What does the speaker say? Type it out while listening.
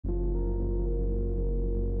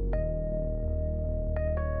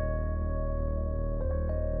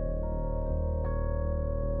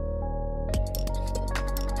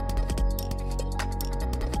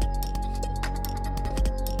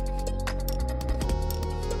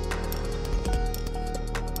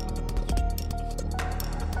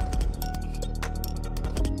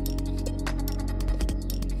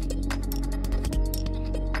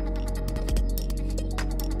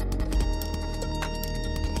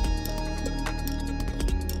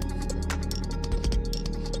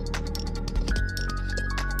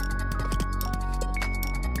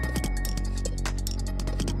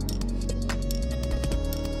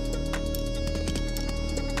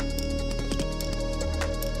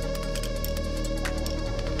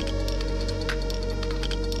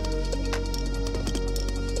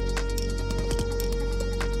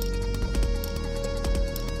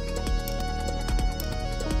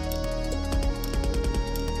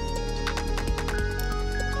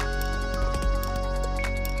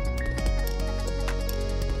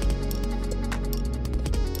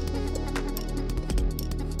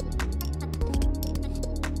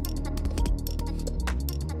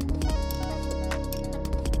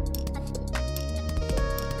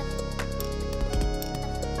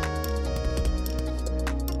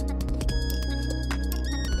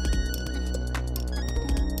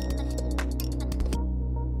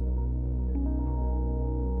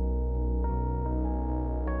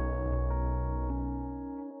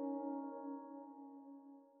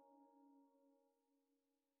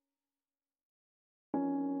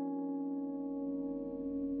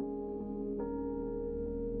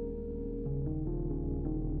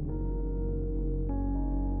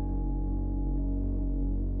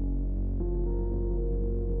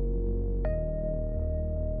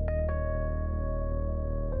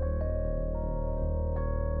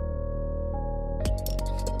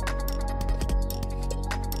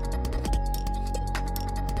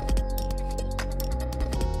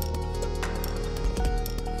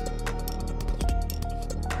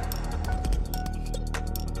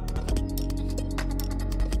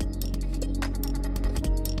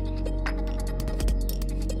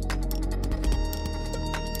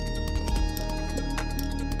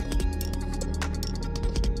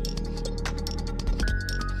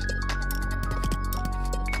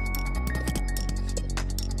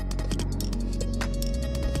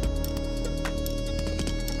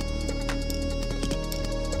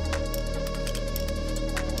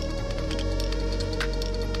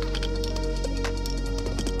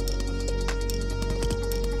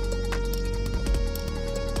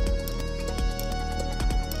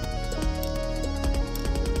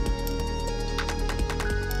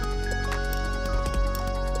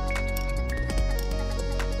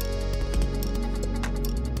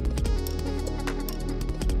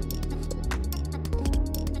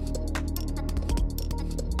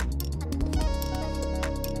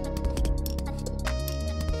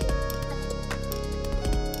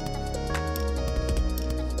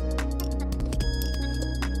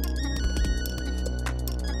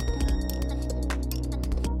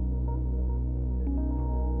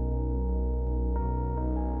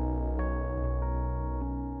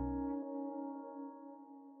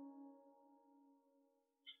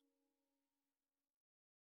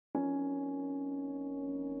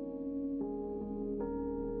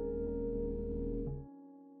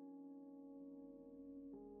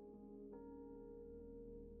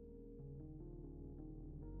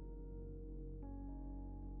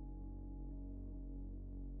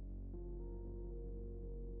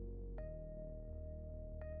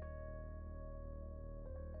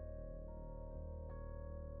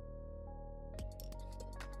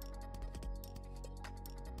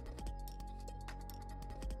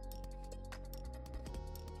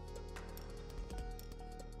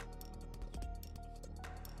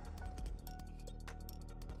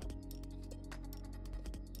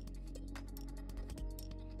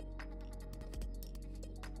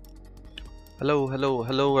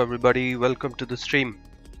Hello everybody, welcome to the stream.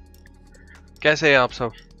 कैसे हैं आप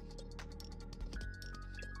सब?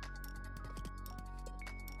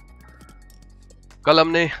 कल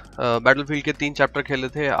हमने बैटलफील्ड के 3 चैप्टर खेले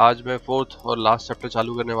थे। आज मैं 4th और लास्ट चैप्टर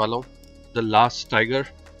चालू करने वाला हूँ, द लास्ट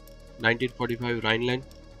टाइगर 1945 राइनलैंड।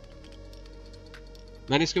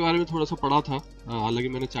 मैंने इसके बारे में थोड़ा सा पढ़ा था, हालांकि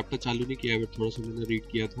मैंने चैप्टर चालू नहीं किया, बट थोड़ा सा मैंने रीड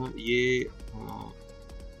किया था। ये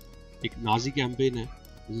एक नाजी कैंपेन है,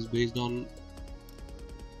 this is based on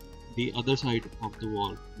the other side of the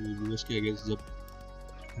war, US के अगेंस्ट जब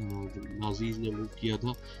नाजीज ने मूव किया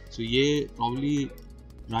था। सो ये प्रॉब्ली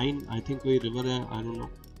राइन, आई थिंक कोई रिवर है, आई डोंट नो,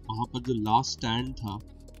 वहाँ पर जो लास्ट स्टैंड था,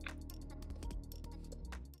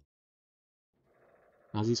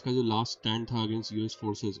 नाजीज का जो लास्ट स्टैंड था अगेंस्ट यूएस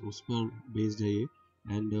फोर्सेस, उस पर बेस्ड है ये।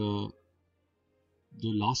 एंड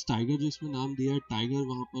जो लास्ट टाइगर जो इसमें नाम दिया है टाइगर,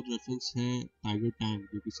 वहाँ पर रेफरेंस है टाइगर टैंक,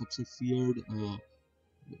 जो कि सबसे फियर्ड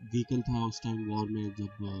व्हीकल था उस टाइम वॉर में, जब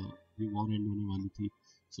वॉर एंड होने वाली थी।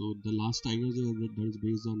 सो द लास्ट टाइगर जो है that is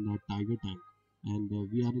based on that tiger tank, and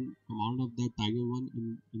we are in command of that Tiger 1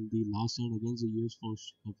 in the last stand against the US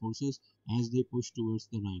forces as they push towards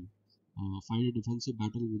the Rhine. Fight a defensive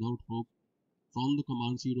battle without hope from the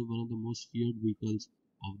command seat of one of the most feared vehicles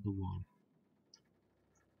of the war.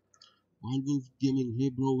 Wolf Gaming, hey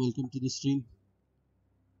bro, welcome to the stream.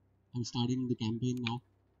 I'm starting the campaign now.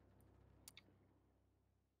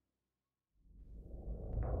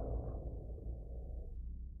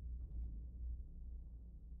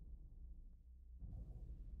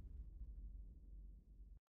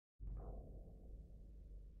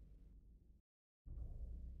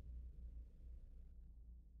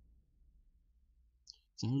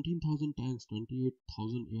 $17,000 tanks,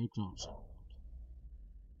 28,000 aircrafts.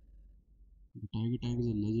 The Tiger tank is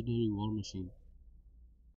a legendary war machine.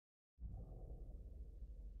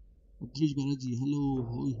 Atlish Banerjee, hello,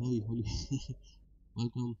 holy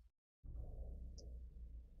welcome.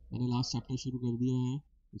 मैंने last chapter शुरू कर दिया है,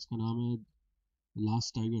 इसका नाम है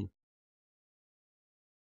last tiger.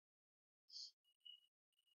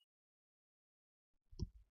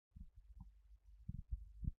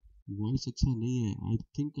 Voice अच्छा नहीं है, आई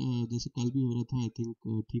थिंक जैसे कल भी हो रहा था, आई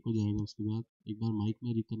थिंक ठीक हो जाएगा। उसके बाद एक बार माइक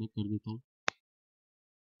में रिकनेक्ट कर देता हूँ।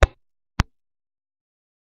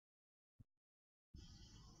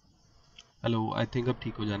 हेलो, आई थिंक अब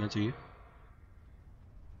ठीक हो जाना चाहिए।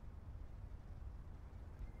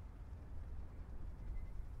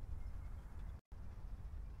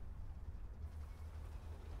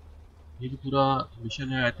 ये जो पूरा मिशन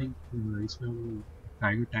है, आई थिंक इसमें हम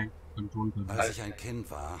टाइगर टैंक कंट्रोल कर रहे हैं। Als ich ein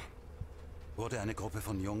Kind war, wurde eine Gruppe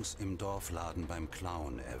von Jungs im Dorfladen beim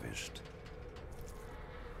Klauen erwischt.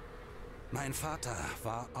 Mein Vater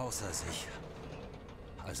war außer sich,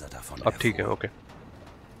 als er davon erfuhr. ठीक है, okay.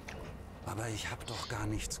 Aber ich habe doch gar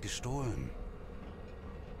nichts gestohlen.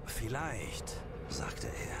 Vielleicht, sagte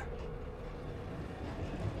er.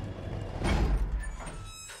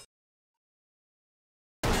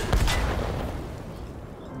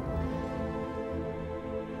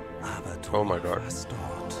 Aber du warst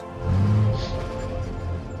dort.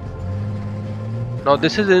 Now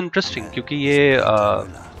this is interesting, क्योंकि ये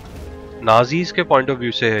Nazis के point of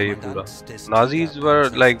view से है ये पूरा। Nazis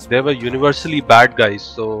were like they were universally bad guys,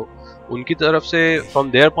 सो उनकी तरफ से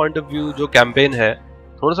from their point of view जो कैंपेन है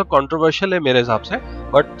थोड़ा सा कंट्रोवर्शियल है मेरे हिसाब से,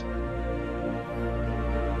 बट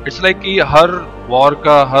इट्स लाइक कि हर वॉर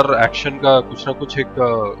का, हर एक्शन का कुछ ना कुछ एक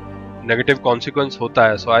नेगेटिव कॉन्सिक्वेंस होता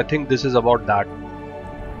है। सो I think this is about that.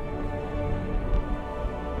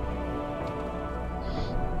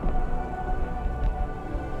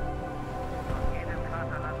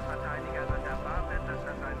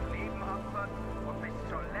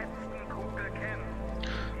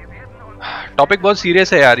 Topic बहुत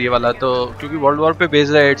सीरियस है यार ये वाला, तो क्योंकि वर्ल्ड वॉर पे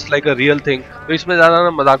बेस्ड है, it's like a real thing, तो इसमें ज्यादा ना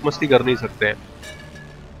मजाक मस्ती कर नहीं सकते हैं।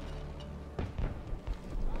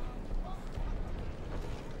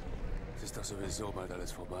 ist doch sowieso bald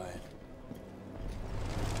alles vorbei.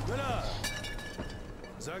 Müller!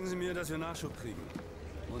 Sagen Sie mir, dass wir Nachschub kriegen.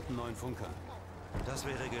 Und einen neuen Funker. Das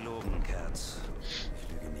wäre gelogen, Kerz. Ich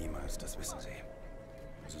lüge niemals, das wissen Sie.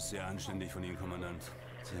 Das ist sehr anständig von Ihnen, Kommandant.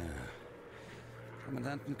 Tja.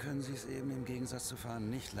 Kommandanten können Sie es eben im Gegensatz zu Fahren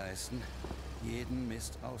nicht leisten, jeden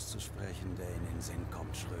Mist auszusprechen, der in den Sinn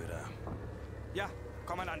kommt, Schröder. Ja,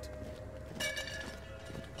 Kommandant.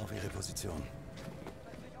 Auf Ihre Position.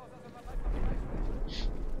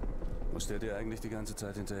 Muss der dir eigentlich die ganze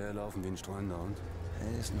Zeit hinterherlaufen wie ein streunender Hund?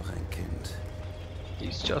 Er ist noch ein Kind.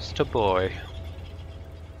 He's just a boy.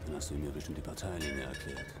 Dann hast du ihm ja bestimmt die Parteilinie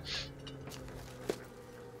erklärt.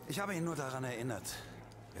 Ich habe ihn nur daran erinnert,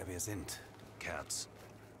 wer wir sind. Kerz.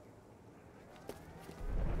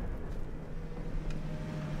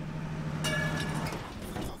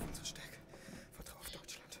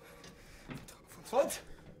 Und?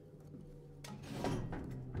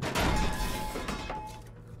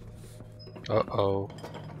 Uh-oh.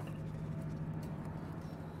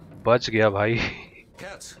 बच गया भाई.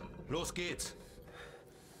 Kerz, los geht's.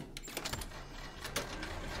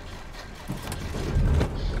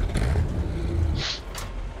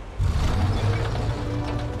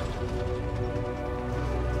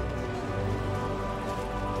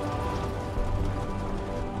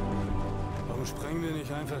 Warum sprengen wir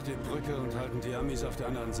nicht einfach die Brücke und halten die Amis auf der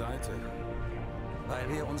anderen Seite? Weil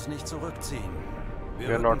wir uns nicht zurückziehen. We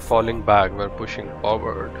are not falling back, we are pushing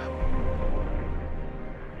forward.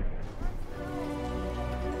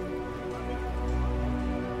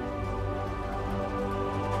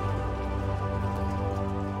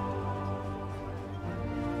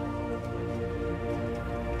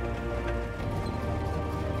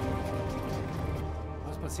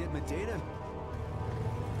 Was passiert mit denen?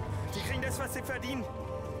 Die kriegen das, was sie verdienen.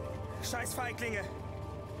 Scheiß Feiglinge.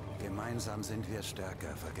 Gemeinsam sind wir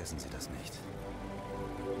stärker, vergessen Sie das nicht.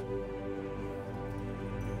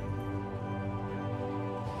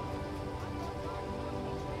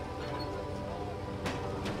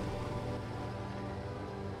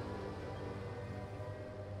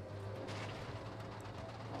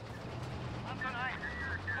 Anton 1,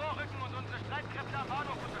 vorrücken und unsere Streitkräfte am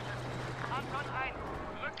Bahnhof unterstützen. Anton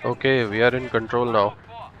 1, Okay, we are in control now.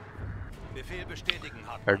 Befehl bestätigen,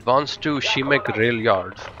 Hartmann. Advance to Shimek Rail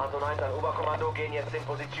Yard. Anton 1 an Oberkommando gehen jetzt in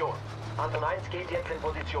Position. Anton 1 geht jetzt in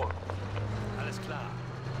Position. Alles klar.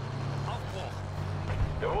 Aufbruch.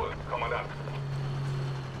 Jawohl, Kommandant.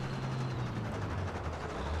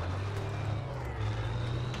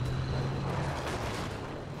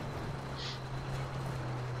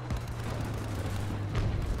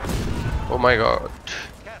 Oh my god.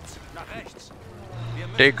 Kerz, nach rechts. Wir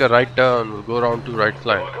müssen Take a right turn, we'll go around to right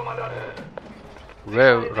flank. Kommandant.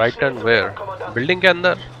 Where? Right turn where? Building के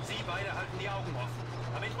अंदर? Sie beide halten die Augen offen,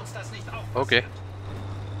 damit uns das nicht aufpasst. Okay.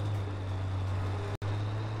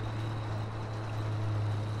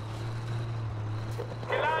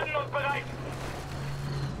 Geladen und bereit.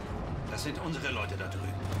 Das sind unsere Leute da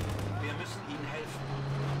drüben. Wir müssen ihnen helfen.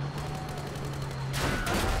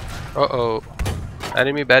 Uh-oh.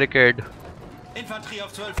 Enemy barricade. Infanterie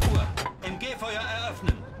auf 12 Uhr. MG-Feuer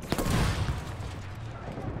eröffnen.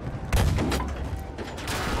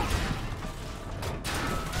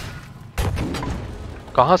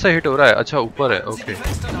 कहाँ से hit हो रहा है? अच्छा ऊपर है. Sie die Okay.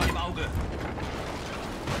 Fenster da im Auge.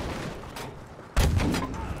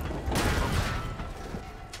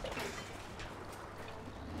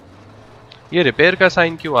 ये repair का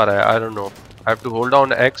साइन क्यों आ रहा है? I don't know. I have to hold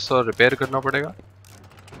down X और रिपेयर करना पड़ेगा.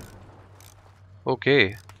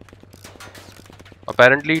 Okay.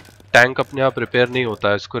 Apparently टैंक अपने आप रिपेयर नहीं होता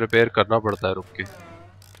है. इसको रिपेयर करना पड़ता है रुक के.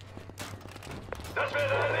 Das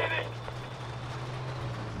wäre erledigt.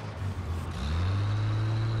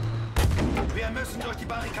 Wir müssen durch die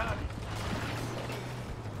Barrikaden.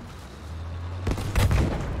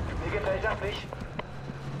 Mir gefällt das nicht.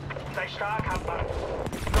 Sei stark, Hartmann.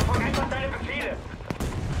 Verfolg einfach deine Befehle.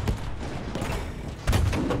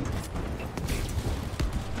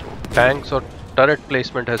 Tanks और टरेट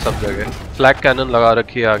प्लेसमेंट है सब जगह. फ्लैग कैनन लगा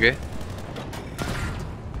रखी है आगे.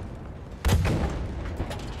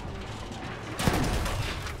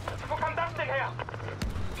 Wo kommt das denn her?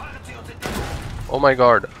 Fahren Sie uns entgegen. Oh my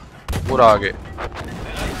god. पूरा आगे.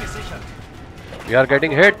 Bereich gesichert. We are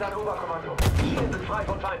getting hit. Dann Oberkommando. Schienen sind frei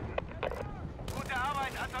von Feinden. Gute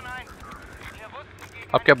Arbeit, Anton 1. Wir wussten, die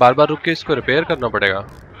अब क्या बार बार रुक के इसको repair करना पड़ेगा?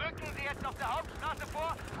 rücken Sie jetzt auf der Hauptstraße vor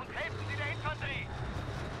und helfen Sie der Infanterie.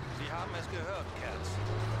 Sie haben es gehört, Kerz.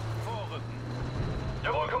 Vorrücken.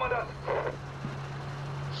 Jawohl, Kommandant.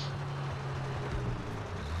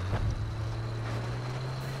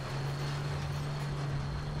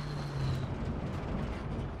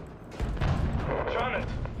 Sherman,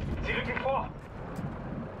 Sie rücken vor.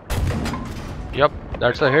 Yep,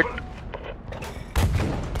 that's a hit.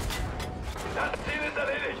 Das Ziel ist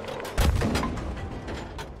erledigt.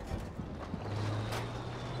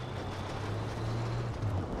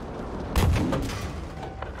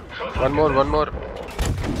 One more, one more. Das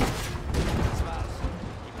war's.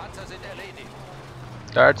 Die Panzer sind erledigt.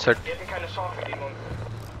 That's it. Wir hätten keine Chance gegen uns.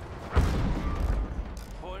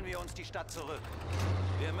 Holen wir uns die Stadt zurück.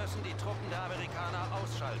 Wir müssen die Truppen der Amerikaner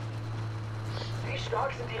ausschalten. Wie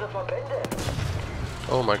stark sind Ihre Verbände?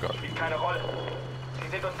 Oh my god. Spielt keine Rolle. Sie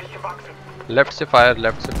sind uns nicht gewachsen. Left से fire,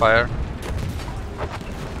 left से fire.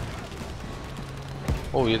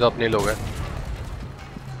 Oh, ये तो अपने लोग हैं.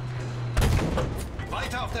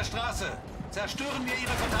 Weiter auf der Straße. Zerstören wir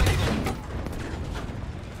ihre Verteidigung.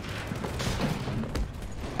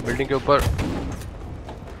 Building के ऊपर.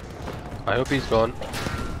 I hope he's gone.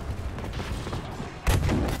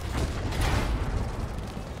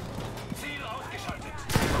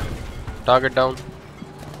 Target down.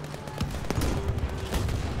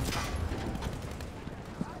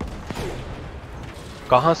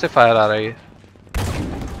 कहाँ से फायर आ रहा है ये?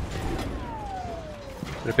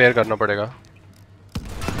 रिपेयर करना पड़ेगा.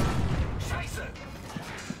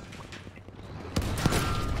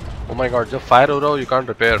 Oh my god, जब फायर हो रहा हो you can't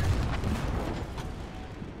repair.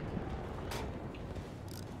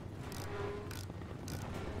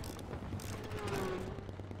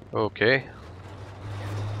 Okay.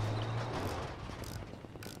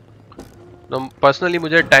 Personally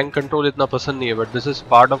मुझे टैंक कंट्रोल इतना पसंद नहीं है, but this is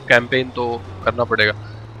part of campaign तो करना पड़ेगा.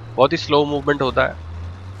 बहुत ही स्लो मूवमेंट होता है.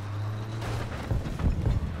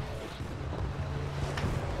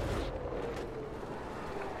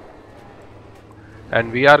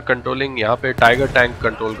 And we are controlling. यहाँ पे टाइगर टैंक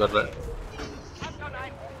कंट्रोल कर रहा है.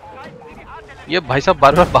 ये भाई साहब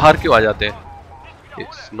बार बार बाहर क्यों आ जाते हैं?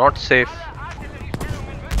 It's not safe.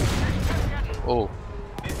 Oh,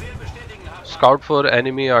 scout for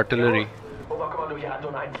enemy artillery.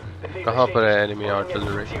 कहाँ पर है एनिमी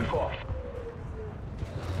आर्टिलरी?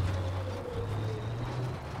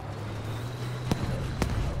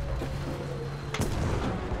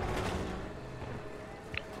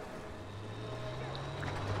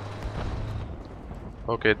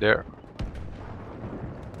 Okay, there.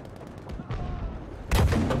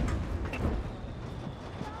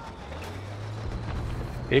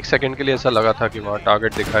 एक सेकंड के लिए ऐसा लगा था कि वहाँ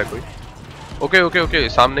टारगेट दिखा है कोई. ओके ओके ओके,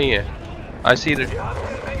 सामने ही है. आई सी इट.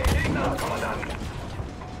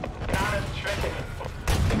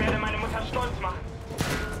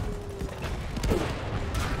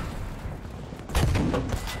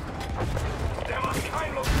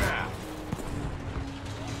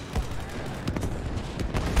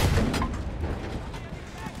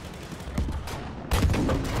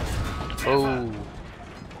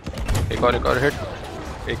 एक और हिट.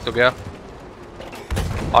 एक तो गया.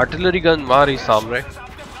 आर्टिलरी गन मारी सामने.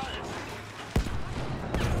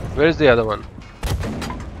 Where is the other one?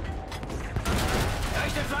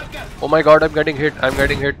 Oh my god, I'm getting hit. I'm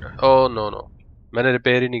getting hit. Oh no no. मैंने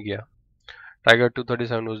रिपेयर ही नहीं किया. Tiger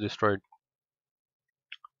 237 was destroyed.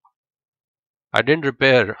 I didn't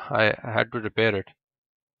repair. I had to repair it.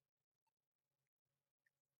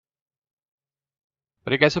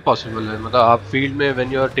 पर ये कैसे possible है? मतलब आप फील्ड में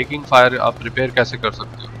when you are taking fire आप रिपेयर कैसे कर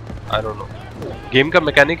सकते हो? I don't know. गेम का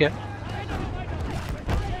मैकेनिक है.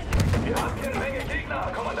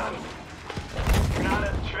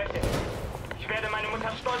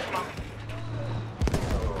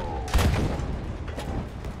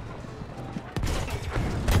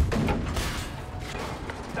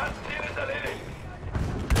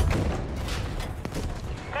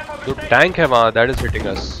 जो टैंक है वहां, that is hitting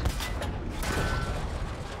us.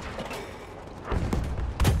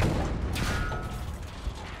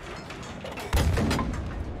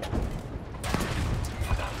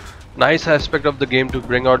 Nice aspect of the game to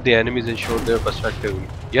bring out the enemies and show their perspective.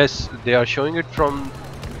 Yes, they are showing it from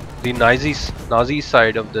the Nazi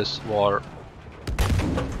side of this war.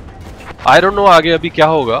 I don't know आगे अभी क्या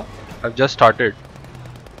होगा. I've just started.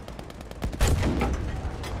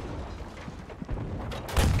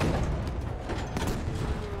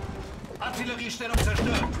 Artilleriestellung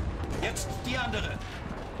zerstört. Jetzt die andere.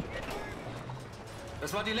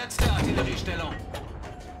 Das war die letzte Artilleriestellung.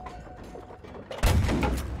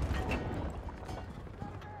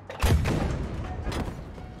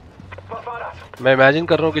 मैं imagine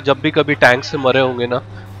कर रहा हूँ कि जब भी कभी टैंक से मरे होंगे ना,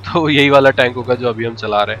 तो यही वाला टैंक होगा जो अभी हम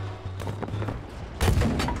चला रहे हैं.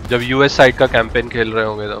 जब यूएस साइड का कैंपेन खेल रहे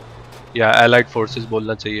होंगे तब, या एलाइड फोर्सेस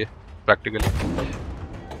बोलना चाहिए प्रैक्टिकली.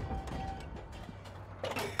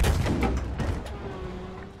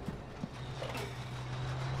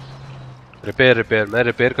 रिपेयर. मैं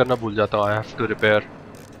रिपेयर करना भूल जाता हूँ. I have to repair.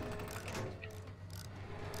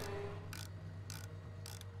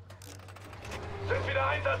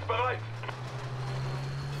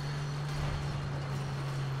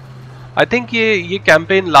 I think ये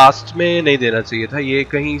कैंपेन लास्ट में नहीं देना चाहिए था. ये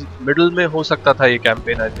कहीं मिडल में हो सकता था ये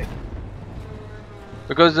campaign. I think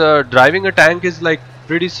because driving a tank is like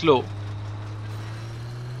pretty slow.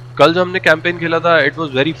 कल जो हमने कैंपेन खेला था इट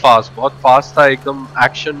वाज वेरी फास्ट. बहुत फास्ट था, एकदम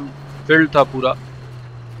एक्शन फील्ड था पूरा,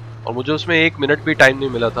 और मुझे उसमें 1 मिनट भी टाइम नहीं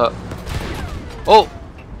मिला था. ओ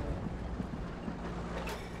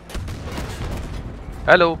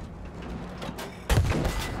हेलो.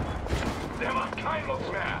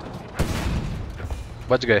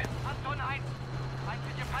 बच गए.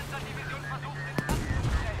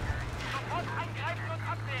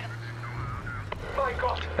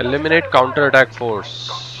 Eliminate counter attack force.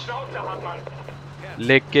 Helikopter, Hartmann.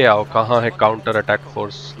 लेके आओ, कहाँ है काउंटर अटैक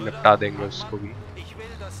फोर्स, निपटा देंगे उसको भी। Ich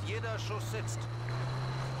will, dass jeder Schuss sitzt.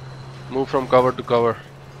 Move from cover to cover.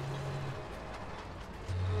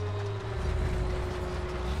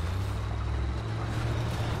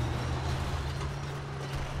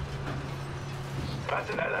 Was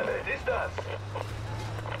in aller Welt ist das?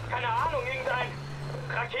 Keine Ahnung, irgendein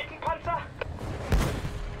Raketenpanzer?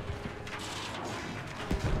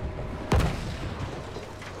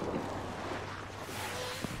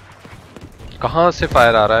 कहाँ से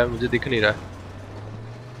फायर आ रहा है, मुझे दिख नहीं रहा है।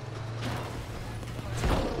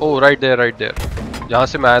 ओह राइट देयर, जहाँ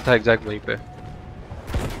से मैं आया था एग्जैक्ट वहीं पे। Das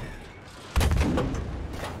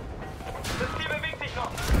Ziel bewegt sich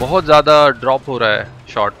noch. बहुत ज्यादा ड्रॉप हो रहा है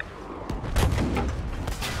shot.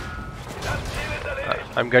 Das Ziel ist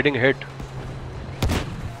erledigt. I am getting hit.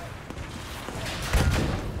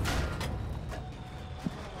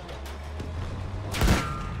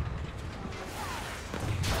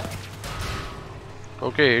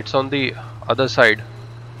 Okay, it's on the other side.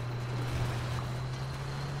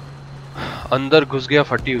 अंदर घुस गया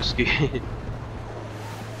फटी उसकी। Hinter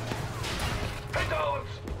uns.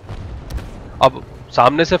 अब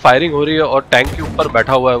सामने से फायरिंग हो रही है और टैंक के ऊपर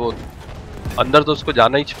बैठा हुआ है वो, अंदर तो उसको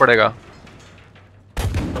जाना ही पड़ेगा।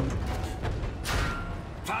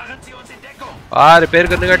 Fahren Sie uns in Deckung. Repair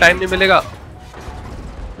करने का टाइम नहीं मिलेगा।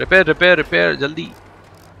 रिपेयर जल्दी।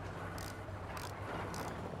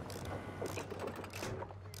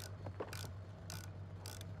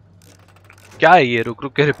 क्या है ये, रुक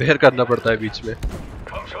रुक के रिपेयर करना पड़ता है बीच में।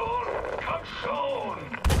 Komm schon, komm schon.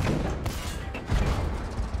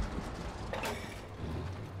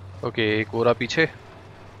 Okay, एक ओरा पीछे।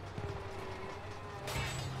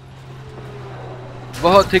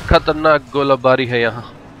 बहुत ही खतरनाक गोलाबारी है यहाँ।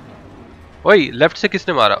 ओए, लेफ्ट से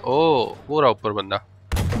किसने मारा? ओ, वो रहा ऊपर बंदा।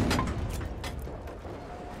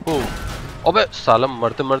 ओ, अबे साला,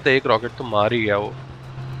 मरते मरते एक रॉकेट तो मार ही गया वो।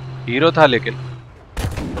 हीरो था लेकिन।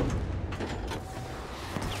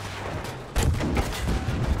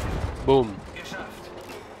 Boom. Geschafft.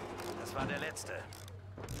 Das war der letzte.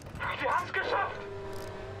 Wir haben es geschafft.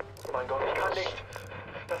 Mein Gott, ich kann nicht.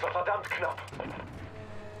 Das war verdammt knapp.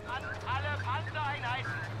 An alle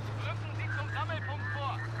Panzereinheiten. Rücken Sie zum Sammelpunkt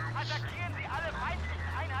vor. Attackieren Sie alle feindlichen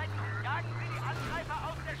Einheiten und jagen Sie die Angreifer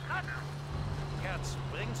aus der Stadt. Herz,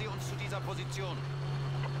 bringen Sie uns zu dieser Position.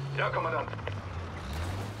 Ja, Kommandant.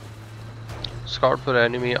 Scout for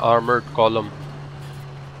enemy armored column।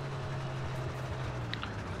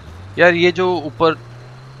 यार ये जो ऊपर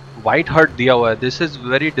white hurt दिया हुआ है, this is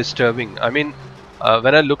very disturbing. I mean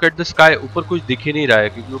when I look at the sky, ऊपर कुछ दिख ही नहीं रहा है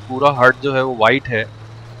क्योंकि वो पूरा हर्ट जो है वो वाइट है।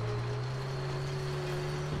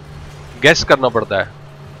 गेस करना पड़ता है।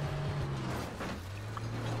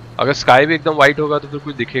 अगर स्काई भी एकदम वाइट होगा तो फिर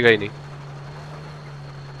कुछ दिखेगा ही नहीं।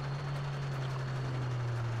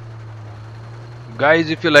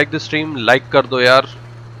 Guys, if you like the stream, like कर दो यार।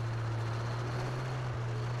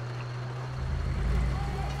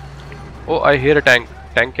 ओ, I hear a tank.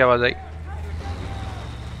 Tank की आवाज आई।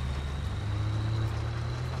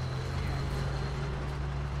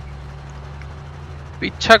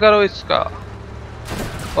 पीछा करो इसका।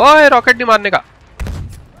 ओए, रॉकेट नहीं मारने का।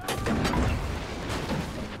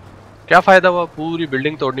 क्या फायदा हुआ, पूरी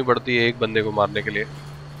बिल्डिंग तोड़नी पड़ती है एक बंदे को मारने के लिए।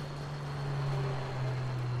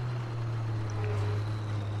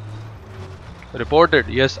 Reported,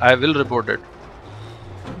 yes I will report it.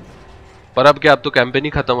 पर अब क्या, अब तो कैंपेन ही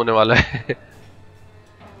खत्म होने वाला है। I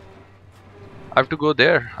have to go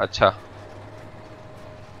there. अच्छा,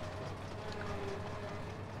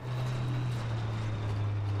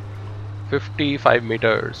 $55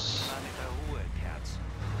 meters।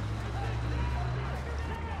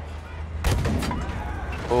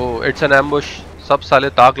 Oh, it's an ambush. सब साले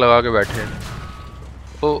ताक लगा के बैठे हैं।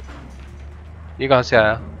 ओ, ये कहां से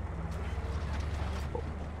आया?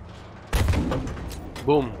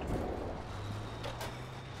 बूम।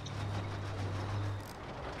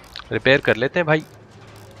 रिपेयर कर लेते हैं भाई।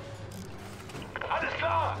 Alles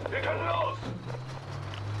klar, wir können los.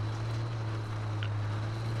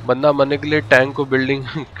 बंदा मरने के लिए टैंक को बिल्डिंग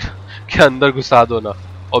के अंदर घुसा दो ना,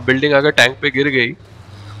 और बिल्डिंग अगर टैंक पे गिर गई,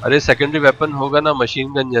 अरे सेकेंडरी वेपन होगा ना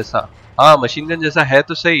मशीन गन जैसा। हाँ, मशीन गन जैसा है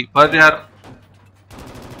तो सही, पर यार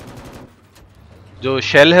जो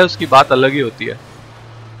शेल है उसकी बात अलग ही होती है।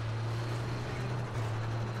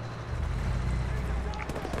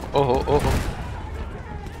 ओहो ओहो,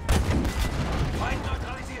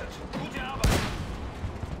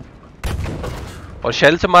 और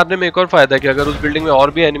शेल से मारने में एक और फायदा है कि अगर उस बिल्डिंग में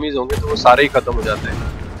और भी एनिमीज होंगे तो वो सारे ही खत्म हो जाते हैं,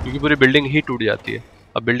 क्योंकि पूरी बिल्डिंग ही टूट जाती है।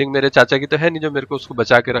 अब बिल्डिंग मेरे चाचा की तो है नहीं जो मेरे को उसको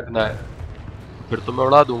बचा के रखना है, फिर तो मैं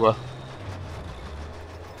उड़ा दूंगा।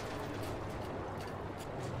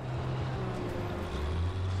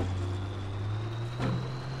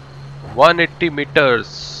 180 meters.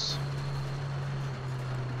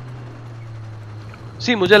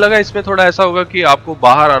 सी मुझे लगा इसमें थोड़ा ऐसा होगा कि आपको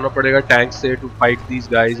बाहर आना पड़ेगा टैंक से to fight these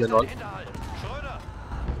guys and all.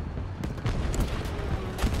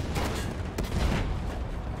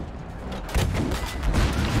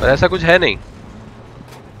 पर ऐसा कुछ है नहीं.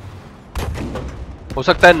 हो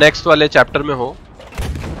सकता है नेक्स्ट वाले चैप्टर में हो.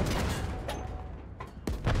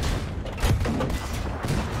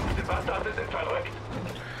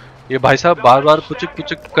 ये भाई साहब बार बार पुचक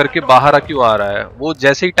पुचक करके बाहर क्यों आ रहा है? वो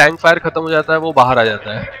जैसे ही टैंक फायर खत्म हो जाता है वो बाहर आ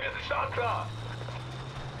जाता है.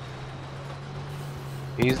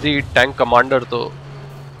 He is the tank commander, तो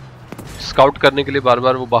स्काउट करने के लिए बार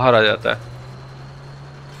बार वो बाहर आ जाता है.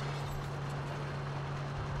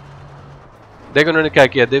 देखो उन्होंने क्या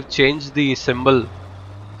किया. देव change the symbol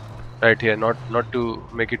right here, not to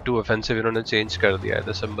make it to offensive. इन्होंने चेंज कर दिया है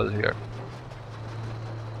the symbol here.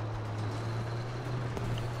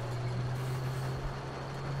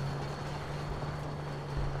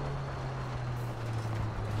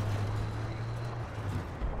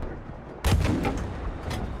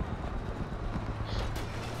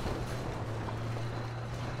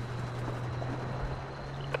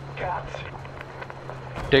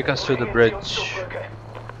 Take us to the bridge. Was?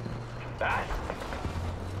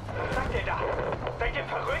 Was sagt ihr da? Seid ihr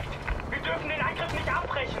verrückt? Wir dürfen den Angriff nicht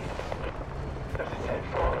abbrechen. Das ist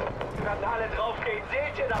Selbstmord. Wir werden alle draufgehen.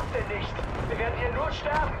 Seht ihr das denn nicht? Wir werden hier nur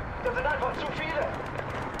sterben. Das sind einfach zu viele.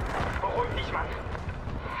 Beruhigt dich, Mann.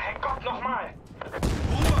 Herrgott, nochmal.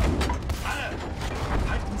 Ruhe! Alle!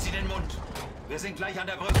 Halten Sie den Mund. Wir sind gleich an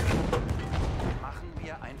der Brücke. Machen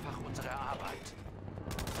wir einfach unsere Arbeit.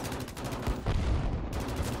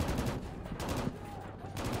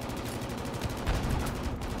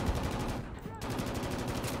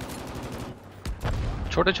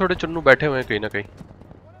 छोटे छोटे चुन्नू बैठे हुए हैं कहीं ना कहीं.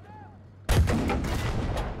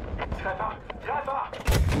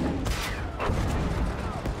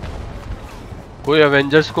 कोई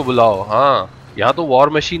Avengers को बुलाओ. हाँ, यहाँ तो वॉर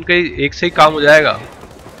मशीन का एक से ही काम हो जाएगा.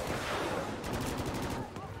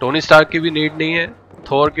 टोनी स्टार्क की भी नीड नहीं है,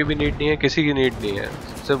 थोर की भी नीड नहीं है, किसी की नीड नहीं है.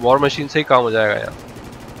 सिर्फ वॉर मशीन से ही काम हो जाएगा यहाँ.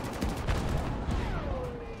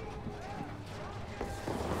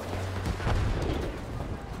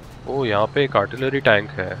 ओ, यहाँ पे एक आर्टिलरी टैंक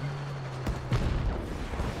है.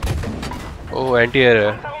 ओ, एंटी एयर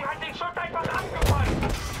है.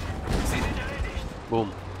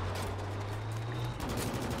 बूम.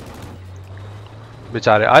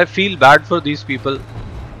 बेचारे. I feel bad for these people.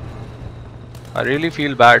 I really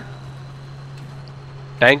feel bad.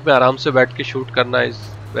 Tank में आराम से बैठ के शूट करना इज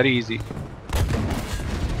वेरी इजी.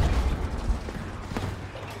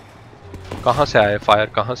 कहाँ से आया फायर?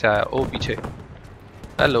 कहाँ से आया? ओ, पीछे.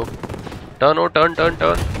 हेलो. टर्न. ओ, turn turn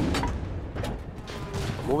turn.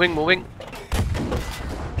 Moving moving.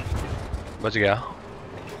 बच गया.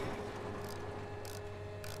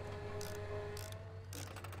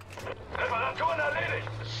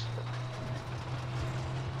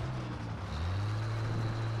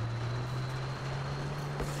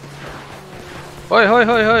 होय होय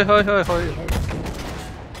होय होय होय होय होय.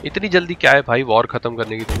 इतनी जल्दी क्या है भाई वॉर खत्म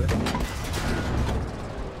करने की तुम्हें?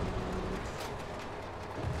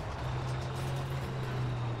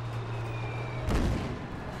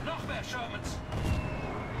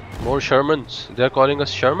 More Shermans. They are calling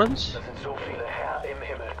us Shermans? Das sind so viele, Herr im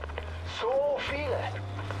Himmel. So viele.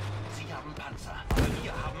 Sie haben Panzer.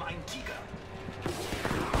 Wir haben einen Tiger.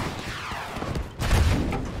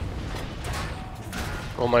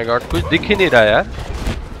 Oh my God, कुछ दिख ही नहीं रहा यार.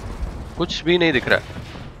 कुछ भी नहीं दिख रहा.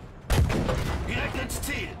 Direkt ins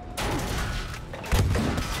Ziel.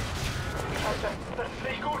 Das ist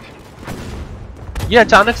nicht gut. ये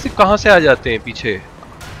अचानक से कहां से आ जाते हैं पीछे?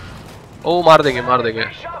 ओ, मार देंगे मार देंगे.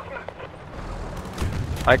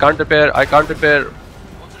 I can't repair.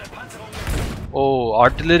 O,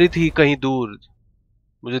 artillery थी कहीं दूर,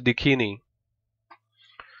 मुझे दिखी नहीं.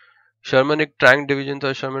 शर्मन एक टैंक डिवीजन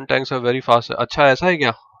था. Sharman tanks are very fast. अच्छा, ऐसा है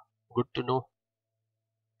क्या? Good to know.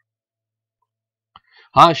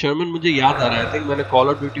 हाँ, शर्मन मुझे याद आ रहा है. आई थिंक मैंने कॉल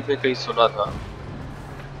ऑफ ड्यूटी में कहीं सुना था.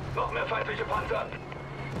 Noch mehr feindliche Panzer.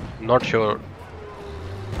 Not sure.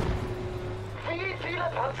 Wie viele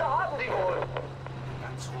Panzer haben die wohl?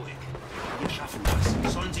 Ganz ruhig. Wir schaffen das.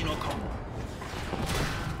 Sollen Sie nur kommen.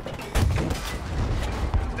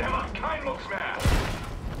 Der macht keinen Mucks mehr.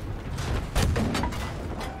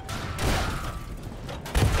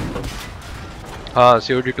 हाँ,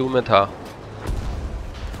 COD2 में था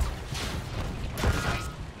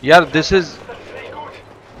यार. This is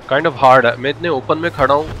kind of hard. मैं इतने open में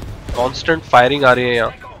खड़ा हूँ, constant firing आ रही है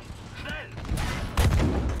यहाँ.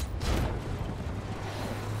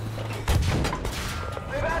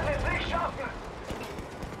 Wir werden es nicht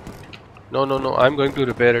No, no, no. I'm going to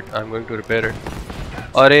repair it. I'm going to repair it.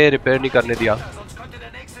 अरे रिपेयर नहीं करने दिया. Sonst könnte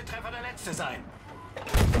der nächste Treffer der letzte sein.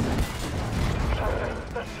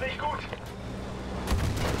 Das ist nicht gut.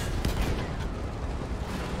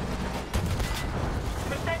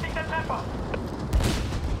 Bestätigter Treffer.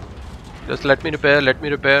 Just let me repair. Let me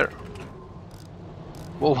repair.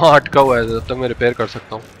 वो वहाँ अटका हुआ है, जब तक मैं रिपेयर कर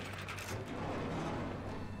सकता हूँ.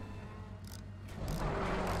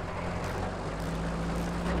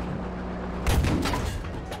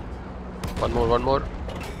 One more.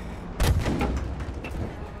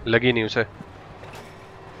 लगी नहीं उसे.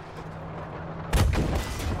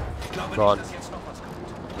 Gone.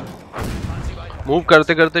 मूव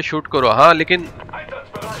करते करते शूट करो. हाँ, लेकिन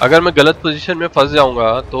अगर मैं गलत पोजीशन में फंस जाऊंगा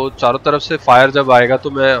तो चारों तरफ से फायर जब आएगा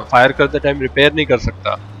तो मैं फायर करते टाइम रिपेयर नहीं कर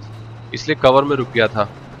सकता, इसलिए कवर में रुक गया था.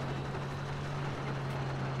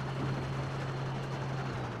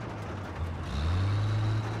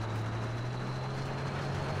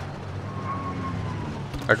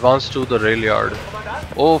 Advance to the rail yard.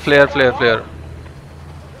 O flare.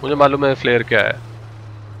 मुझे मालूम है फ्लेयर क्या है.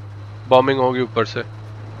 बॉम्बिंग होगी ऊपर से.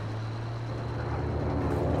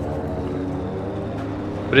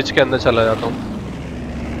 ब्रिज के अंदर चला जाता हूँ.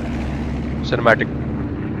 Cinematic.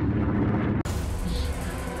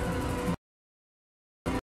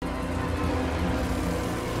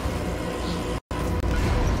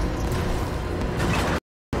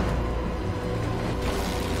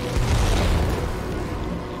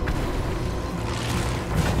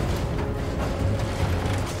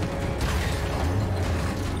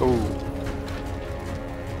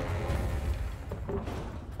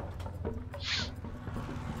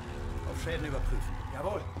 Schäden überprüfen.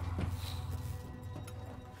 Jawohl.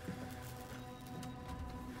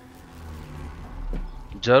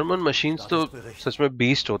 German machines तो सच में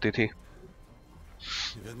बीस्ट होती थी.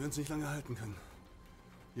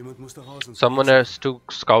 Someone has to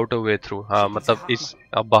scout a way through. हाँ, मतलब इस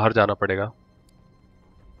अब बाहर जाना पड़ेगा.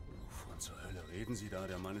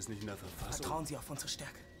 Vertrauen Sie auf unsere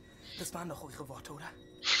Stärke. Das waren doch Ihre Worte, oder?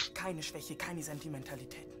 Keine Schwäche, keine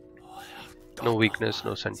Sentimentalitäten. No weakness,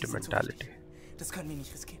 no sentimentality. Das können wir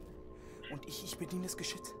nicht riskieren. Und ich bediene das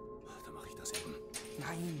Geschütz. Dann mache ich das eben.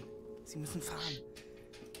 Nein, Sie müssen fahren.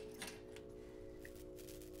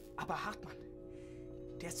 Aber Hartmann,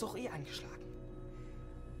 der ist doch eh angeschlagen.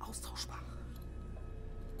 Austauschbar.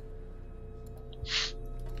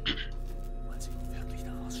 Wollen Sie ihn wirklich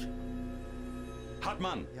da rausschicken?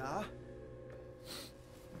 Hartmann! Ja?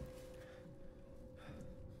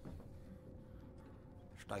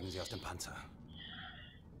 Steigen Sie aus dem Panzer.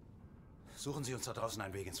 Suchen Sie uns da draußen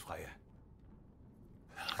einen Weg ins Freie.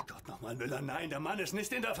 Herrgott nochmal, Müller, nein, der Mann ist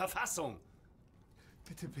nicht in der Verfassung.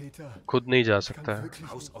 Bitte, Peter. खुद नहीं जा सकता है.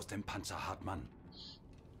 Raus aus dem Panzer, Hartmann.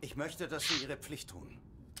 Ich möchte, dass Sie Ihre Pflicht tun.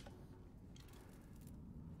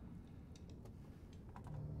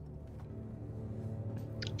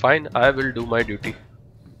 Fine, I will do my duty.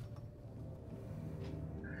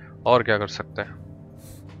 और क्या कर सकते हैं?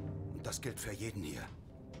 Das gilt für jeden hier.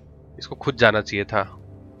 इसको खुद जाना चाहिए था.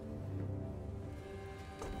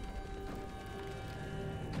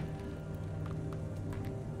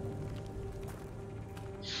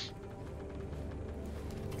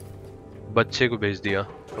 बच्चे को भेज दिया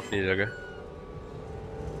अपनी जगह.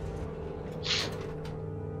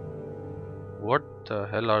 What the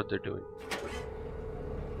hell are they doing?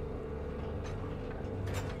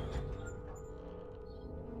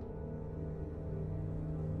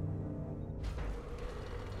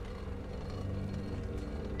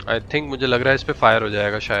 I think मुझे लग रहा है इस पे फायर हो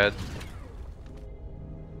जाएगा शायद.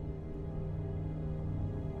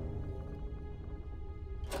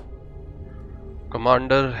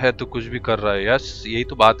 कमांडर है तो कुछ भी कर रहा है. यस, यही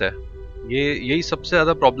तो बात है. यही सबसे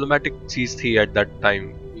ज्यादा प्रॉब्लमेटिक चीज थी एट दैट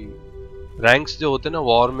टाइम. रैंक्स जो होते ना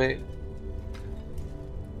वॉर में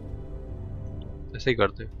ऐसे ही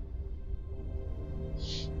करते.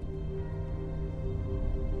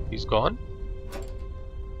 He's gone.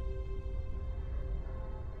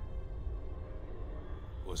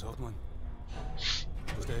 Wo ist Hauptmann?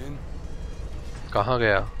 Wo ist der hin? कहाँ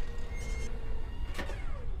गया?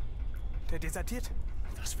 Der desertiert.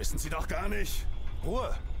 Das wissen Sie doch gar nicht.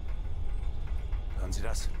 Ruhe! Hören Sie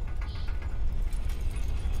das?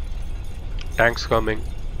 Tanks coming.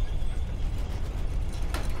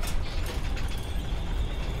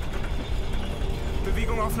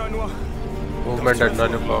 Bewegung auf 9 Uhr. Movement at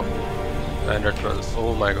 9 o'clock. And at 12.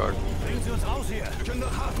 Oh my god. Bringen Sie uns raus hier. Wir können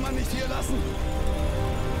doch Hartmann nicht hier lassen.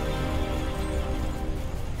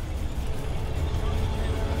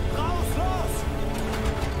 Raus, los!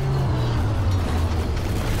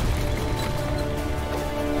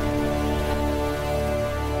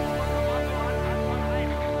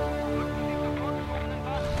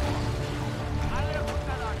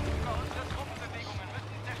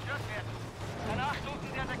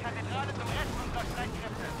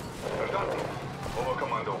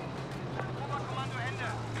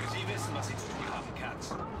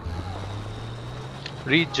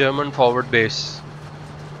 Reach German forward base,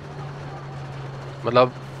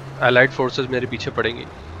 मतलब allied forces मेरे पीछे पड़ेंगी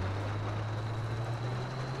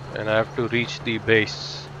and I have to reach the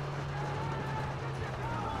base.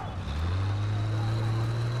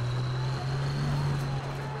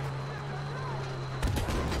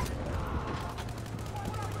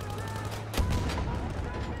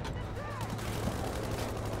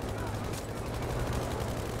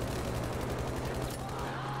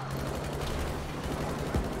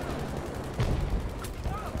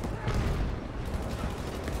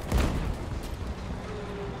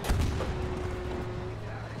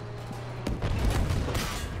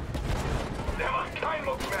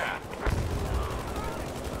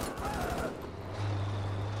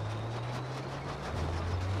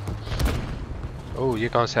 ओह ये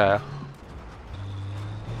कहाँ से आया?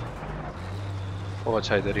 ओह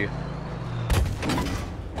अच्छा इधर ही है।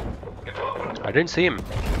 I didn't see him।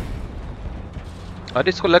 अरे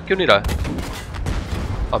इसको लग क्यों नहीं रहा है?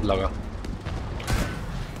 अब लगा।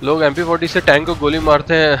 लोग MP40 से टैंक को गोली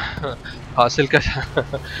मारते हैं हासिल कैसा?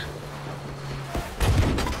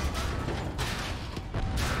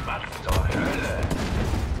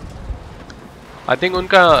 आई थिंक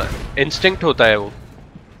उनका इंस्टिंक्ट होता है वो।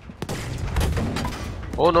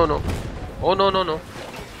 Oh no no, oh no no no,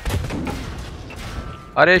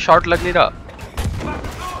 अरे शॉट लग नहीं रहा।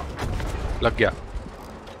 लग गया।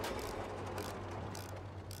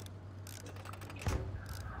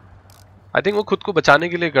 आई थिंक वो खुद को बचाने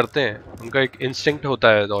के लिए करते हैं, उनका एक इंस्टिंक्ट होता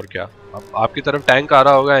है। और क्या, अब आपकी तरफ टैंक आ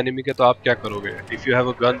रहा होगा एनिमी के, तो आप क्या करोगे? If you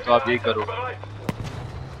have a gun तो आप यही करोगे।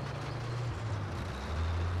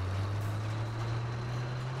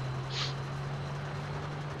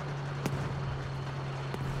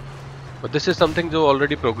 But this is something जो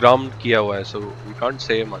already programmed किया हुआ है, so we can't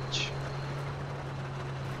say much.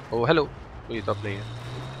 Oh hello, ये तो अब नहीं है।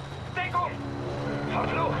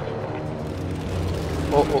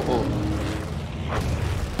 Oh oh oh.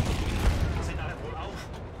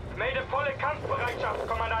 Melde volle Kampfbereitschaft,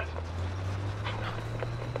 Kommandant.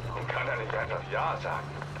 Warum kann er nicht einfach Ja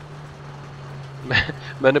sagen?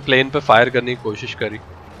 मैंने प्लेन पे फायर करने की कोशिश करी,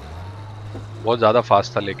 बहुत ज़्यादा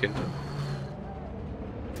फास्ट था लेकिन।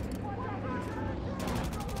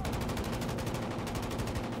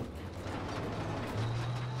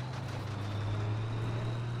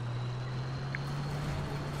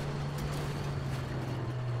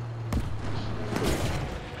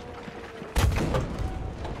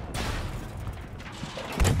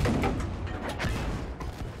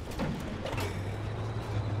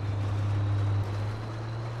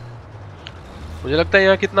 मुझे लगता है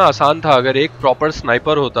यहाँ कितना आसान था, अगर एक प्रॉपर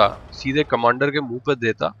स्नाइपर होता सीधे कमांडर के मुंह पर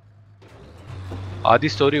देता, आधी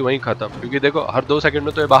स्टोरी वहीं खत्म। क्योंकि देखो हर 2 सेकंड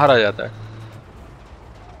में तो ये बाहर आ जाता है।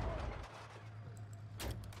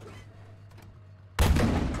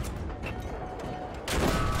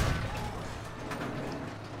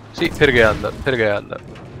 सी फिर गया अंदर, फिर गया अंदर।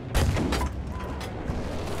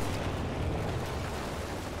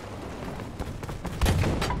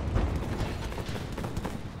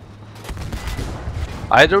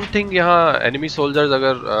 आई डोंट थिंक यहाँ एनिमी सोल्जर्स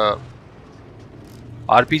अगर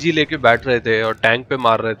आरपीजी लेके बैठ रहे थे और टैंक पे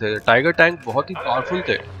मार रहे थे। टाइगर टैंक बहुत ही पावरफुल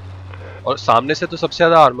थे और सामने से तो सबसे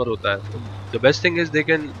ज्यादा आर्मर होता है। The best thing is they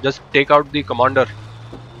can just take out the commander.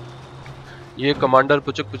 ये कमांडर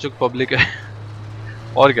पुचुक पुचुक पब्लिक है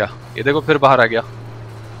और क्या। ये देखो फिर बाहर आ गया।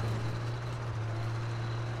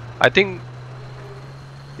 आई थिंक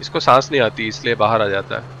इसको सांस नहीं आती इसलिए बाहर आ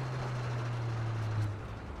जाता है।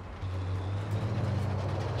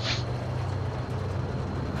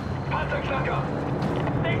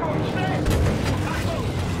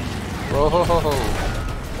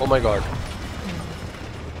 ओह माय गॉड,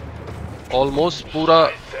 ऑलमोस्ट पूरा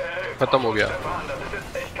खत्म हो गया।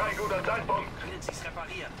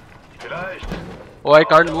 Oh, I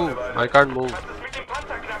can't move. I can't move.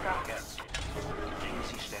 Bringen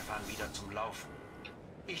Sie Stefan wieder zum Laufen.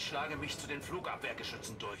 Ich schlage mich zu den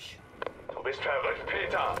Flugabwehrgeschützen durch. Du bist verrückt,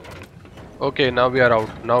 Peter. Okay, now we are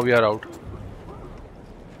out. Now we are out.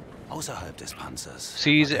 Außerhalb des Panzers.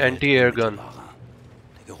 Seize anti-air gun.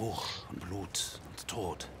 Der Geruch von Blut und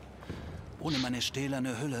Tod. Ohne meine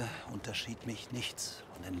stählerne Hülle unterschied mich nichts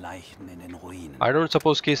von den Leichen in den Ruinen. I don't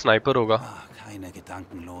suppose कि Sniper होगा. Keine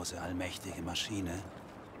gedankenlose, allmächtige Maschine,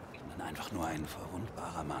 sondern einfach nur ein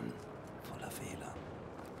verwundbarer Mann voller Fehler.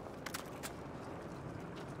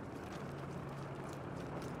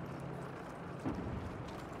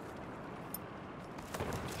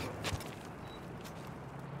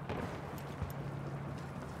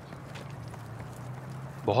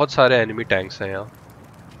 बहुत सारे enemy tanks हैं यहाँ।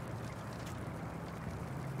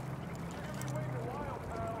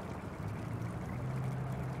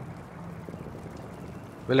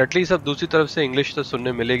 Well at least अब दूसरी तरफ से इंग्लिश तो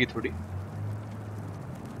सुनने मिलेगी थोड़ी।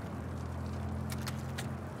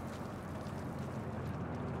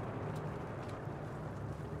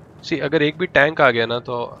 सी अगर एक भी टैंक आ गया ना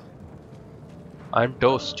तो आई एम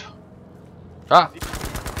टोस्ट। हाँ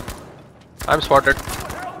I am spotted.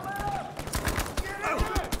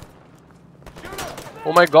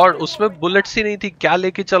 Oh my God उसमें बुलेट्स ही नहीं थी, क्या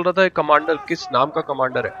लेके चल रहा था कमांडर? किस नाम का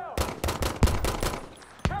कमांडर है?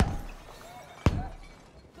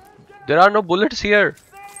 There are no bullets here.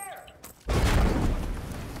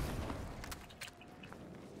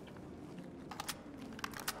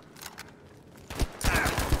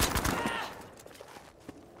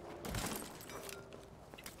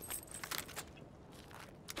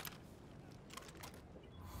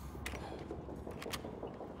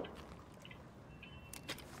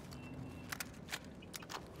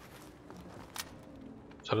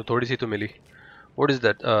 चलो थोड़ी सी तो मिली। What is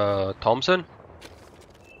that? Thompson.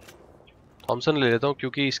 Thompson ले लेता हूँ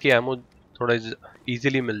क्योंकि इसकी एमो थोड़ा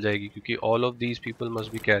इजीली मिल जाएगी, क्योंकि all of these people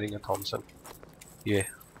must be carrying a Thompson. ये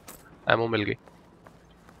एमो मिल गई।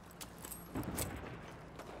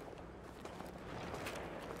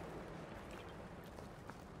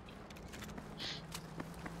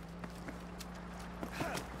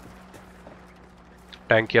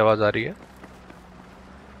 टैंक की आवाज आ रही है,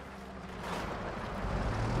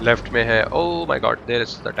 लेफ्ट में है। Oh my God there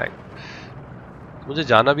is the tank. मुझे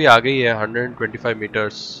जाना भी आगे ही है 125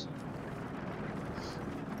 metres.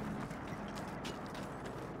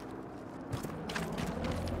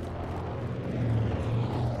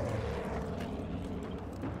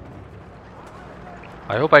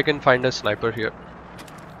 I hope I can find a sniper here,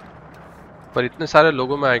 पर इतने सारे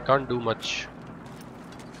लोगों में I can't do much.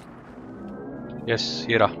 Yes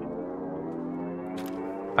ये रहा।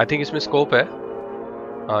 आई थिंक इसमें स्कोप है।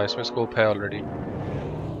 हाँ इसमें स्कोप है already.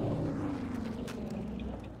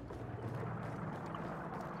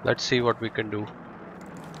 Let's see what we can do.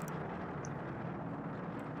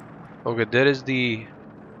 Okay there is the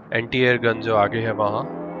anti air gun जो आगे है वहां।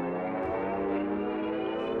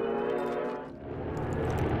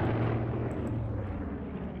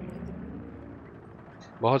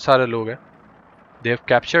 बहुत सारे लोग हैं। They have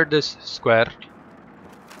captured this square.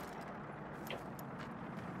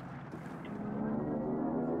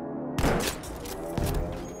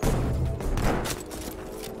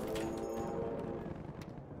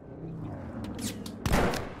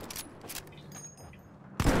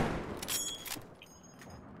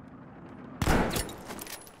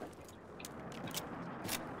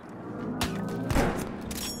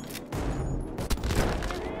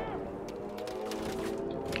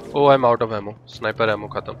 O I am out of ammo. Sniper ammo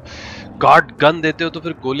खत्म। गॉड गन देते हो तो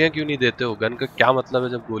फिर गोलियां क्यों नहीं देते हो? गन का क्या मतलब है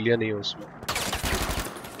जब गोलियां नहीं हो उसमें?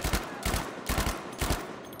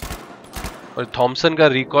 और थॉमसन का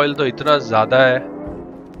रिकॉइल तो इतना ज्यादा है,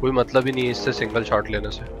 कोई मतलब ही नहीं है इससे सिंगल शॉट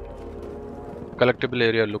लेने से। Collectable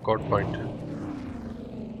area lookout point.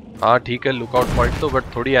 हाँ ठीक है लुकआउट पॉइंट तो,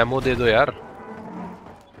 बट थोड़ी एमो दे दो यार।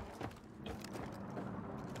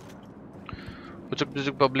 कुछ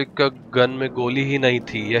पब्लिक का गन में गोली ही नहीं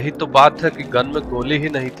थी। यही तो बात है कि गन में गोली ही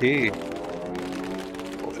नहीं थी।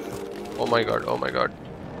 Oh my God oh my God.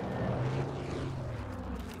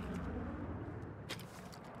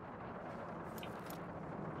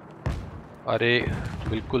 अरे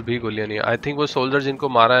बिल्कुल भी गोलियां नहीं। आई थिंक वो सोल्जर जिनको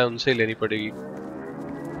मारा है उनसे ही लेनी पड़ेगी।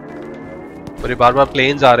 और ये बार बार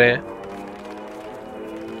प्लेन्स आ रहे हैं।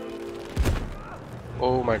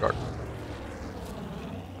 Oh my God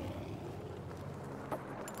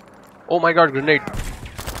oh my God grenade.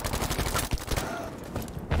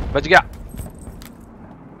 बच गया।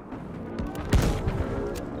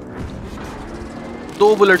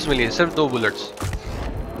 दो बुलेट्स मिली है, सिर्फ 2 बुलेट्स।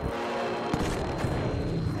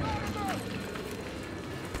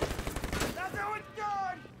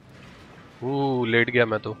 लेट गया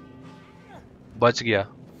मैं तो। बच गया।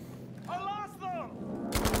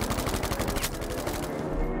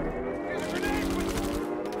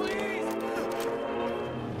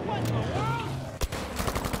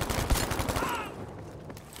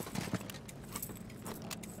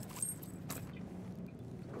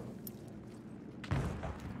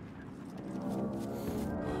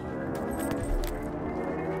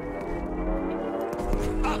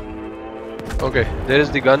 Okay there is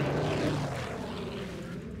the gun.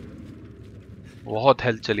 बहुत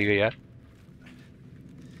हेल्थ चली गई यार।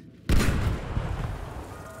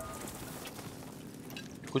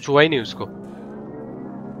 कुछ हुआ ही नहीं उसको।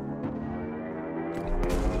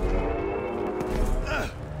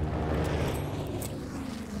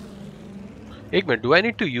 एक minute, do I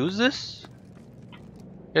need to use this?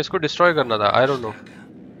 इसको डिस्ट्रॉय करना था, I don't know.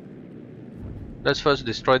 Let's first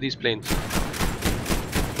destroy these planes.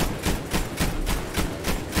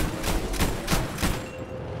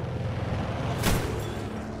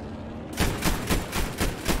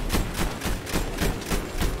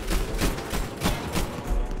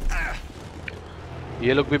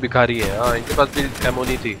 ये लोग भी भिखारी हैं। हाँ, इनके पास भी एमो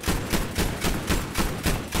नहीं थी।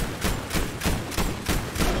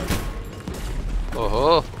 ओहो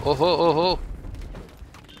ओहो ओहो,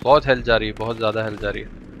 बहुत हेल्थ जा रही है, बहुत ज्यादा हेल्थ जा रही है।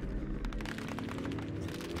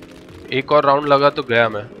 एक और राउंड लगा तो गया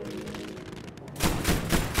मैं।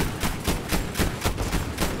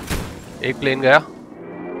 एक प्लेन गया।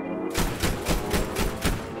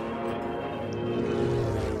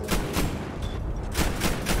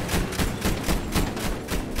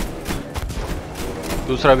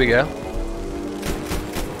 दूसरा भी गया।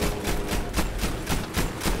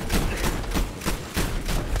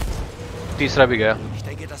 तीसरा भी गया।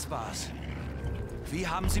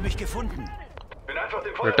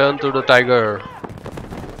 Return to the tiger.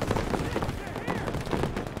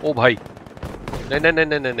 ओ भाई, नहीं नहीं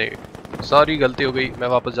नहीं नहीं नहीं, सॉरी गलती हो गई, मैं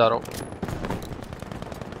वापस जा रहा हूँ।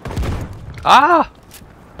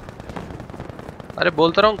 अरे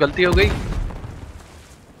बोलता रहा हूँ गलती हो गई।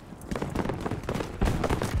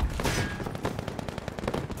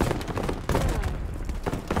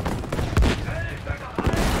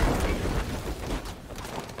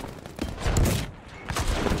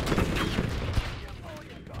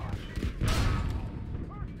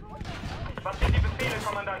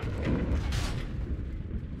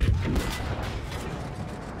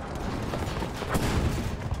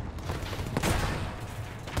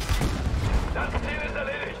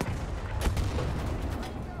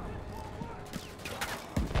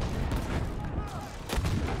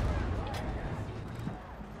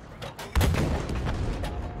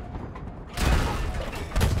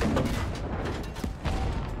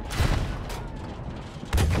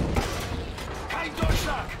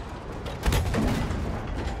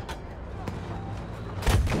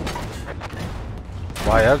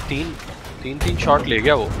 वाह यार, तीन शॉट ले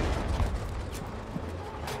गया वो।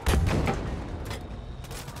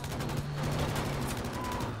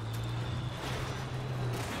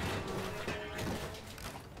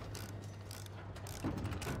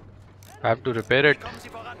 I have to repair it.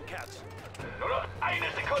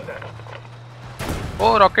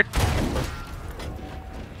 Oh, rocket!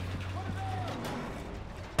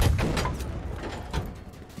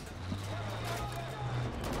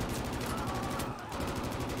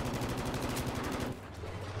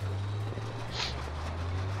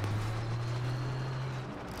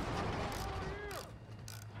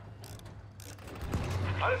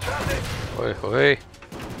 ओए होए,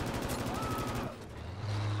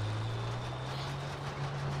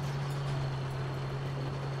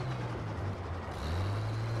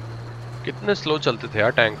 कितने स्लो चलते थे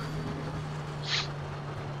यार टैंक।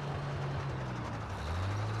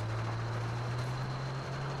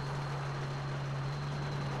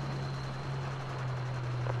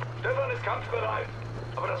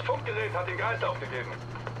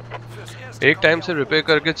 एक टाइम से रिपेयर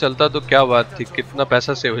करके चलता तो क्या बात थी, कितना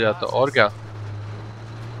पैसा सेव हो जाता। और क्या,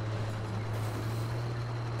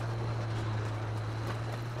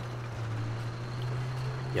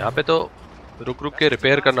 यहाँ पे तो रुक रुक के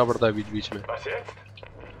रिपेयर करना पड़ता है बीच बीच में।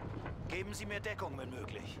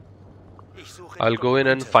 I'll go in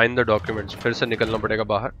and find the documents. फिर से निकलना पड़ेगा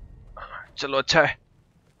बाहर। चलो अच्छा है।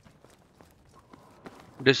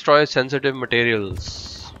 Destroy sensitive materials.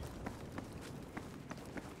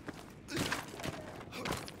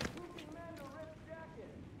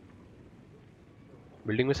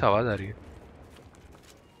 बिल्डिंग में से आवाज आ रही है।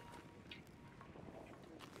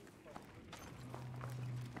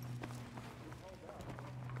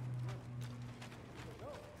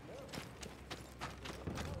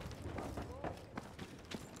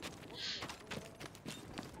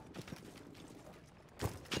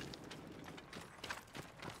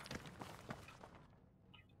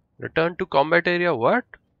 Return to combat area. What?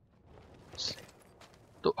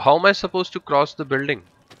 So how am I supposed to cross the building?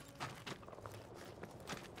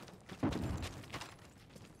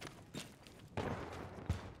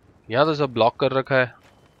 यहाँ तो सब ब्लॉक कर रखा है।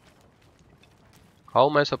 How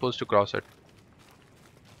am I supposed to cross it?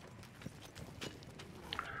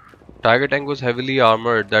 Tiger tank was heavily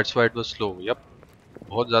armored. That's why it was slow. Yep,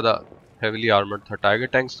 बहुत ज़्यादा heavily armored था। Tiger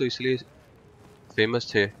tanks तो इसलिए famous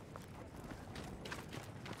थे।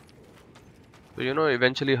 तो you know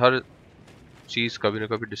eventually हर चीज़ कभी ना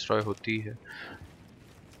कभी destroy होती है।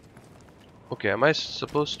 Okay, am I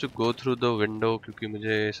supposed to go through the window? क्योंकि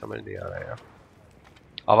मुझे समझ नहीं आ रहा है यार।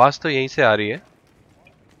 आवाज़ तो यहीं से आ रही है,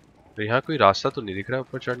 तो यहाँ कोई रास्ता तो नहीं दिख रहा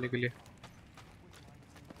ऊपर चढ़ने के लिए।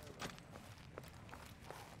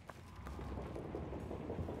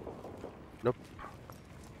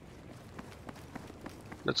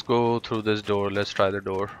 Let's go through this door. Let's try the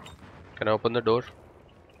door. Can I open the door?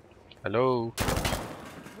 Hello?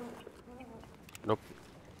 Nope.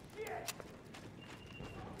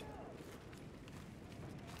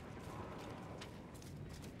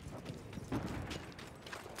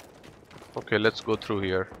 Okay, let's go through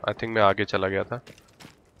here. I think मैं आगे चला गया था.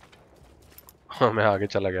 हाँ, मैं आगे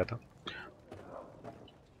चला गया था.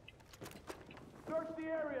 Search the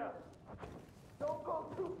area. Don't go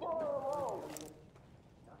too far alone.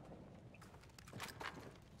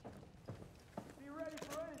 Be ready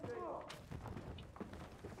for anything.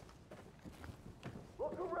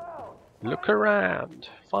 Look around. Look around.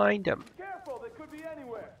 Find them. Be careful, they could be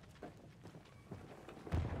anywhere.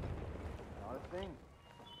 Not a thing.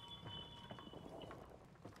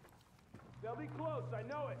 They'll be close, I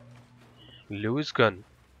know it. Lewis gun.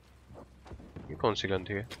 ये कौन सी gun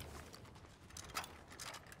थी?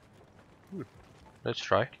 Let's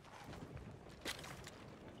try.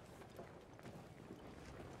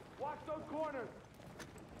 Watch those corners.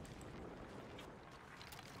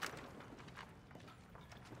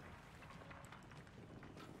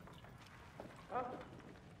 Huh?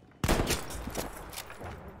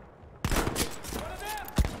 One of them!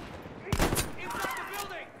 Inside the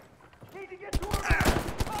building! Need to get to him!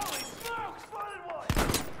 Holy smokes! Spotted one!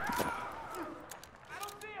 I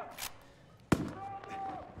don't see him!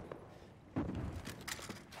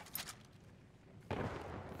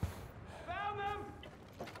 Found them!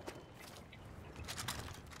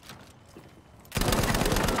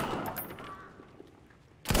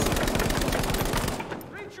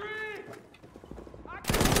 Retreat! I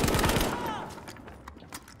can...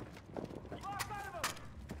 Lost out of him!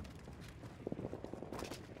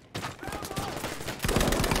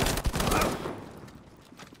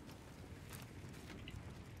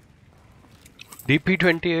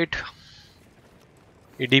 DP-28.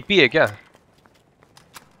 ये DP है क्या?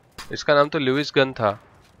 इसका नाम तो Louis gun था.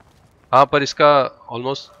 हाँ, पर इसका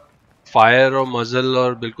ऑलमोस्ट फायर और मजल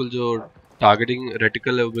और बिल्कुल जो टारगेटिंग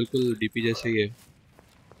रेटिकल है वो बिल्कुल DP जैसे ही है.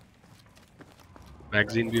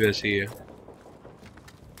 मैगजीन भी वैसे ही है.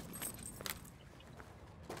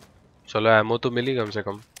 चलो एमो तो मिली कम से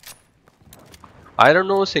कम. I don't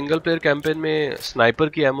know single player campaign में स्नाइपर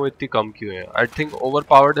की एमो इतनी कम क्यों है. आई थिंक ओवर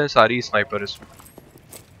पावर्ड है सारी स्नाइपर इसमें,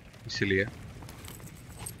 इसीलिए.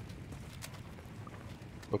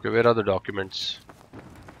 Okay, where are the documents?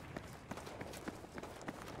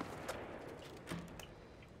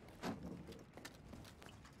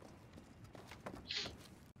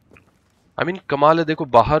 I mean कमाल है. देखो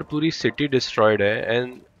बाहर पूरी सिटी डिस्ट्रॉयड है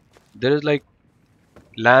and there is like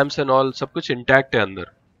lamps and all, सब कुछ इंटैक्ट है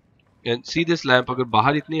अंदर. And see this lamp. अगर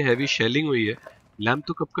बाहर इतनी हैवी शेलिंग हुई है, लैंप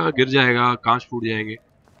तो कब का गिर जाएगा, कांच फूट जाएंगे.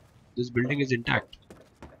 This building is intact.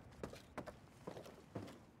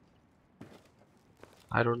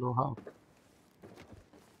 I don't know how.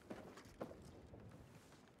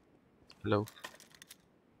 Hello,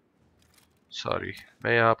 sorry,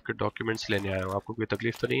 मैं यहाँ आपके डॉक्यूमेंट्स लेने आया हूँ. आपको कोई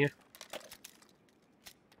तकलीफ तो नहीं है?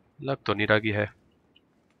 लग तो नहीं रहा कि है.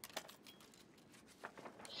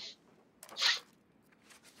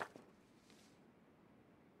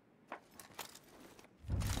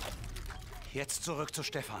 Jetzt zurück zu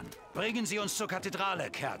Stefan. Bringen Sie uns zur Kathedrale,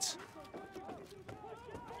 Kerz.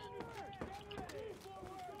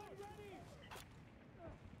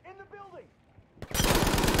 In the building!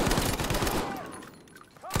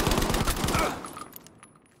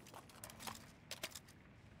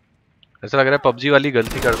 ऐसा लग रहा है पबजी वाली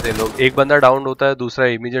गलती करते हैं लोग. एक बंदा डाउन होता है, दूसरा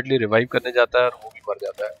इमीडिएटली रिवाइव करने जाता है और वो भी मर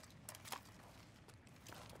जाता है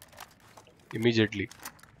immediately.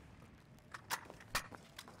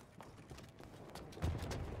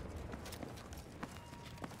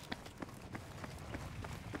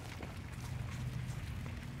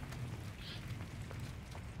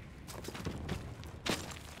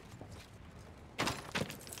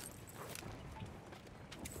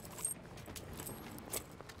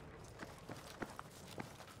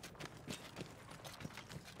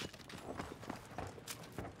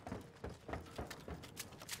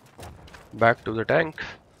 Back to the tank.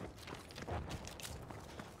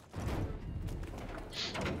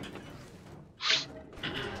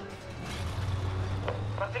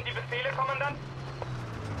 Was sind die Befehle, Kommandant?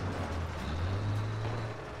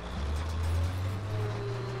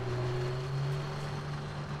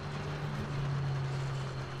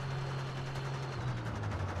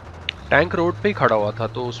 Tank road पे ही खड़ा हुआ था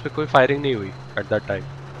तो उस पे कोई फायरिंग नहीं हुई एट दैट टाइम.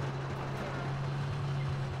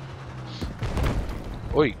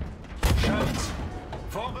 ओए, Schütz!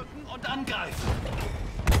 Vorrücken und angreifen!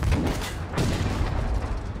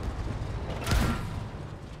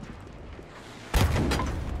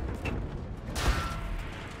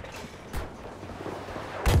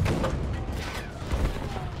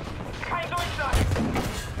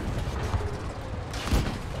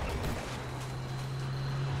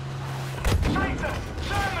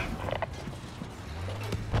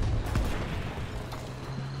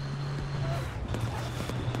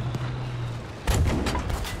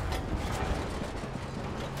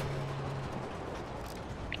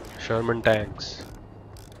 Sherman tanks.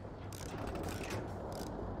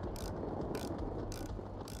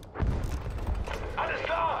 Alles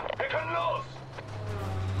klar, wir können los.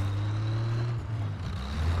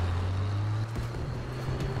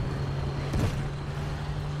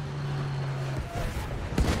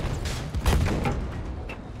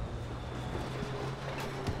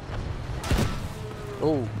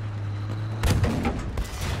 Oh.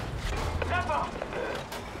 Treffer!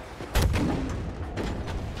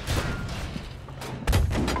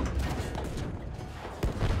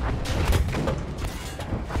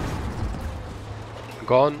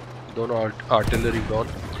 Gone, दोनों आर्टिलरी गॉन।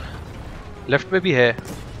 लेफ्ट में भी है।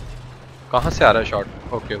 कहाँ से आ रहा है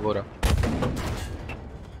शॉट? ओके वो रहा।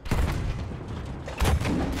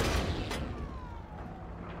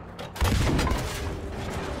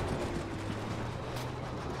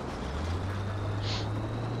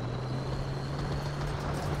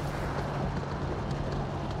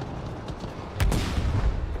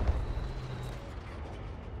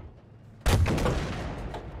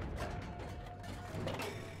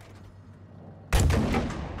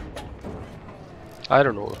 I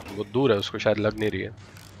don't know, वो दूर है, उसको शायद लग नहीं रही है।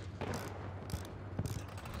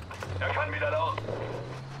 Er kann wieder los.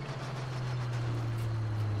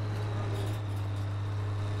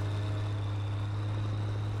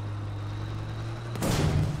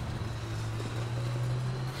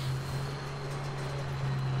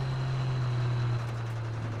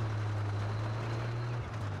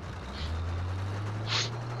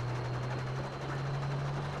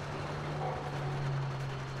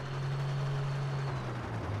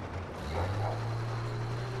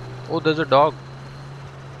 Oh, there's a dog.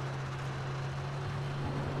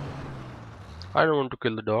 I don't want to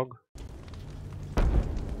kill the dog.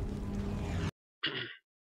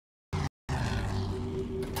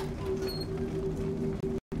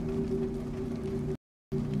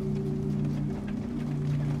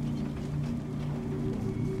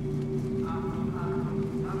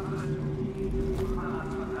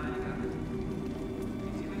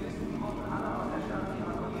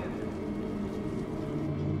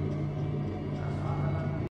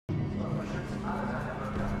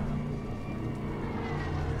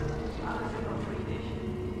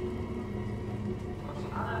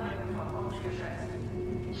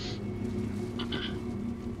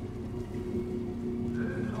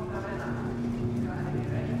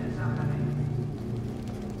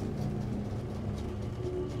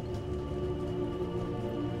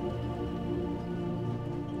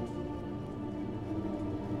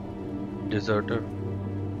 Deserter,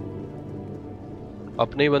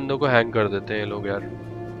 अपने ही बंदों को हैंग कर देते हैं ये लोग यार।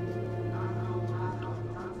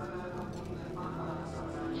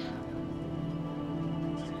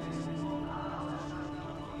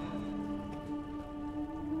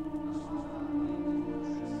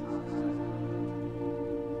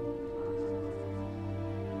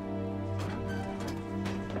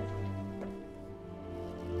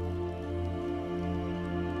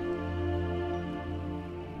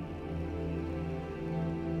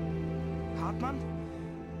 Hartmann?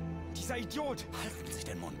 Dieser Idiot! Halten Sie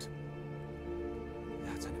den Mund.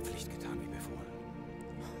 Er hat seine Pflicht getan, wie befohlen.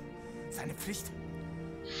 Seine Pflicht?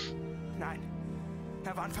 Nein,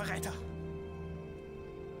 er war ein Verräter.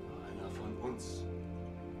 Einer von uns.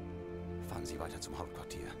 Fahren Sie weiter zum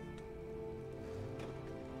Hauptquartier.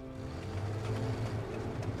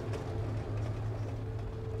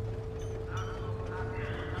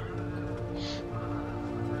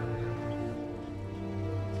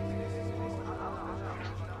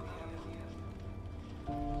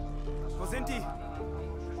 Wo sind die?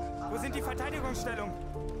 Wo sind die Verteidigungsstellungen?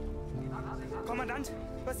 Kommandant,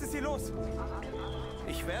 was ist hier los?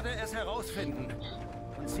 Ich werde es herausfinden.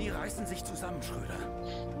 Und Sie reißen sich zusammen, Schröder.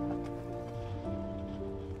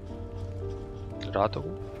 रात हो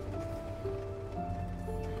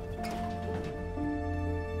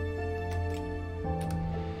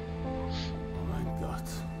Oh mein Gott.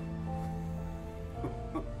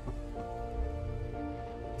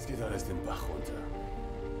 Es geht alles den Bach runter.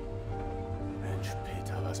 Mensch,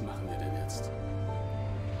 Peter, was machen wir denn jetzt?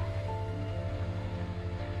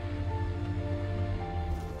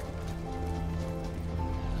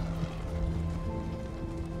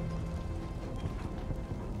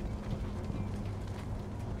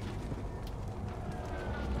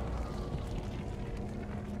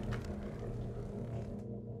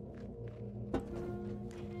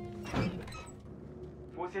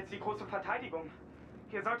 Wo ist jetzt die große Verteidigung?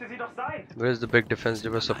 Hier sollte sie doch sein. Where's the big defense?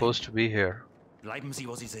 They were supposed to be here. Bleiben Sie,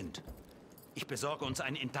 wo Sie sind. Ich besorge uns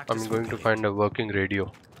ein intaktes I'm going to Funkgerät. find a working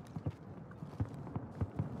radio.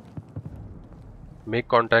 Make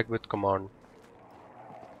contact with command.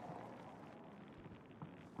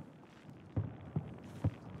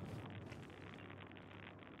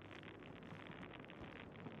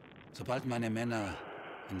 Sobald meine Männer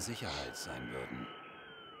in Sicherheit sein würden,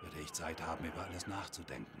 würde ich Zeit haben, über alles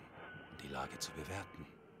nachzudenken und die Lage zu bewerten.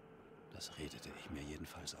 Das redete ich mir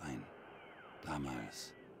jedenfalls ein.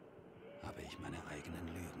 Damals habe ich meine eigenen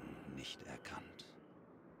Lügen nicht erkannt.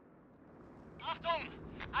 Achtung!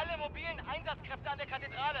 Alle mobilen Einsatzkräfte an der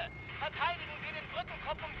Kathedrale! Verteidigen Sie den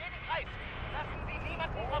Brückenkopf um jeden Preis! Lassen Sie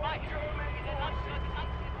niemanden vorbei! Diese Landstreute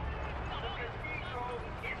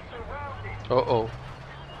Oh oh.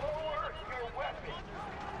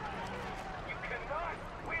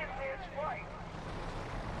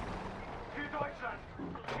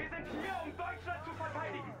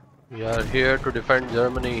 We are here to defend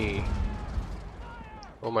Germany.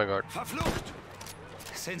 Oh my god. Verflucht!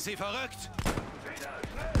 Sind Sie verrückt?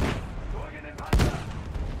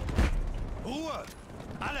 Ruhe!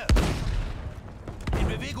 Alle! In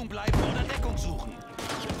Bewegung bleiben oder Deckung suchen.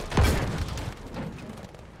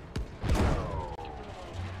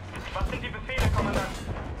 Was sind die Befehle, Kommandant?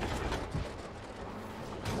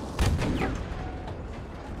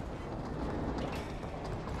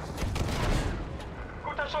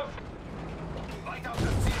 Guter Schuss! Weiter auf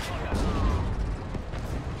das Ziel feuern!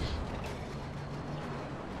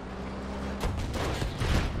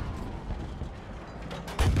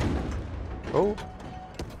 Oh.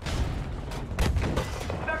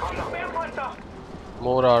 Da kommen noch mehr Panzer!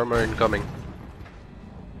 More armor incoming.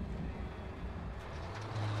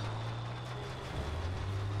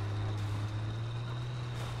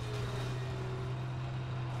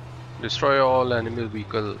 Destroy all enemy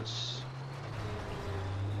vehicles.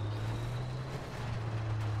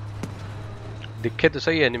 दिखे तो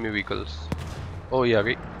सही enemy vehicles. Oh ये आ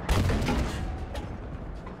गई.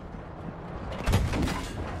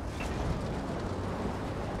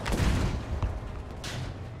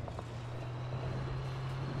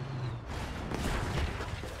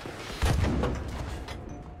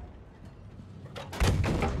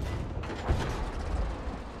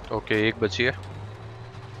 Okay, एक बची है.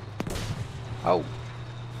 Au.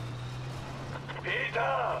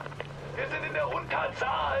 Peter! Wir sind in der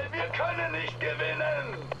Unterzahl! Wir können nicht gewinnen!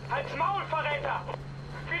 Halt's Maul, Verräter!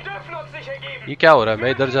 Wir dürfen uns nicht ergeben! ये क्या हो रहा है?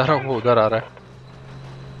 मैं इधर जा रहा हूँ, वो उधर आ रहा है.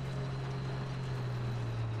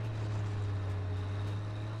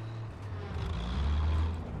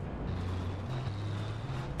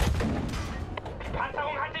 Die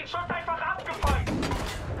Panzerung hat den Schuss einfach abgefangen!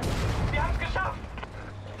 Wir haben's geschafft!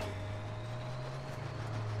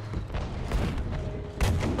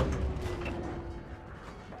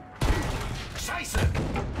 Scheiße!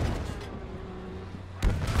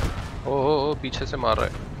 ओ पीछे से मार रहा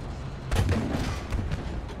है.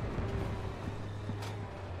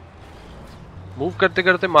 मूव करते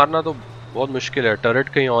करते मारना तो बहुत मुश्किल है. टर्रेट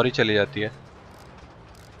कहीं और ही चली जाती है.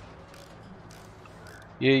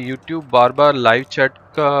 ये YouTube बार बार लाइव चैट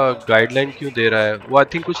का गाइडलाइन क्यों दे रहा है? वो आई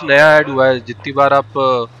थिंक कुछ नया ऐड हुआ है. जितनी बार आप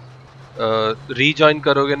रीजॉइन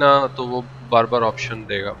करोगे ना तो वो बार बार ऑप्शन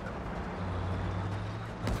देगा.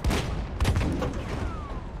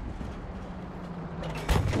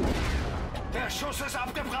 Der Schuss ist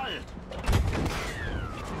abgeprallt!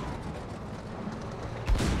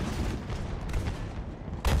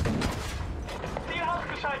 Ziel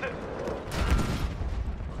ausgeschaltet!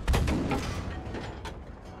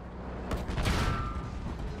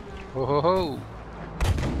 हो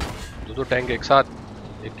दो टैंक एक साथ,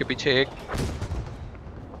 एक के पीछे एक.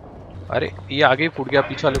 अरे ये आगे फूट गया.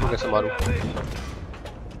 पीछे वाले को कैसे मारूं?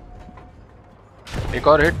 एक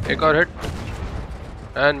और hit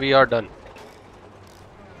and we are done.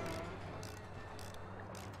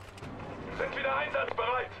 Sind wieder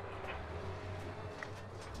einsatzbereit!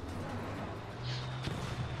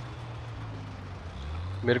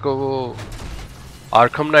 मेरे को वो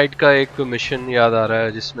आर्खम नाइट का एक मिशन याद आ रहा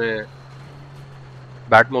है जिसमें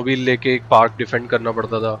बैटमोबाइल लेके एक पार्क डिफेंड करना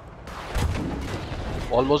पड़ता था.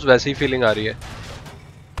 ऑलमोस्ट वैसी ही फीलिंग आ रही है.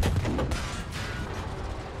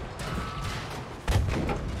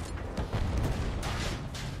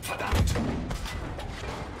 Verdammt!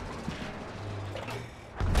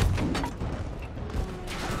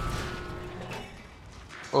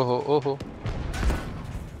 ओहो.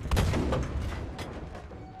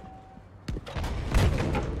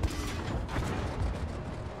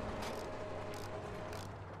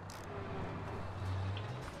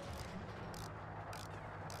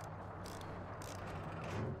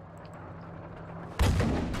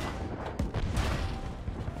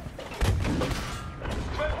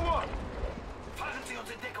 Fahren Sie uns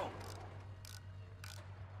in Deckung!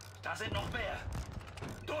 Da sind noch mehr!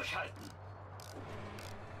 Durchhalten!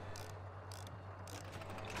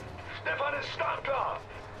 Stefan ist startklar!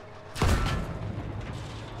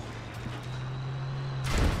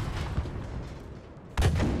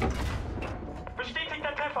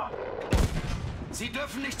 Sie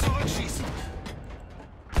dürfen nicht zurückschießen.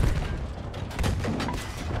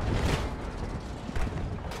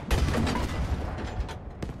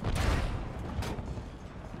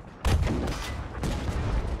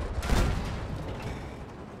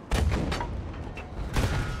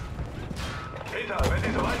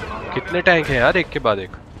 कितने टैंक हैं यार एक के बाद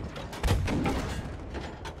एक?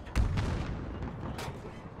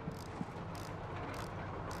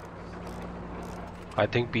 आई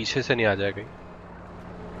थिंक पीछे से नहीं आ जाएगा।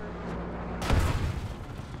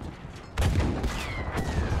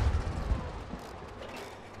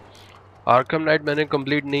 आर्कम नाइट मैंने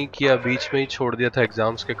कंप्लीट नहीं किया, बीच में ही छोड़ दिया था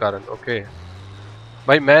एग्जाम्स के कारण। ओके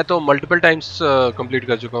भाई, मैं तो मल्टीपल टाइम्स कंप्लीट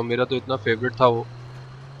कर चुका हूँ, मेरा तो इतना फेवरेट था वो।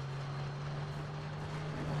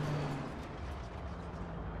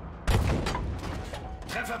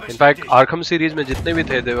 इनफैक्ट आर्कम सीरीज में जितने भी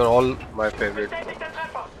थे, दे वर ऑल माय फेवरेट।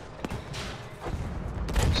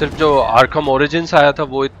 सिर्फ जो आर्कम ओरिजिन्स आया था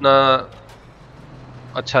वो इतना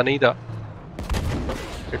अच्छा नहीं था।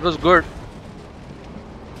 इट वाज गुड,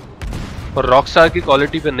 पर रॉकस्टार की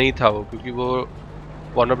क्वालिटी पे नहीं था वो, क्योंकि वो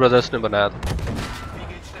वार्नर ब्रदर्स ने बनाया था।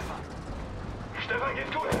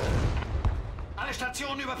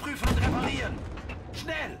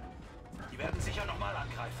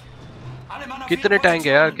 कितने टैंक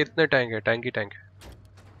है यार, कितने टैंक है? टैंक ही टैंक है।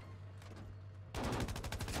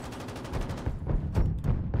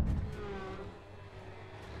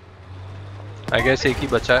 आई गेस एक ही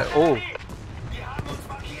बचा है। ओह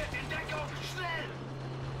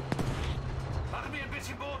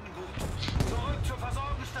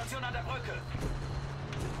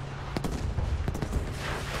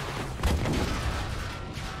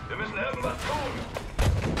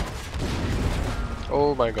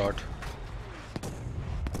ओह माय गॉड,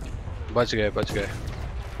 बच गए बच गए।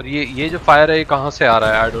 पर ये जो फायर है ये कहाँ से आ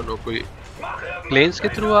रहा है? आई डोंट नो, कोई प्लेन्स के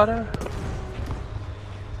थ्रू आ रहा है?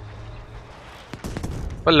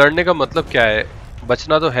 पर लड़ने का मतलब क्या है?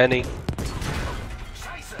 बचना तो है नहीं।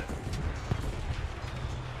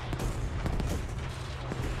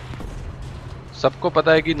 सबको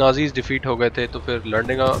पता है कि नाजीज डिफीट हो गए थे, तो फिर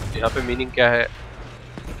लड़ने का यहाँ पे मीनिंग क्या है?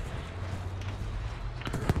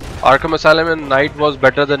 आर्कम असाइलम में night was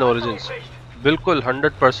better than origins. बिल्कुल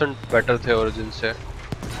 100% बेटर थे ओरिजिन से।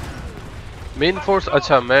 मेन फोर्स,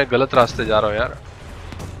 अच्छा मैं गलत रास्ते जा रहा हूँ यार,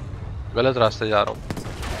 गलत रास्ते जा रहा हूँ।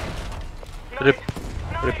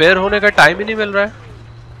 रिपेयर होने का टाइम ही नहीं मिल रहा है।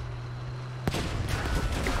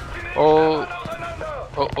 ओ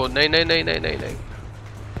नहीं नहीं नहीं नहीं नहीं नहीं।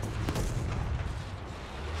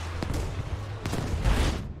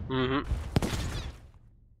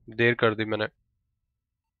 देर कर दी मैंने।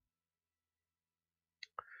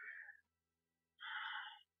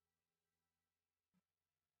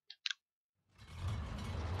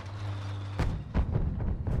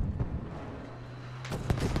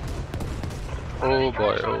 Oh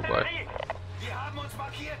boy, oh boy. Wir haben uns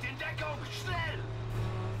markiert, in Deckung, schnell!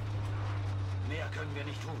 Mehr können wir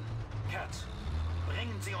nicht tun. Kerz,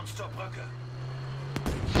 bringen Sie uns zur Brücke.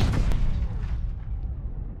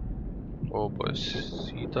 Oh boy,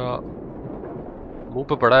 सीधा मुंह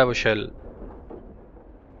पे पड़ा है वो shell.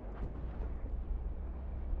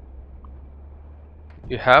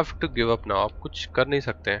 You have to give up now, आप कुछ कर नहीं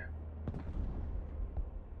सकते हैं।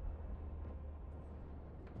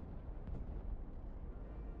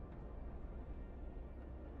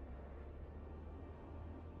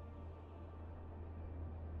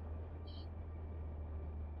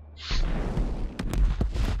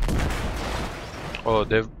 Oh,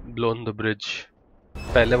 they've blown the bridge.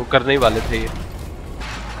 पहले वो करने ही वाले थे ये।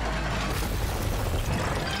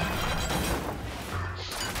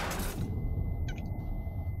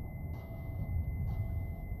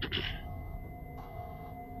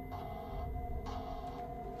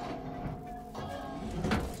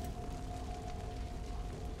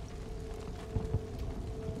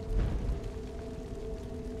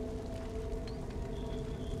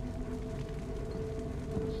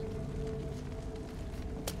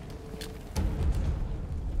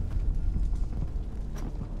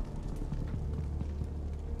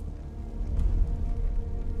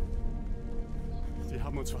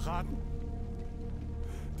 Uns verraten.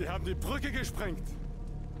 Die haben die Brücke gesprengt.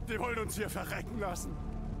 Die wollen uns hier verrecken lassen.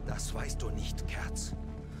 Das weißt du nicht, Kerz.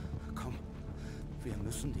 Komm, wir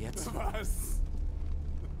müssen jetzt... Was?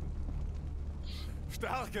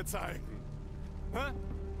 Stärke zeigen. Hä?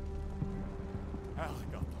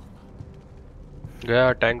 Herrgott doch mal.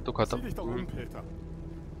 गया tank तो खत्म। Sieh dich doch um, Peter.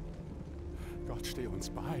 Gott steh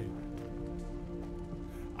uns bei.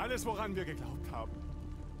 Alles, woran wir geglaubt haben.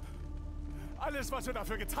 Alles, was wir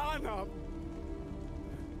dafür getan haben.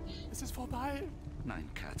 Es ist vorbei. Nein,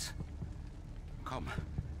 Kerz. Komm.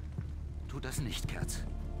 Tu das nicht, Kerz.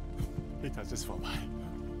 Das ist vorbei.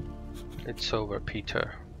 It's over,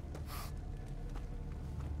 Peter.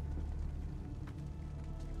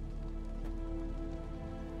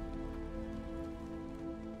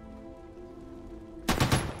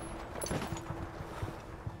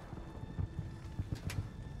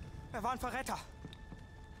 Er war ein Verräter.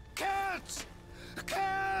 Kerz!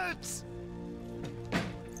 Kerz!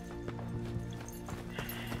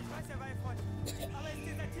 Ich weiß, er war ihr Freund. Aber er ist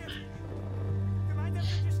desertiert. Gemeinsam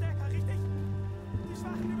sind wir stärker, richtig? Die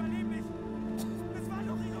Schwachen überleben nicht. Das waren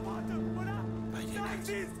doch ihre Worte, oder? Sagen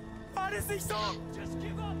Sie es! War das nicht so? Just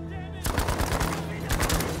give up, damn it! Sie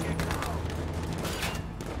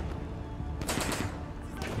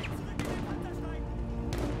sollen nicht zurück in den Panzer steigen.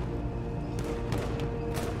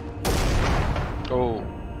 Oh.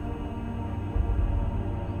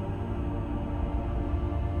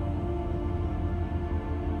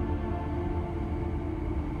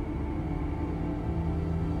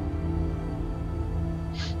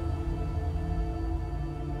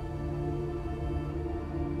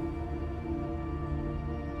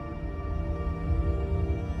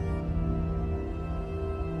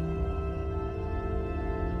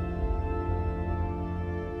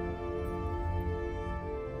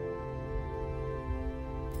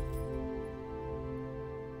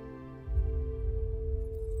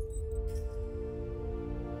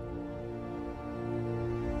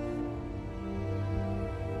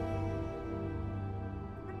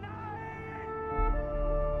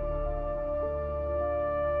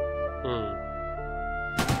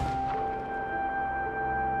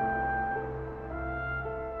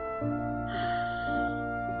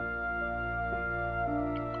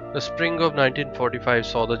 The spring of 1945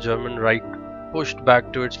 saw the German Reich pushed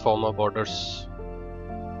back to its former borders.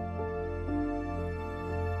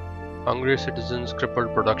 Hungry citizens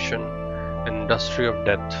crippled production, an industry of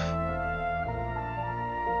death.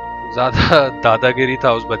 ज़्यादा दादागिरी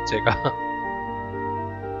था उस बच्चे का.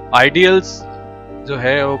 Ideals जो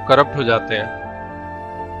है वो corrupt हो जाते हैं.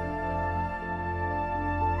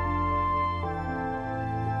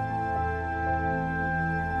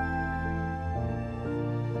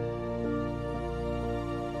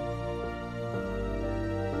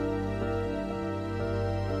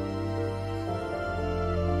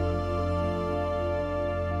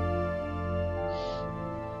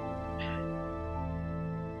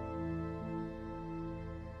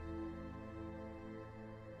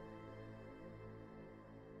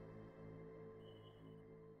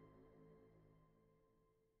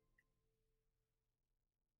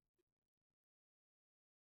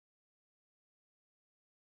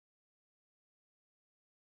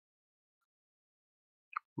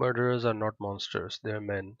 Murderers are not monsters, they are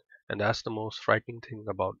men, and that's the most frightening thing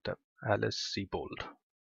about them. Alice Sebold.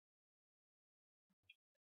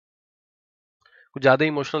 कुछ ज़्यादा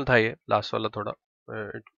इमोशनल था ये लास्ट वाला थोड़ा,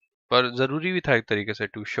 पर ज़रूरी भी था एक तरीके से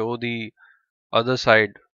to show the other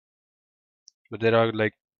side. There are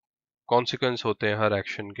like consequence होते हैं हर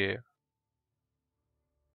एक्शन के,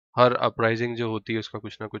 हर अपराइजिंग जो होती है उसका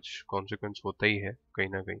कुछ ना कुछ कॉन्सिक्वेंस होता ही है कहीं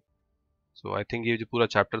ना कहीं. सो आई थिंक ये जो पूरा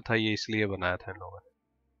चैप्टर था ये इसलिए बनाया था इन लोगों ने.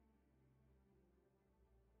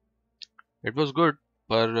 इट वाज गुड,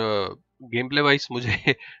 पर गेम प्ले वाइज मुझे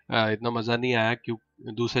इतना मज़ा नहीं आया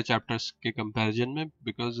क्यों दूसरे चैप्टर्स के कंपैरिजन में,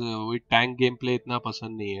 बिकॉज वही टैंक गेम प्ले इतना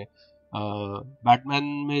पसंद नहीं है. बैटमैन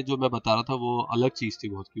में जो मैं बता रहा था वो अलग चीज़ थी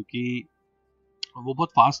बहुत, क्योंकि वो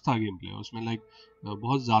बहुत फास्ट था गेम प्ले. उसमें लाइक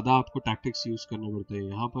बहुत ज़्यादा आपको टैक्टिक्स यूज़ करने पड़ते हैं.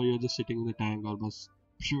 यहाँ पर you just sitting in the tank और बस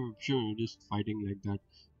जस्ट फाइटिंग लाइक दैट.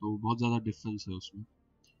 तो बहुत ज़्यादा डिफरेंस है उसमें.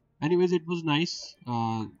 Anyways it was nice.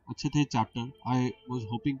 अच्छे थे चैप्टर. आई वाज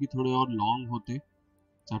होपिंग कि थोड़े और लॉन्ग होते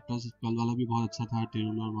चैप्टर्स. कल वाला भी बहुत अच्छा था,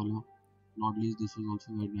 टेलर वाला. Not least this was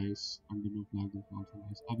also very nice. Continue flag this was also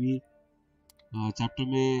nice. अभी चैप्टर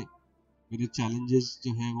में मेरे चैलेंजेस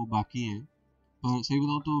जो है वो बाकी हैं, पर सही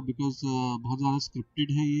बताऊँ तो बिकॉज बहुत ज़्यादा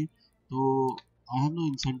स्क्रिप्टेड है ये, तो आई हैव नो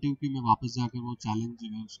इंसेंटिव कि मैं वापस जाकर वो चैलेंज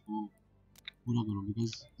जो है उसको पूरा करूँ,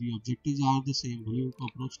 because the objectives are the same. भले उनको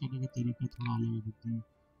अप्रोच करने का तरीका थोड़ा अलग है, but the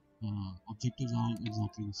objectives are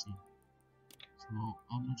exactly the same. So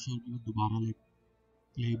I'm not sure कि वो दोबारा like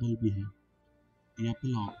playable भी है. The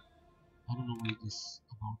epilogue, I don't know what it is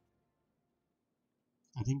about.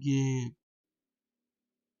 I think ये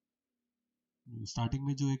starting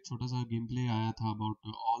में जो एक छोटा सा गेम प्ले आया था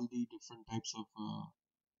about all the different types of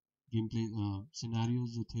gameplay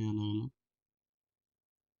scenarios जो थे अलग अलग,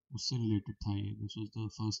 उससे related था ये. This was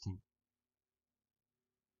the first thing.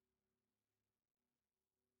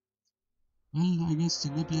 Well, I guess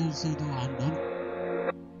single player से तो I'm done.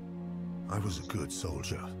 I was a good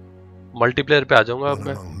soldier. Multiplayer पे आ जाऊंगा अब One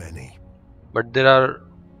मैं. among many. but there are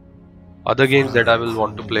other games that I will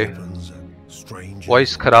want to play.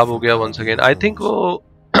 Voice खराब हो गया once again. I think वो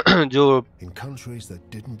जो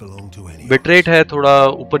बिटरेट है थोड़ा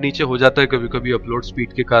ऊपर नीचे हो जाता है कभी कभी अपलोड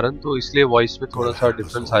स्पीड के कारण, तो इसलिए वॉइस में थोड़ा सा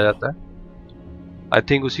डिफरेंस आ जाता है. आई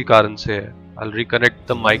थिंक उसी कारण से है. I'll reconnect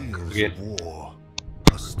the mic again.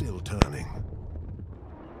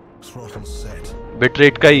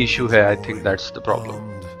 Bitrate का ही इशू है. I think that's the problem.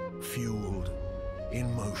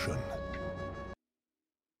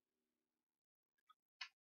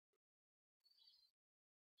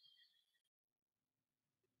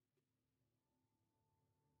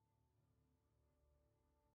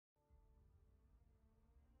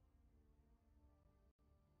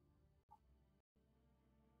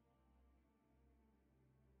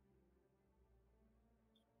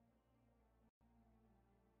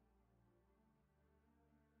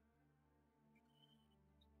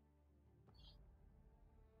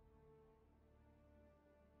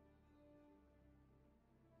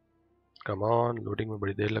 Come on, loading में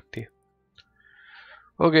बड़ी देर लगती है.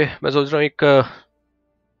 ओके, मैं सोच रहा हूँ एक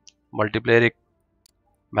मल्टीप्लेयर एक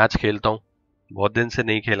मैच खेलता हूँ. बहुत दिन से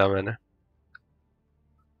नहीं खेला मैंने.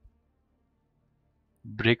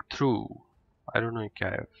 Break through, I don't know क्या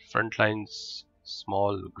है. Front lines,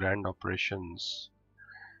 small grand operations,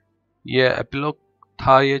 ये एपिलॉग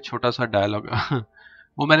था, ये छोटा सा डायलॉग.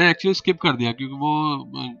 वो मैंने एक्चुअली स्किप कर दिया क्योंकि वो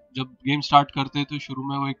जब गेम स्टार्ट करते हैं तो शुरू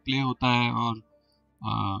में वो एक प्ले होता है और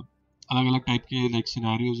अलग अलग टाइप के लाइक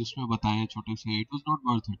सिनेरियोज उसमें बताए हैं छोटे से. It was not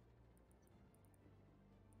worth it.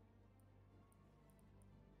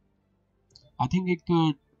 I think एक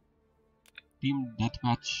टीम डेथ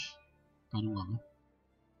मैच करूंगा मैं.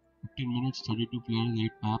 15 minutes, 32 players,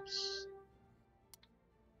 8 maps.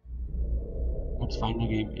 Let's find a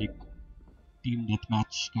game. एक टीम डेथ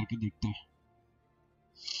मैच करके देखते हैं.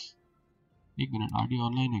 एक मिनट, आरडी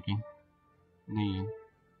ऑनलाइन है क्या? नहीं है.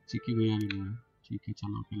 चिकी भैया भी नहीं है. ठीक है,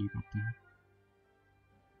 चलो अकेले करते हैं.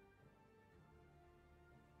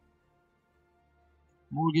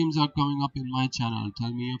 More games are coming up in my channel.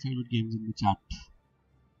 Tell me your favorite games in the chat.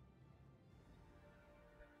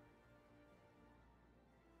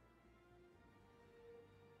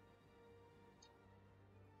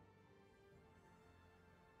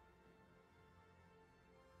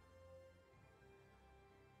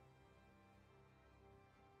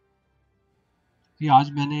 कि आज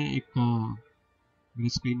मैंने एक मेरे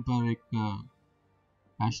स्क्रीन पर एक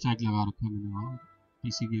हैशटैग लगा रखा है मैंने वहाँ,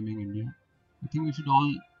 pcgamingindia. I think we should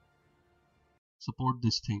all support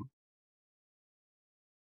this thing.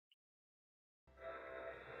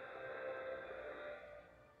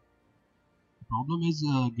 Problem is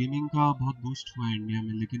gaming का बहुत बूस्ट हुआ है इंडिया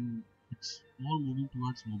में, लेकिन it's more moving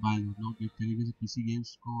towards mobile. लोग एक तरीके से पीसी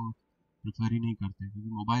गेम्स को प्रेफर ही नहीं करते क्योंकि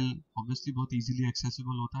मोबाइल ऑब्वियसली बहुत इजीली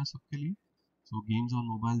एक्सेसिबल होता है सबके लिए. सो games on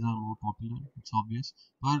mobiles are more popular, it's obvious.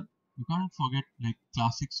 पर you can't forget like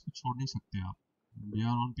classics को छोड़ नहीं सकते आप. They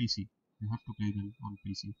are on PC, you have to play them on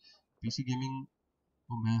PC. PC gaming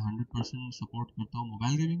को मैं 100% सपोर्ट करता हूँ.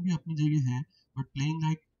 मोबाइल गेमिंग भी अपनी जगह है, but playing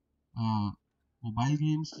like mobile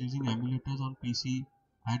games using emulators on PC,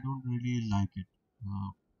 I don't really like it.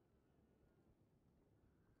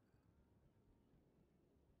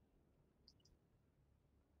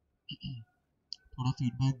 थोड़ा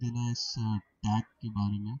फीडबैक देना इस टैग के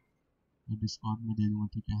बारे में मैं डिस्कॉर्ड में दे दूंगा.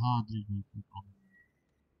 ठीक है? हाँ अदृश भाई, कोई प्रॉब्लम नहीं.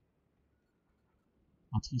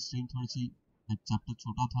 आज की स्ट्रीम थोड़ी सी एक चैप्टर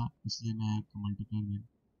छोटा था, इसलिए मैं एक मल्टीप्लेयर गेम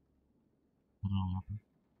कर रहा हूँ यहाँ पे.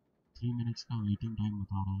 3 मिनट्स का वेटिंग टाइम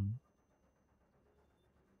बता रहा है.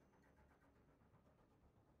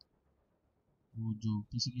 वो जो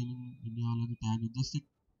पीसी गेमिंग इंडिया वाला जो टैग है, जस्ट एक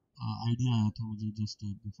आइडिया आया था मुझे जस्ट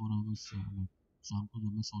बिफोर आई वाज शाम को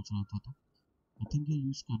जब मैं सोच रहा था, तो आई थिंक ये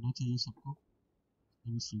यूज़ करना चाहिए सबको.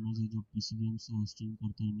 अभी स्ट्रीमर्स है जो पीसी गेम्स स्ट्रीम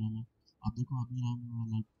करते हैं इंडिया में. अब देखो, अभी I am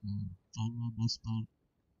like trying my best, पर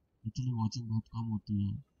लिटरली वॉचिंग बहुत कम होती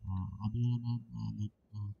है. अभी अगर मैं लाइक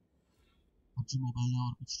पबजी मोबाइल या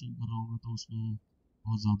और कुछ स्ट्रीम कर रहा हूँ तो उसमें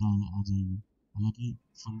बहुत ज़्यादा आ जाएगी. हालांकि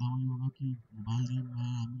फंडा वही होगा कि मोबाइल गेम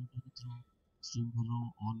मैं एमुलेटर के थ्रू स्ट्रीम कर रहा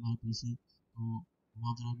हूँ ऑन माई पीसी, तो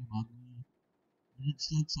वहाँ पर आगे बाद में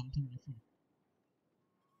इट्स लाइक समथिंग डिफरेंट.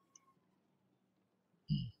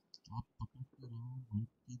 तो आप पकड़ के रहो, वर्क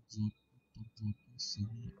के जाके तब जाके सही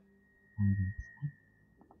होगा.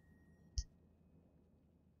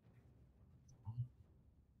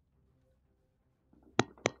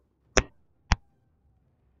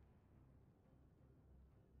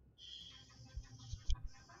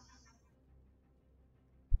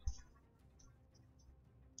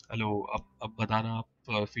 हेलो, अब बताना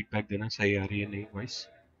आप फीडबैक देना सही आ रही है नहीं वॉइस.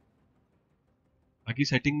 बाकी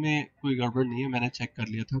सेटिंग में कोई गड़बड़ नहीं है, मैंने चेक कर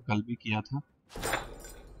लिया था, कल भी किया था।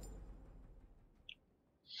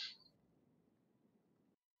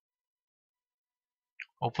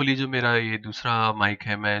 होपफुली जो मेरा ये दूसरा माइक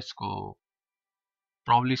है, मैं इसको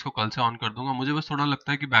प्रॉब्ली इसको कल से ऑन कर दूंगा। मुझे बस थोड़ा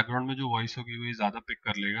लगता है कि बैकग्राउंड में जो वॉइस होगी वो ये ज़्यादा पिक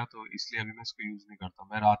कर लेगा, तो इसलिए अभी मैं इसको यूज़ नहीं करता।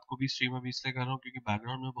 मैं रात को भी स्ट्रीम अभी इसलिए कर रहा हूँ क्योंकि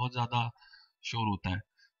बैकग्राउंड में बहुत ज़्यादा शोर होता है,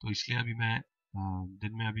 तो इसलिए अभी मैं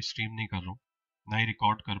दिन में अभी स्ट्रीम नहीं कर रहा हूँ, ना ही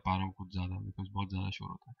रिकॉर्ड कर पा रहा हूँ कुछ ज़्यादा, बिकॉज बहुत ज़्यादा शोर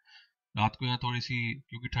होता है रात को। यहाँ थोड़ी सी,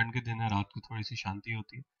 क्योंकि ठंड के दिन है, रात को थोड़ी सी शांति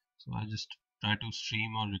होती है, सो I just try to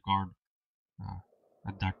stream और रिकॉर्ड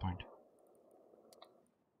एट दैट पॉइंट।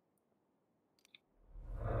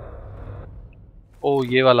 ओ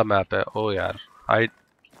ये वाला मैप है। ओ यार, आई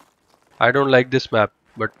I don't like this map,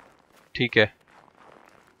 but ठीक है।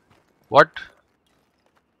 व्हाट,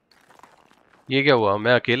 ये क्या हुआ?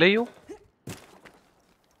 मैं अकेले ही हूँ?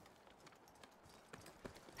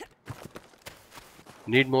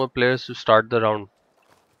 Need more players to start the round.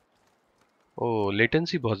 O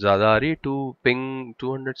latency बहुत ज़्यादा आ रही है,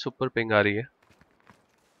 200 से ऊपर पिंग आ रही है।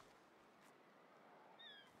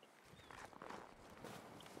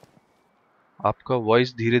 आपका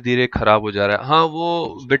वॉइस धीरे धीरे खराब हो जा रहा है। हाँ,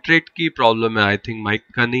 वो बिटरेट की प्रॉब्लम है आई थिंक, माइक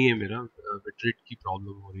का नहीं है मेरा, बिटरेट की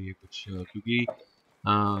प्रॉब्लम हो रही है कुछ, क्योंकि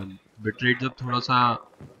बिटरेट जब थोड़ा सा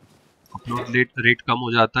अपलोड रेट कम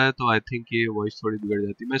हो जाता है तो आई थिंक ये वॉइस थोड़ी बिगड़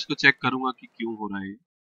जाती है। मैं इसको चेक करूंगा कि क्यों हो रहा है ये।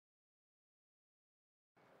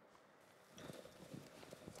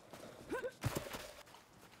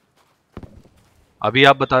 अभी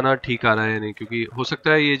आप बताना ठीक आ रहा है या नहीं, क्योंकि हो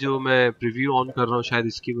सकता है ये जो मैं प्रीव्यू ऑन कर रहा हूँ शायद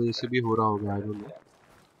इसकी वजह से भी हो रहा होगा, आई डोंट नो।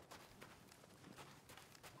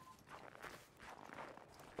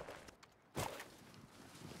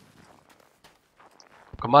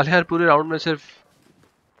 कमाल है यार, पूरे राउंड में सिर्फ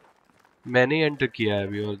मैंने ही एंटर किया है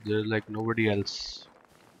अभी, और देयर लाइक नोबडी एल्स।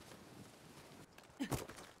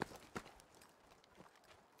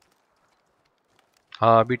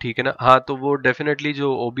 हाँ अभी ठीक है ना? हाँ तो वो डेफिनेटली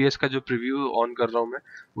जो ओबीएस का जो प्रीव्यू ऑन कर रहा हूँ मैं,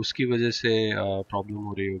 उसकी वजह से प्रॉब्लम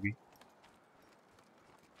हो रही होगी।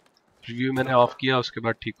 प्रीव्यू मैंने ऑफ किया, उसके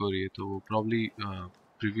बाद ठीक हो रही है, तो वो प्रॉब्ली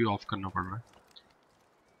प्रीव्यू ऑफ करना पड़ रहा है।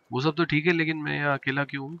 वो सब तो ठीक है, लेकिन मैं यहाँ अकेला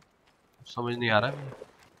क्यों हूँ समझ नहीं आ रहा है।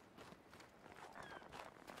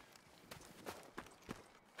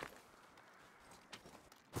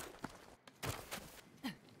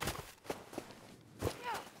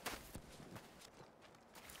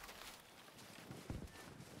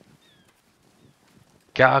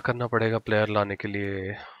 क्या करना पड़ेगा प्लेयर लाने के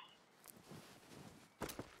लिए?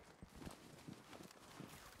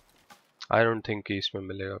 आई डोंट थिंक कि इसमें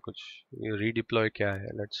मिलेगा कुछ। ये रीडिप्लॉय क्या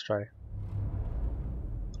है? Let's try.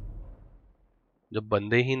 जब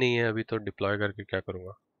बंदे ही नहीं है अभी तो डिप्लॉय करके क्या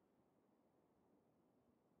करूंगा?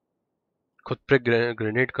 खुद पे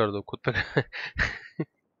ग्रेनेड कर दो खुद पे।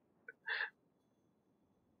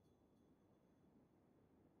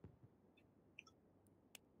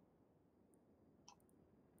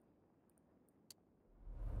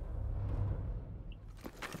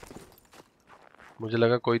 मुझे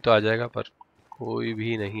लगा कोई तो आ जाएगा, पर कोई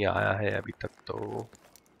भी नहीं आया है अभी तक तो।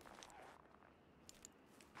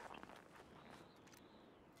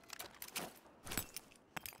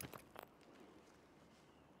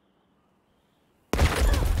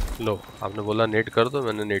 लो, आपने बोला नेट कर दो,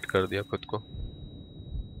 मैंने नेट कर दिया खुद को।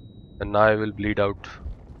 And now I will bleed out.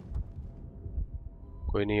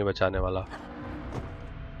 कोई नहीं है बचाने वाला।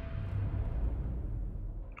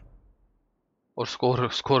 और स्कोर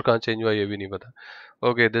स्कोर कहाँ चेंज हुआ ये भी नहीं पता।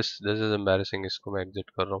 Okay, this this is embarrassing. इसको मैं एग्जिट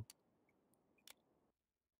कर रहा हूँ।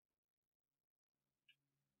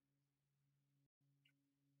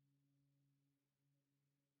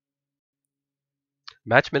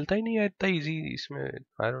 मैच मिलता ही नहीं है इतना इजी इसमें,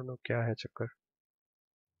 आई डोंट नो क्या है चक्कर।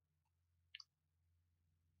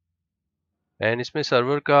 एंड इसमें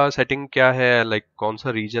सर्वर का सेटिंग क्या है, लाइक कौन सा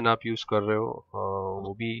रीजन आप यूज कर रहे हो,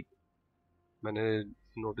 वो भी मैंने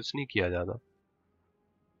नोटिस नहीं किया ज़्यादा।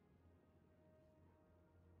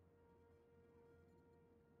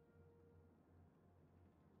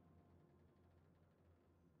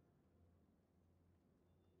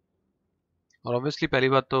 और ऑब्वियसली पहली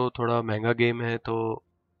बात तो थोड़ा महंगा गेम है, तो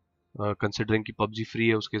कंसिडरिंग कि पबजी फ्री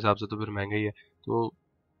है उसके हिसाब से तो फिर महंगा ही है, तो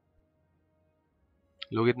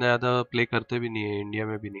लोग इतना ज़्यादा प्ले करते भी नहीं है, इंडिया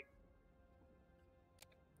में भी नहीं।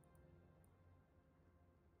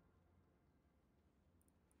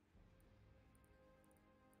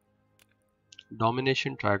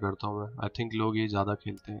 डोमिनेशन ट्राई करता हूँ मैं, आई थिंक लोग ये ज़्यादा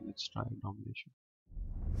खेलते हैं। Let's try domination.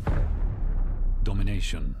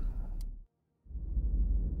 Domination.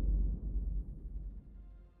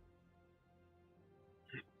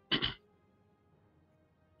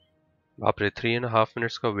 बाप रे 3.5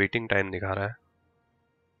 मिनट्स का वेटिंग टाइम दिखा रहा है।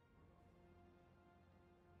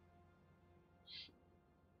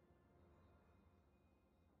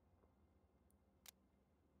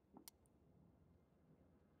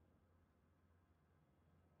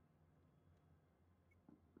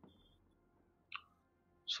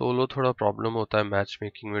 सोलो थोड़ा प्रॉब्लम होता है मैच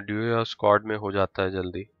मेकिंग में, ड्यू या स्क्वाड में हो जाता है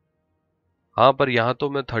जल्दी। हाँ पर यहाँ तो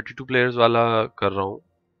मैं 32 प्लेयर्स वाला कर रहा हूँ।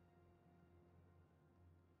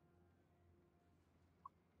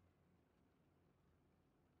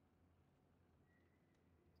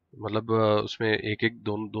 मतलब उसमें एक एक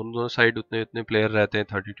दोनों साइड उतने उतने प्लेयर रहते हैं,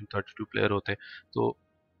 32 प्लेयर होते हैं तो।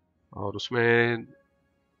 और उसमें आई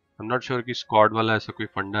एम नॉट श्योर कि स्क्वाड वाला ऐसा कोई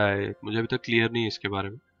फंडा है, मुझे अभी तक क्लियर नहीं है इसके बारे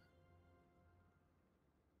में।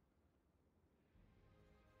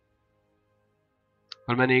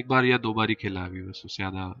 पर मैंने एक बार या 2 बार ही खेला अभी, बस उससे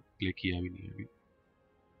ज़्यादा प्ले किया भी नहीं अभी।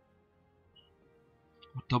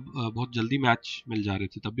 तब बहुत जल्दी मैच मिल जा रहे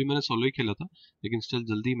थे, तब भी मैंने सोलो ही खेला था लेकिन स्टिल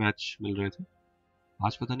जल्दी मैच मिल रहे थे।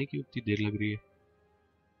 आज पता नहीं क्यों इतनी देर लग रही है।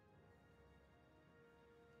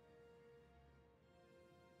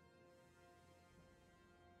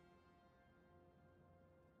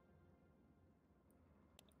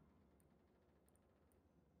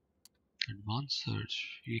 एडवांस सर्च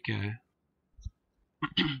ये क्या है?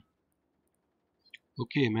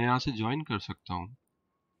 ओके मैं यहाँ से ज्वाइन कर सकता हूँ।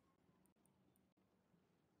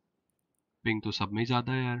 पिंग तो सब में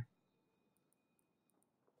ज़्यादा है यार।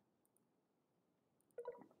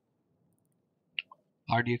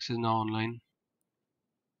 RDX is now online.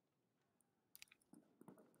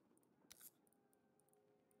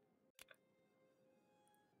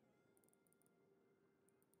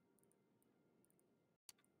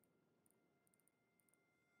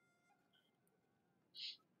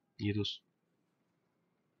 ये तो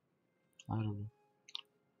I don't know.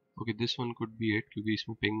 Okay, this one could be it क्योंकि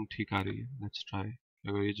इसमें पिंग ठीक आ रही है। Let's try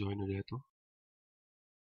अगर ये ज्वाइन हो जाए तो।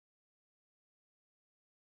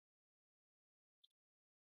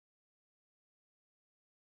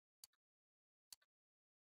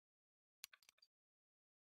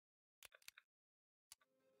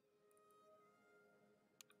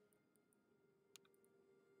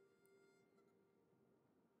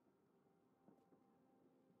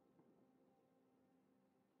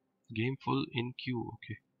 Game full in queue.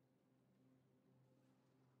 Okay.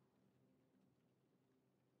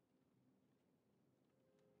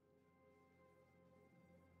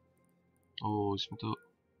 ओह इसमें तो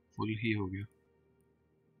फुल ही हो गया।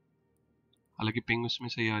 हालांकि पिंग उसमें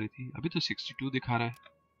सही आ रही थी, अभी तो 62 दिखा रहा है।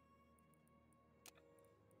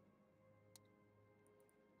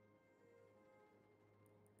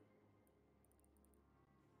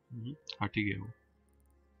 हट ही गया वो।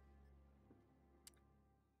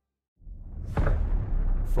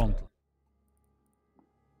 Front.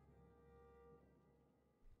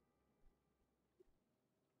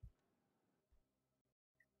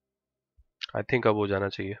 आई थिंक अब हो जाना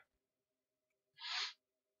चाहिए।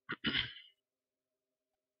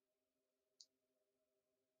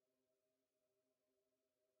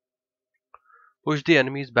 Push the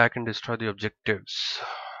enemies back and destroy the objectives.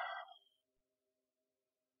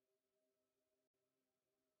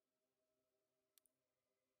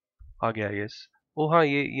 आ गया आई गेस। ओ हाँ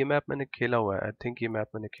ये मैप मैंने खेला हुआ है। आई थिंक ये मैप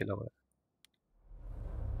मैंने खेला हुआ है।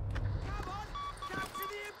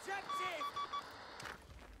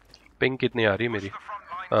 पिंग कितनी आ रही है मेरी?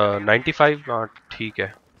 95। हाँ ठीक है,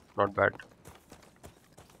 नॉट बैड।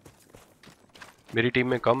 मेरी टीम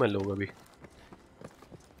में कम है लोग अभी।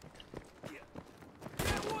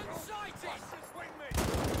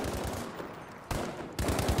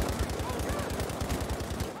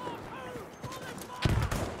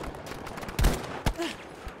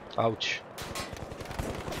 Ouch.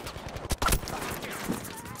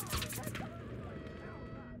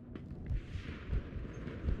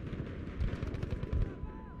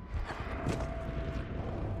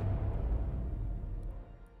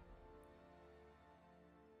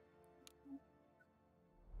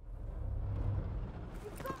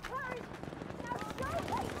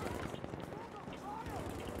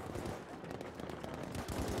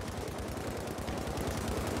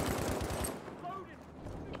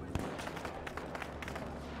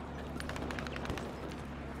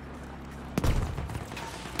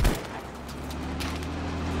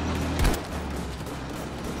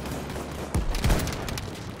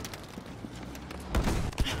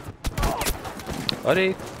 अरे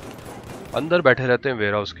अंदर बैठे रहते हैं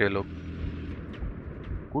वेयर हाउस के लोग।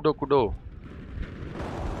 कूदो कूदो।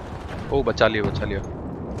 ओ बचा लिया बचा लिया।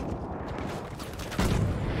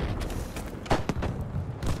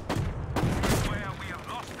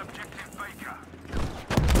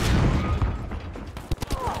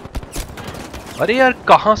 अरे यार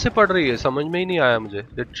कहाँ से पड़ रही है, समझ में ही नहीं आया मुझे,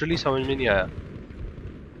 लिटरली समझ में नहीं आया।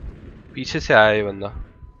 पीछे से आया ये बंदा।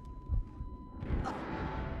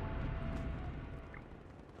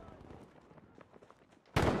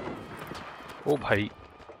 ओ भाई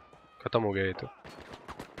खत्म हो गया ये तो।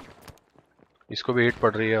 इसको भी 8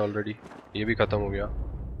 पड़ रही है ऑलरेडी, ये भी खत्म हो गया।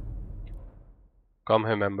 कम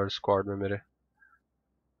है मेंबर स्क्वाड में मेरे।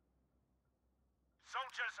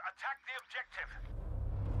 Soldiers, attack the objective.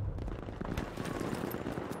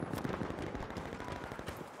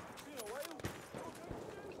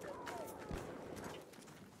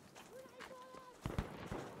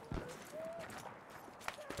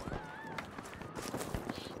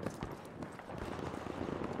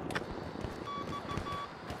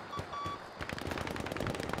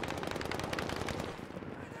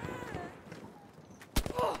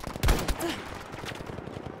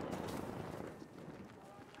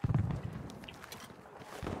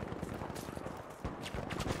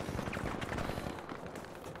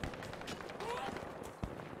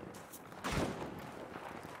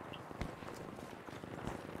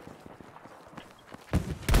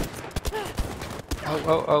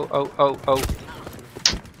 आओ।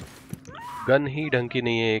 गन ही ढंग की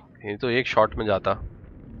नहीं है, एक ये तो एक शॉट में जाता।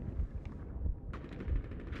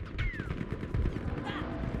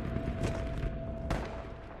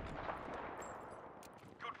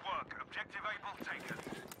 Good work. Objective able taken.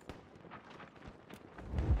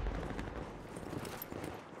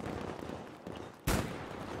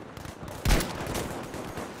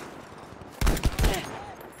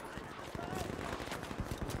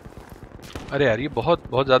 अरे यार ये बहुत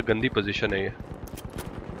बहुत ज्यादा गंदी पोजीशन है ये।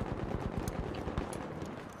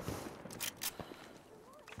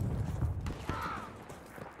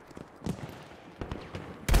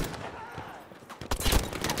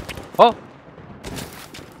 ओ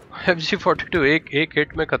FG42 एक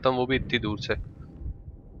हिट में खत्म, वो भी इतनी दूर से।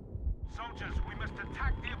 Soldiers, we must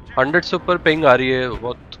attack the objective. 100 से ऊपर पिंग आ रही है,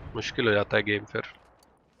 बहुत मुश्किल हो जाता है गेम फिर।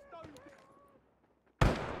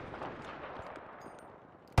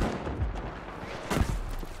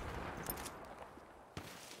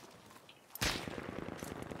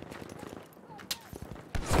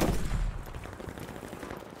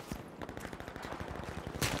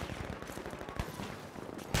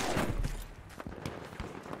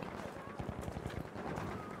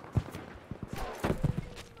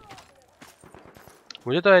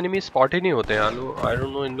 मुझे तो एनिमी स्पॉट ही नहीं होते हैं आलू, आई डोंट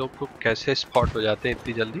नो इन लोग को कैसे स्पॉट हो जाते हैं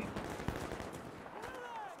इतनी जल्दी।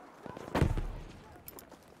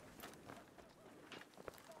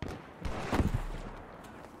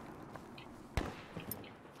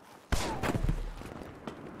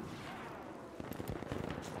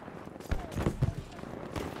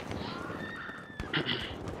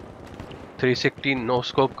 $360 नो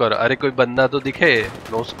स्कोप कर। अरे कोई बंदा तो दिखे,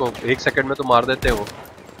 नो स्कोप 1 सेकंड में तो मार देते हैं वो।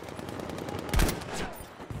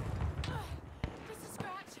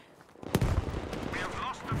 We have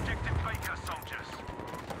lost objective Baker, soldiers.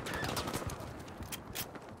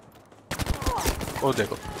 ओ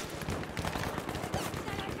देखो,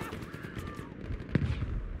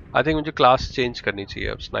 आई थिंक मुझे क्लास चेंज करनी चाहिए,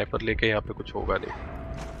 अब स्नाइपर लेके यहाँ पे कुछ होगा नहीं।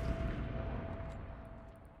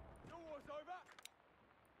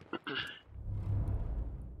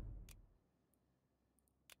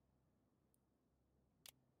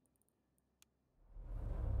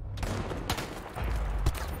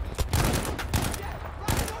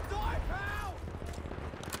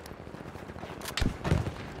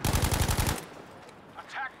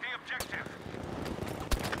 Attack the objective.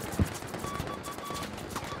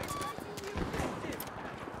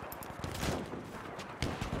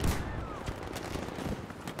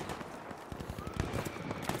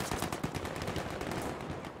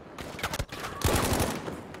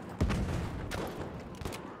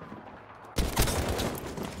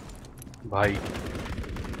 भाई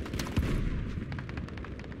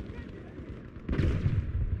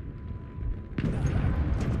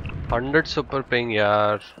 100 सुपर पिंग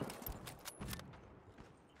यार।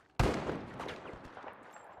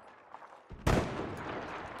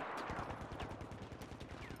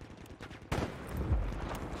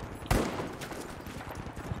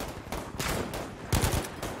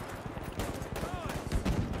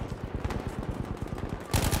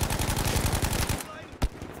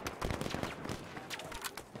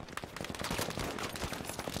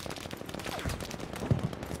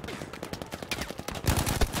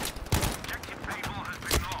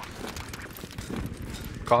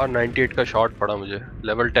 कार 98 का शॉट पड़ा मुझे,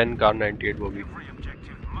 लेवल 10 कार 98 वो भी। Every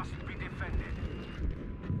objective must be defended.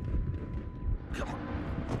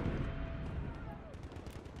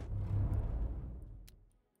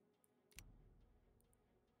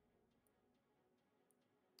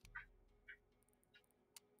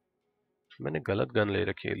 मैंने गलत गन ले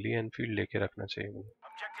रखी है, ली एनफील्ड लेके रखना चाहिए मुझे।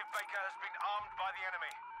 Objective Baker has been armed by the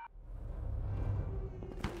enemy.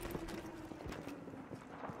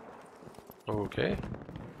 Okay,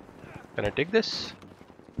 can I take this?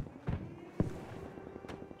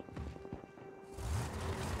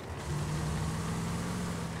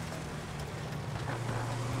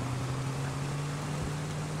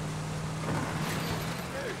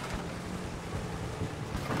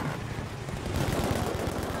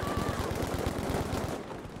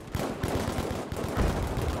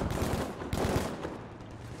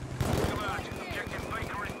 Alert, Objective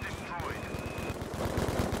Baker is destroyed.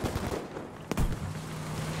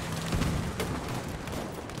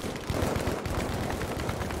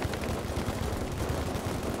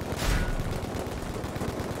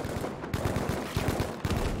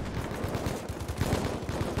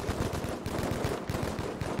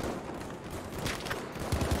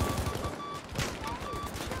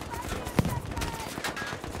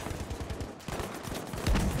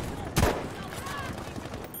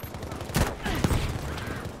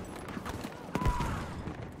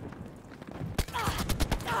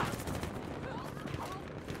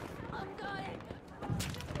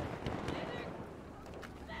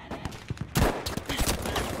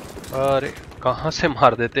 अरे कहाँ से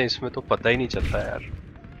मार देते हैं इसमें तो पता ही नहीं चलता यार।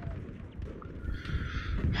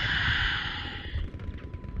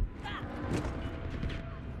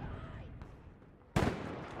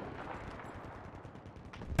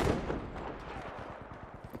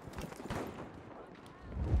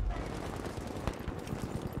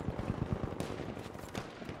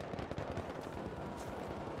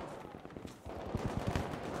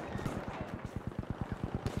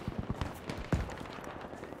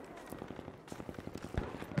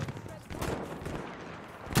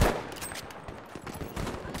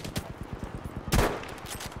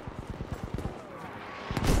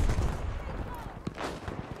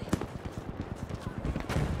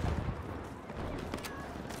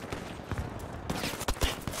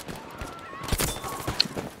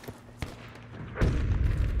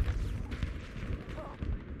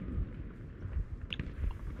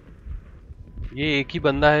 ये एक ही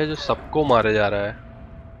बंदा है जो सबको मारे जा रहा है।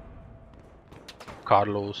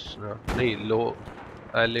 कार्लोस नहीं, लो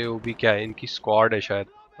एलओ भी क्या है, इनकी स्क्वाड है शायद।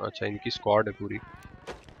 अच्छा इनकी स्क्वाड है पूरी।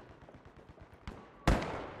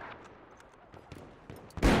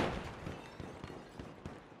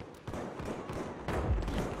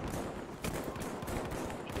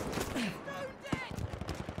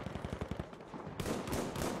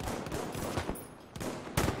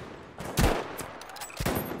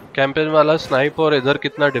 कैंपेन वाला स्नाइप और इधर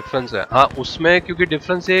कितना डिफरेंस है? हाँ उसमें क्योंकि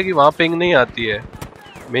डिफरेंस ये है कि वहाँ पिंग नहीं आती है,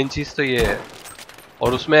 मेन चीज़ तो ये है।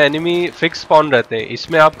 और उसमें एनिमी फिक्स स्पॉन रहते हैं,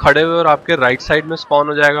 इसमें आप खड़े हुए और आपके राइट साइड में स्पॉन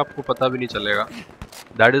हो जाएगा, आपको पता भी नहीं चलेगा।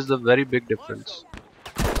 That is the very big difference.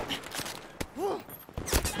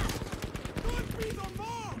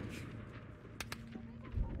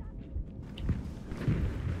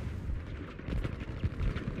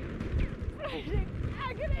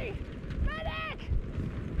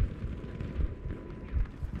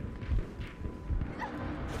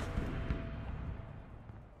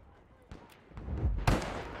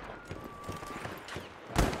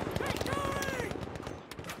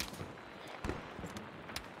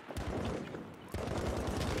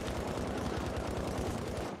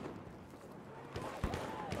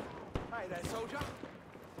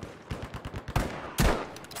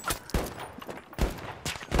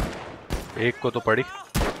 एक को तो पड़ी।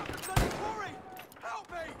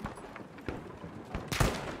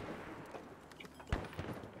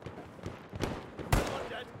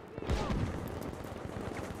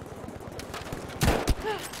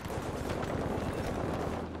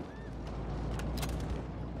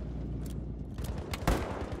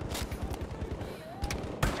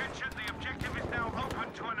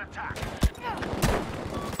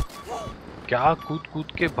 क्या कूद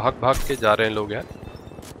कूद के भाग भाग के जा रहे हैं लोग यार।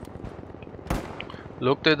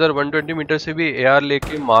 लोग तो इधर 120 मीटर से भी एआर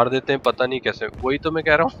लेके मार देते हैं, पता नहीं कैसे। वही तो मैं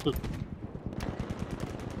कह रहा हूँ।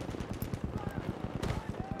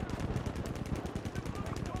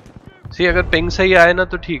 सी अगर पिंग सही आए ना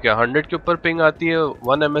तो ठीक है, 100 के ऊपर पिंग आती है,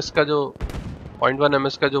 1 ms का जो 0.1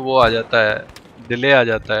 ms का जो वो आ जाता है, डिले आ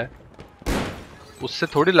जाता है, उससे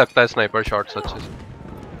थोड़ी लगता है स्नाइपर शॉट्स अच्छे से।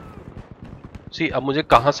 सी अब मुझे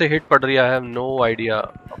कहाँ से हिट पड़ रही है, I have no idea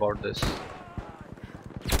about this.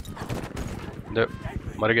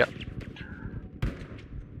 मर गया।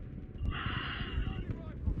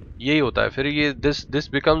 यही होता है फिर, ये दिस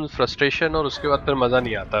बिकम्स फ्रस्ट्रेशन, और उसके बाद फिर मजा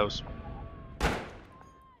नहीं आता है उसमें।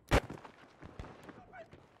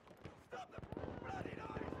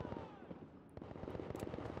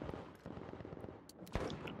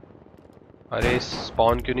 अरे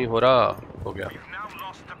स्पॉन क्यों नहीं हो रहा? हो गया। We've now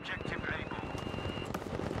lost objective Able.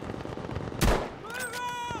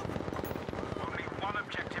 Only one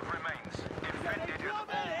objective remains. Defend it at all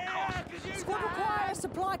costs. Squad require a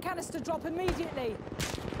supply canister drop immediately.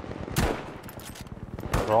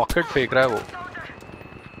 Rocket फेंक रहा है वो।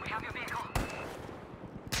 We have your vehicle.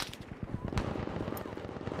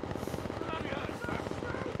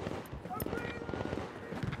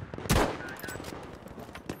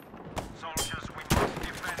 Soldiers, we must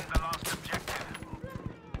defend the last objective.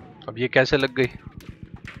 अब ये कैसे लग गई?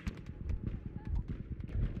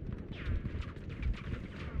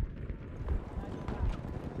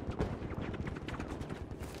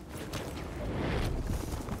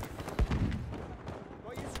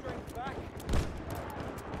 Got your strength back.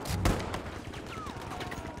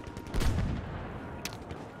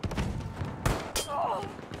 Oh!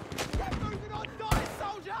 Get moving on, die,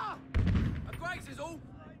 soldier! A grace is all.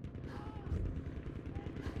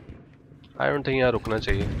 I don't think यहाँ रुकना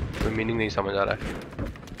चाहिए, कोई मीनिंग नहीं समझ आ रहा है।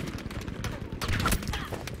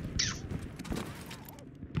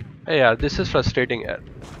 ए यार, दिस इज फ्रस्ट्रेटिंग यार,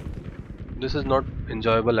 this is not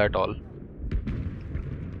enjoyable at all.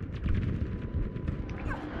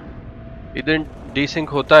 इधर डीसिंक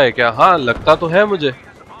होता है क्या? हाँ लगता तो है मुझे।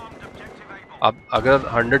 अब अगर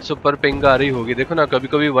 100 से ऊपर पिंग आ रही होगी, देखो ना कभी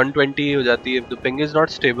कभी 120 हो जाती है, the ping is not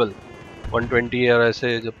stable. 120 और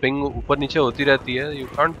ऐसे जब पिंग ऊपर नीचे होती रहती है, यू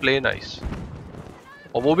कांट प्ले नाइस।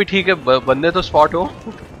 और वो भी ठीक है, बंदे तो स्पॉट हो।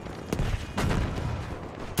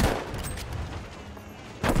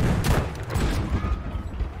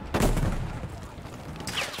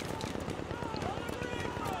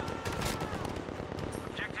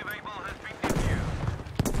 Objective Able has been defused.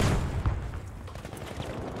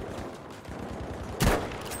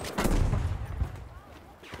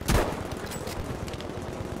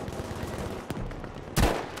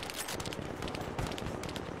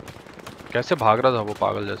 कैसे भाग रहा था वो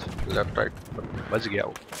पागल जैसे, लेफ्ट राइट, बच गया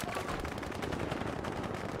वो।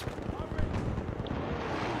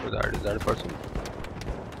 That is that person.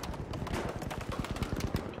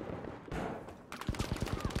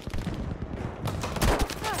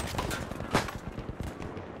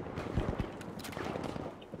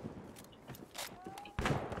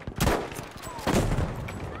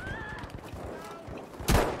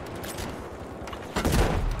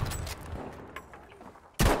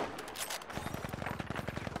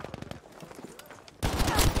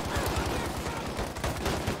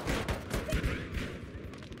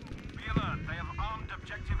 Be alert, they have armed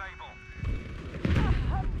objective Able.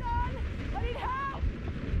 I'm done. I need help.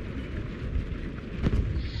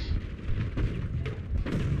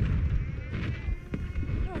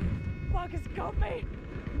 Fuck has got me.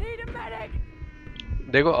 Need a medic.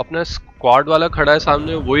 देखो अपना स्क्वाड वाला खड़ा है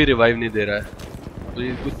सामने, वही रिवाइव नहीं दे रहा है, तो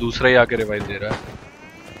ये कुछ दूसरा ही आके रिवाइव दे रहा है।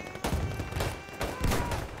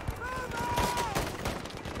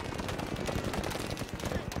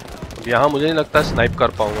 यहाँ मुझे नहीं लगता स्नाइप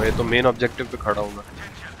कर पाऊंगा, ये तो मेन ऑब्जेक्टिव पे खड़ा हूँ मैं।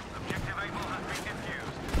 Attention, objective Able has been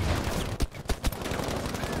defused.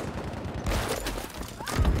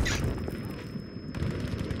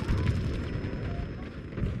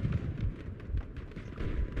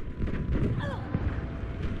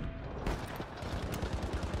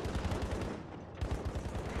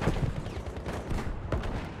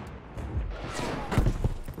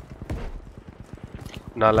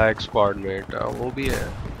 नालायक स्क्वाड मेट, वो भी है।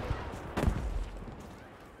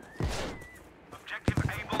 Objective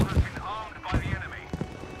Able has been armed by the enemy.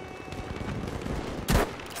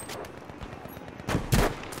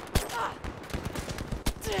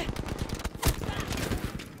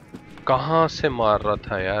 कहाँ से मार रहा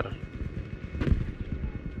था यार?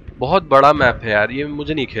 बहुत बड़ा मैप है यार, ये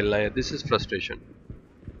मुझे नहीं खेलना है, दिस इज फ्रस्ट्रेशन।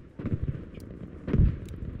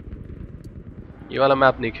 ये वाला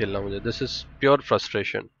मैप नहीं खेलना मुझे, दिस इज प्योर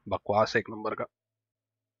फ्रस्ट्रेशन। बकवास एक नंबर का।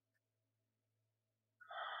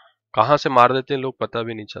 कहाँ से मार देते हैं लोग पता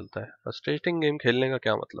भी नहीं चलता है। फ्रस्ट्रेटिंग गेम खेलने का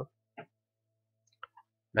क्या मतलब?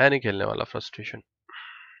 मैं नहीं खेलने वाला फ्रस्ट्रेशन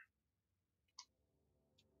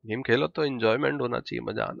गेम। खेलो तो एंजॉयमेंट होना चाहिए,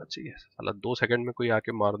 मजा आना चाहिए। साला 2 सेकंड में कोई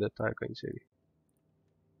आके मार देता है कहीं से भी।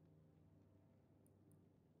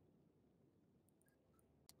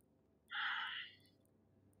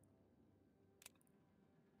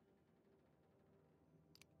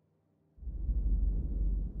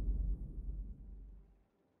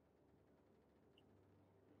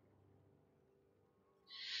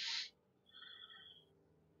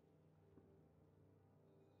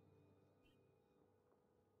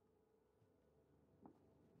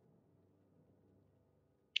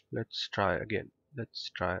 Let's try again. Let's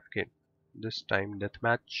try again. This time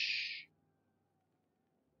deathmatch.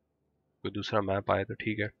 कोई दूसरा मैप आए तो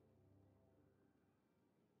ठीक है।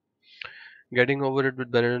 Getting over it with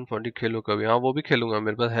balance 40 खेलो कभी? हाँ वो भी खेलूंगा,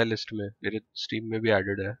 मेरे पास है लिस्ट में, मेरे स्टीम में भी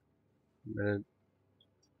एडेड है, मैंने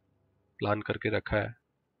प्लान करके रखा है,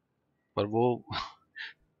 पर वो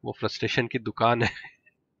वो फ्रस्ट्रेशन की दुकान है।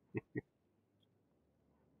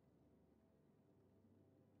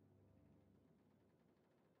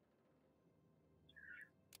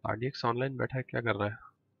 RDX ऑनलाइन बैठा है, क्या कर रहा है?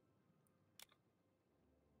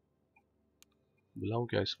 बुलाऊं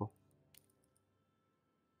क्या इसको?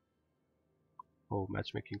 ओ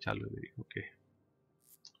मैच मेकिंग चालू है मेरी, ओके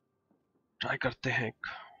ट्राई करते हैं एक।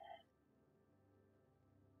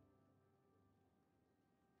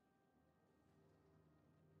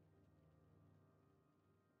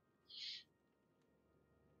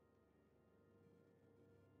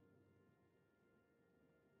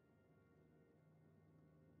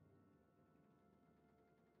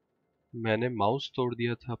 मैंने माउस तोड़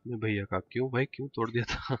दिया था अपने भैया का। क्यों भाई, क्यों तोड़ दिया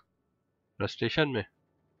था? फ्रस्ट्रेशन में?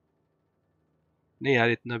 नहीं यार,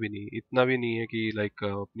 इतना भी नहीं है कि लाइक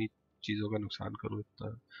अपनी चीजों का नुकसान करो, इतना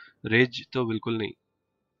रेज तो बिल्कुल नहीं,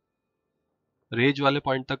 रेज वाले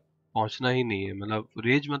पॉइंट तक पहुंचना ही नहीं है। मतलब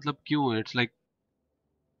रेज मतलब क्यों, it's like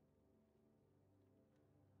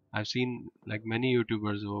I have seen like many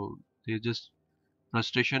YouTubers, वो दे जस्ट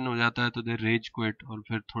फ्रस्ट्रेशन हो जाता है तो दे रेज क्विट, और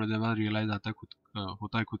फिर थोड़ी देर बाद रियलाइज आता है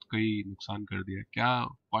होता है खुद का ही नुकसान कर दिया। क्या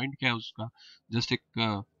पॉइंट क्या है उसका? जस्ट एक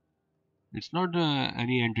it's not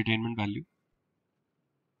any entertainment value.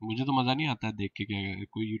 मुझे तो मजा नहीं आता है देख के, क्या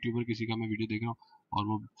कोई यूट्यूबर किसी का मैं वीडियो देख रहा हूँ और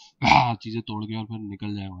वो चीजें तोड़ के और फिर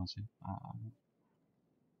निकल जाए वहां से,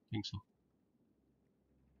 थिंक सो।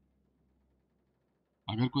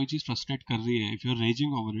 अगर कोई चीज फ्रस्ट्रेट कर रही है, if you are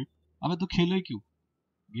raising over it, अबे तो खेलो ही क्यों?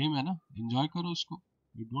 गेम है ना, एंजॉय करो उसको,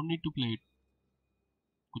 you don't need to play it.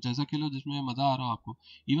 कुछ ऐसा खेलो जिसमें मजा आ रहा हो आपको।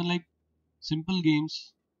 इवन लाइक सिंपल गेम्स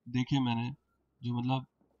देखे मैंने, जो मतलब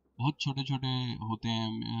बहुत छोटे छोटे होते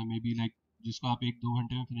हैं, मे बी लाइक जिसको आप 1-2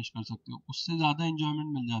 घंटे में फिनिश कर सकते हो, उससे ज़्यादा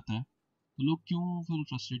इंजॉयमेंट मिल जाता है। तो लोग क्यों फिर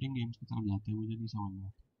फ्रस्ट्रेटिंग गेम्स की तरफ जाते हैं, मुझे नहीं समझ में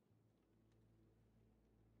आता।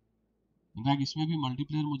 इनफैक्ट इसमें भी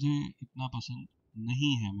मल्टीप्लेयर मुझे इतना पसंद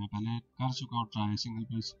नहीं है। मैं पहले कर चुका हूँ ट्राई सिंगल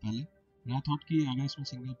प्लेयर से पहले, मैं थॉट कि अगर इसमें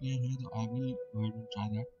सिंगल प्लेयर है तो I will go ahead and try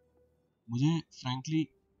that. मुझे फ्रैंकली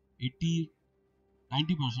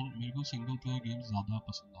 80-90% मेरे को सिंगल प्लेयर गेम्स ज़्यादा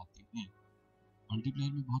पसंद आती हैं।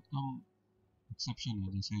 मल्टीप्लेयर में बहुत कम एक्सेप्शन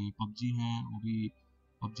है, जैसे पबजी है, वो भी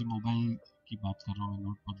पबजी मोबाइल की बात कर रहा हूँ मैं,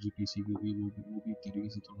 नॉट पबजी पीसी की भी, वो भी एक तरीके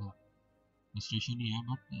से थोड़ा फ्रस्ट्रेशन ही है,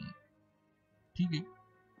 बट ठीक है,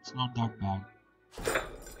 it's not that bad.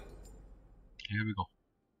 Here we go.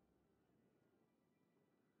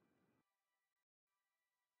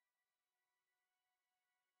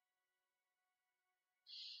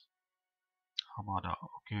 हमारा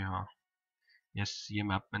ओके, हाँ यस, ये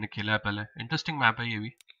मैप मैंने खेला है पहले, इंटरेस्टिंग मैप है ये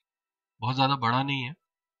भी, बहुत ज़्यादा बड़ा नहीं है।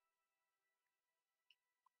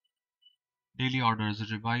 Daily orders,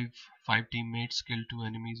 revive 5 teammates, kill 2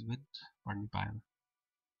 enemies with, पढ़ नहीं पाया मैं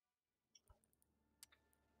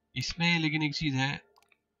इसमें। लेकिन एक चीज़ है,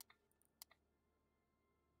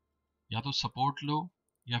 या तो सपोर्ट लो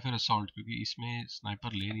या फिर असॉल्ट, क्योंकि इसमें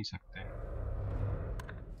स्नाइपर ले नहीं सकते।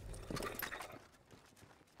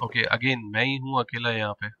 ओके अगेन मैं ही हूँ अकेला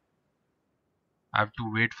यहाँ पे, I have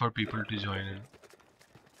to wait for people to join in.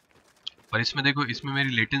 पर इसमें देखो, इसमें मेरी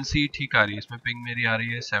लेटेंसी ठीक आ रही है, इसमें पिंग मेरी आ रही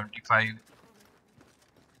है 75,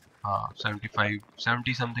 हाँ 75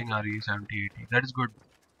 70 समथिंग आ रही है, 70-80, दैट इज गुड।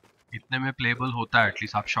 इतने में प्लेबल होता है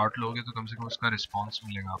एटलीस्ट। आप शॉट लोगे तो कम से कम उसका रिस्पॉन्स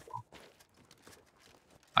मिलेगा आपको।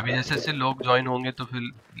 अभी जैसे जैसे लोग ज्वाइन होंगे तो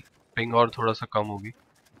फिर पिंग और थोड़ा सा कम होगी,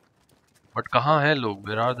 बट कहाँ है लोग,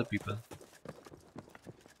 वेयर आर द पीपल?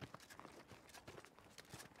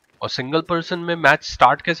 और सिंगल पर्सन में मैच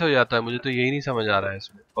स्टार्ट कैसे हो जाता है, मुझे तो यही नहीं समझ आ रहा है।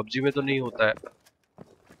 इसमें पबजी में तो नहीं होता है।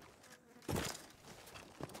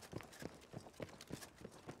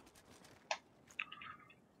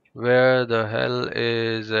 Where the hell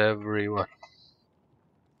is everyone?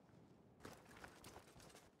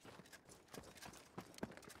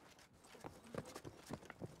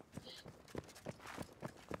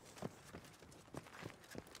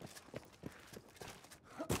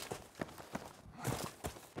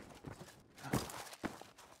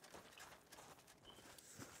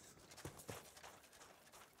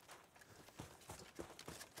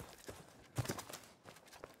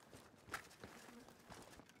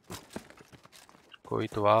 कोई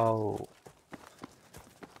तो आओ।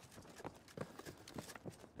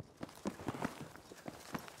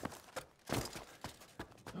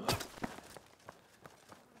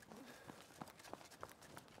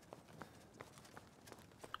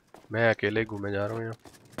 मैं अकेले घूमे जा रहा हूँ यहाँ।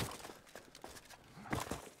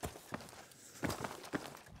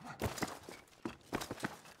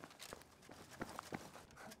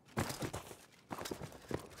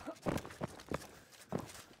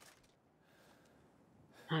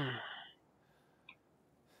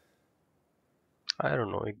 I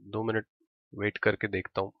don't know, 1-2 minute wait करके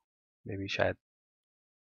देखता हूँ, मे बी शायद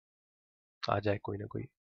आ जाए कोई ना कोई.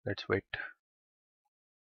 Let's wait.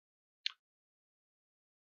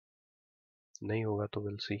 नहीं होगा तो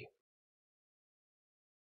विल सी.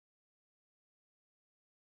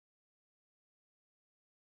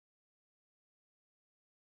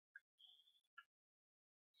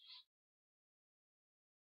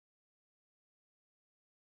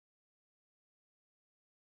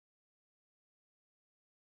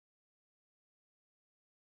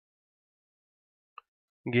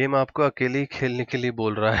 गेम आपको अकेले ही खेलने के लिए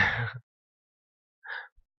बोल रहा है.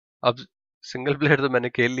 अब सिंगल प्लेयर तो मैंने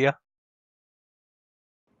खेल लिया,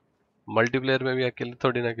 मल्टीप्लेयर में भी अकेले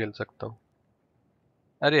थोड़ी ना खेल सकता हूँ.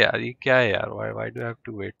 अरे यार ये क्या है यार, why why do have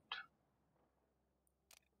to wait.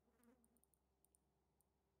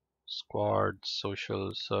 Squad,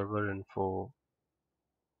 social, server info.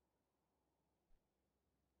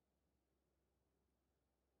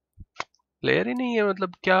 Player ही नहीं है,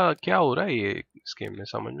 मतलब क्या क्या हो रहा है ये इस गेम में,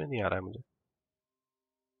 समझ में नहीं आ रहा है मुझे.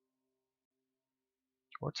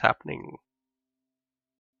 What's happening.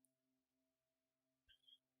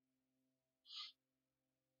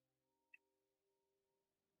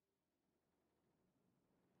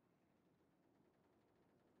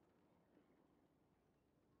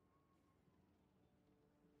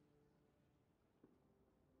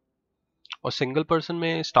 और सिंगल पर्सन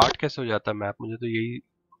में स्टार्ट कैसे हो जाता है मैप, मुझे तो यही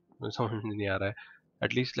समझ में नहीं आ रहा है.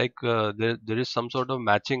 At least like there is some sort of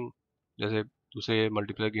matching, जैसे दूसरे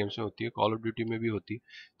मल्टीप्लेयर गेम्स में होती है, कॉल ऑफ ड्यूटी में भी होती है.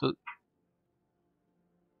 तो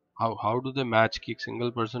हाउ डू दे मैच कि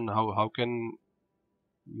single person, how can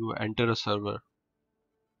you enter a server.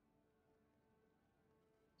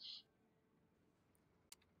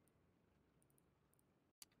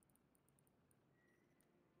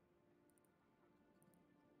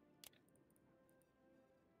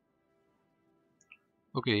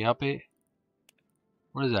 Okay यहाँ पे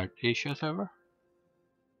what is that, Asia server.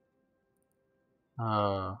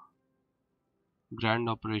 हाँ, ग्रैंड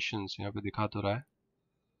ऑपरेशंस यहाँ पे दिखा तो रहा है.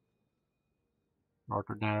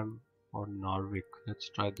 रॉटरडैम और Norvic,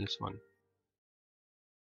 let's try this one.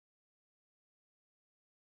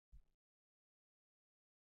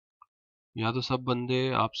 या तो सब बंदे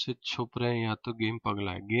आपसे छुप रहे हैं या तो गेम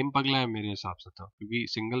पगला है. गेम पगला है मेरे हिसाब से तो, क्योंकि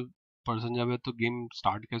सिंगल पर्सन जब है तो गेम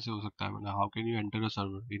स्टार्ट कैसे हो सकता है, मतलब how can you enter a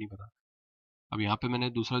server, ये नहीं पता. अब यहाँ पे मैंने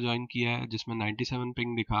दूसरा ज्वाइन किया है जिसमें 97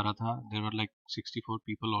 पिंग दिखा रहा था, there were like 64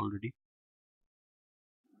 people already.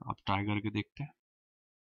 आप ट्राई करके देखते हैं.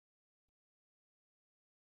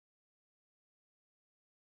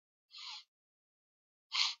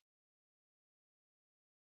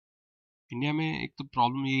 इंडिया में एक तो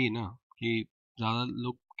प्रॉब्लम यही है ना कि ज़्यादा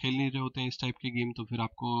लोग खेल नहीं रहे होते हैं इस टाइप के गेम, तो फिर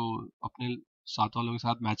आपको अपने साथ वालों के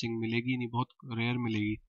साथ मैचिंग मिलेगी नहीं, बहुत रेयर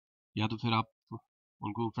मिलेगी. या तो फिर आप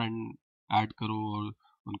उनको फ्रेंड ऐड करो और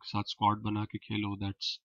उनके साथ स्क्वाड बना के खेलो,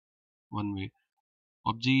 दैट्स वन वे.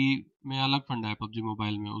 पबजी में अलग फंडा है, पबजी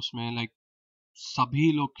मोबाइल में उसमें लाइक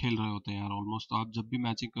सभी लोग खेल रहे होते हैं यार ऑलमोस्ट. तो आप जब भी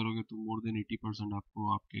मैचिंग करोगे तो मोर देन 80%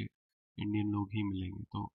 आपको आपके इंडियन लोग ही मिलेंगे,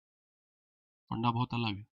 तो फंडा बहुत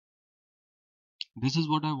अलग है. This is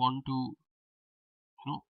what I want to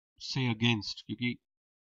know से अगेंस्ट, क्योंकि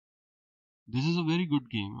this is a very good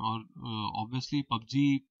game. और obviously PUBG,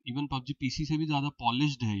 even PUBG PC से भी ज़्यादा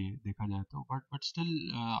पॉलिश्ड है ये देखा जाए तो, बट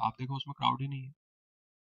स्टिल आप देखो उसमें क्राउड ही नहीं है,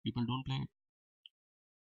 people don't play.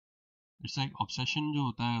 It's like obsession जो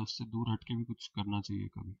होता है उससे दूर हट के भी कुछ करना चाहिए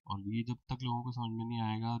कभी. और ये जब तक लोगों को समझ में नहीं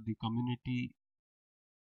आएगा, the community,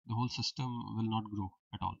 the whole system will not grow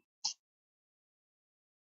at all.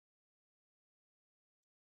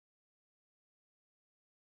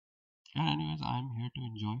 Yeah, anyways, I'm here to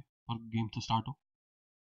enjoy. और गेम तो स्टार्ट हो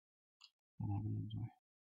and I will enjoy.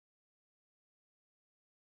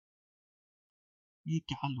 ये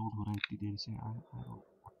क्या लोड हो रहा है इतनी देर से, I don't know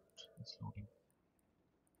what is loading.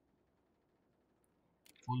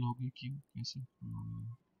 Full हो गई क्यों, कैसे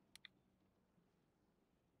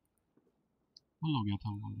फुल हो गया था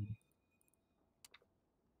वो ऑलरेडी,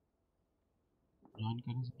 ज्वाइन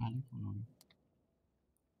करने से पहले फुल हो गया.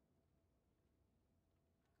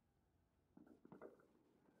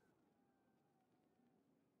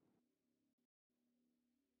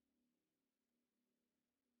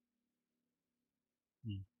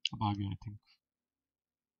 अब आ गया I think.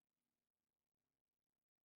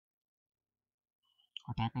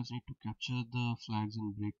 Attackers need to capture the flags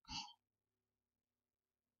and break.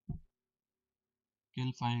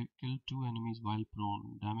 Kill 2 enemies while prone.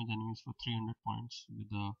 Damage enemies for 300 points with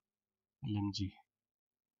the LMG.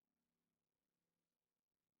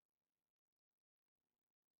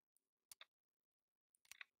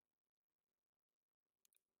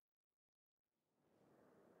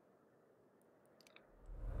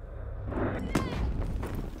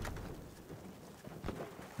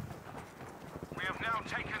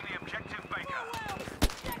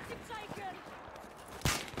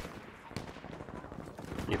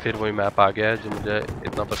 ये फिर वही मैप आ गया है जो मुझे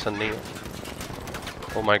इतना पसंद नहीं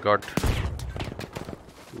है। ओह माय गॉड,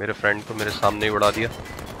 मेरे फ्रेंड को मेरे सामने ही उड़ा दिया।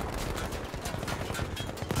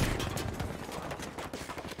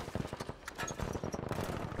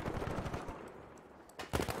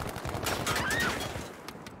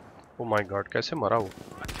 ओह माय गॉड, कैसे मरा वो?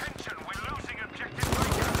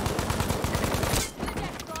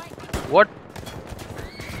 व्हाट?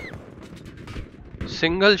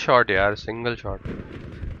 सिंगल शॉट यार, single shot.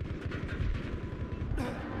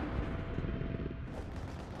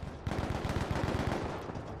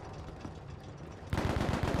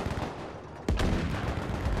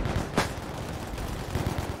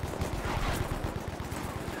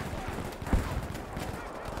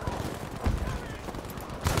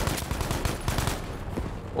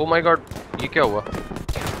 Oh my God, ये क्या हुआ?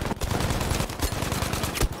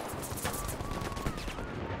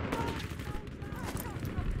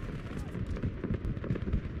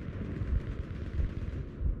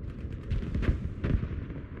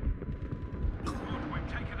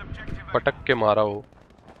 पटक के मारा वो।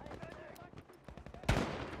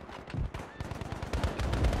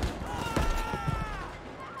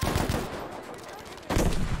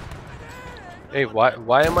 ए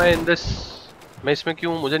why am I in this? मैं इसमें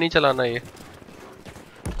क्यों? मुझे नहीं चलाना ये।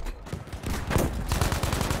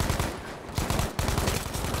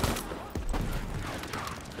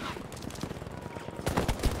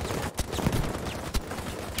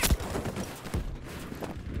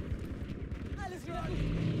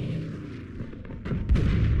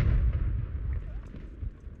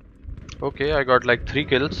 Okay, I got like 3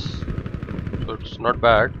 kills, so it's not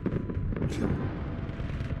bad.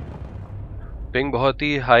 Ping बहुत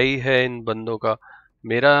ही हाई है इन बंदों का।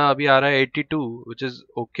 मेरा अभी आ रहा है 82, which is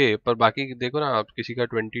okay, पर बाकी देखो ना आप, किसी का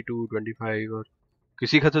 22, 25 और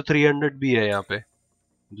किसी का तो 300 भी है यहाँ पे,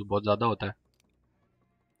 जो बहुत ज़्यादा होता है।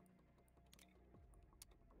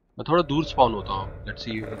 मैं थोड़ा दूर स्पॉन होता हूँ, लेट्स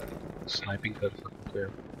सी स्नाइपिंग कर सकते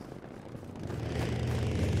हैं।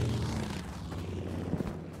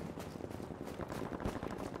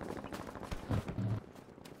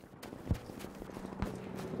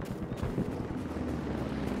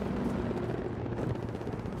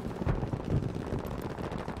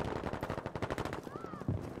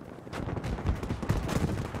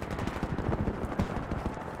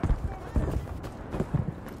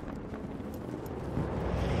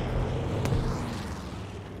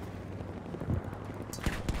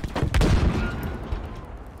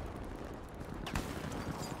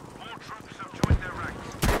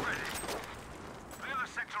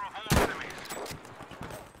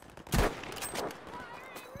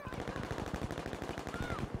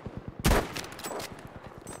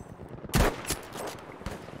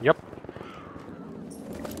 Yep.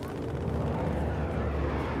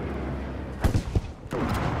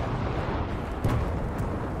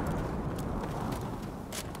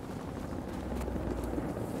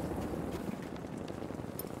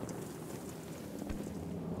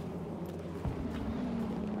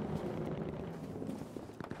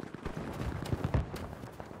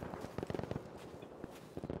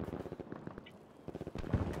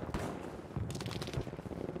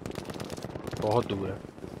 बहुत दूर है,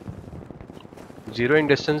 जीरोइंग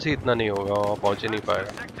डिस्टेंस ही इतना नहीं होगा, वहाँ पहुँच ही नहीं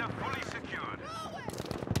पाएगा।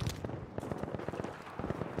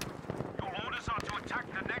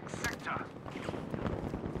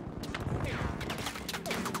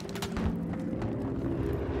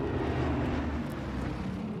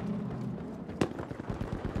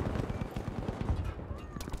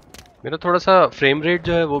 मेरा थोड़ा सा फ्रेम रेट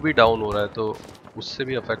जो है वो भी डाउन हो रहा है, तो उससे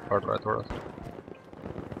भी अफेक्ट पड़ रहा है थोड़ा सा।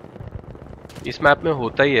 इस मैप में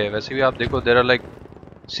होता ही है, वैसे भी आप देखो, देयर आर लाइक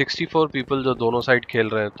 64 पीपल जो दोनों साइड खेल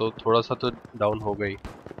रहे हैं, तो थोड़ा सा तो डाउन हो गई।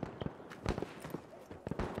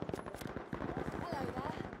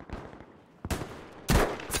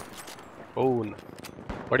 ओह,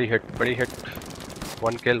 बड़ी हिट, बड़ी hit.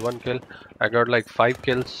 One kill. I got like 5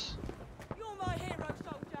 kills।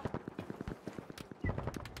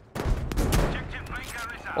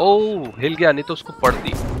 ओह, हिल गया, नहीं तो उसको पड़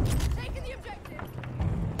दी।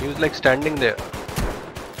 He was like standing there.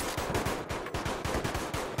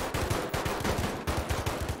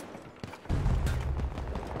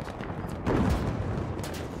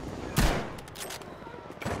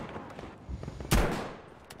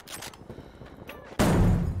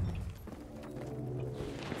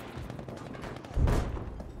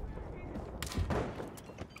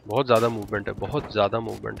 बहुत ज़्यादा मूवमेंट है, बहुत ज़्यादा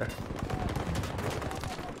मूवमेंट है।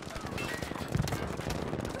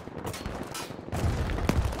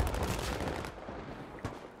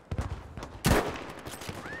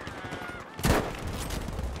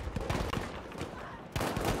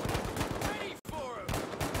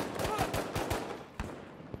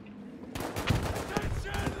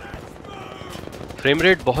 फ्रेम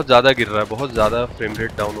रेट बहुत ज़्यादा गिर रहा है, बहुत ज़्यादा फ्रेम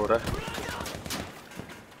रेट डाउन हो रहा है।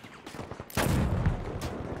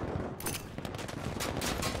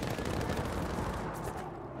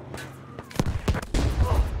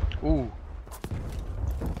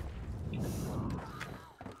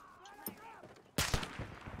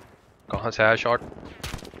 कहाँ से आया शॉट?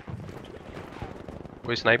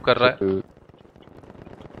 कोई स्नाइप कर रहा है।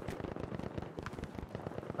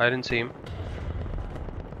 I didn't see him.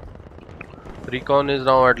 Recon is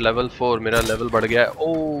now at level 4. मेरा लेवल बढ़ गया है।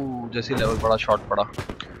 ओह, जैसे लेवल बढ़ा शॉट पड़ा।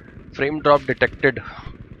 Frame drop detected.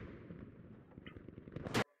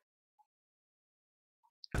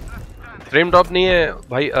 Frame drop नहीं है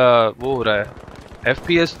भाई, वो हो रहा है,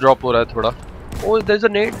 FPS ड्रॉप हो रहा है थोड़ा। ओह, there's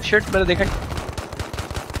a nade, shit, मैंने देखा ही।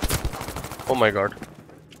 Oh my god.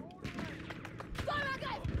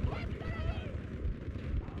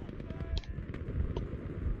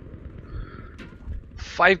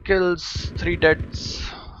 Five kills, 3 deaths,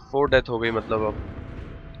 4 death हो गई मतलब अब।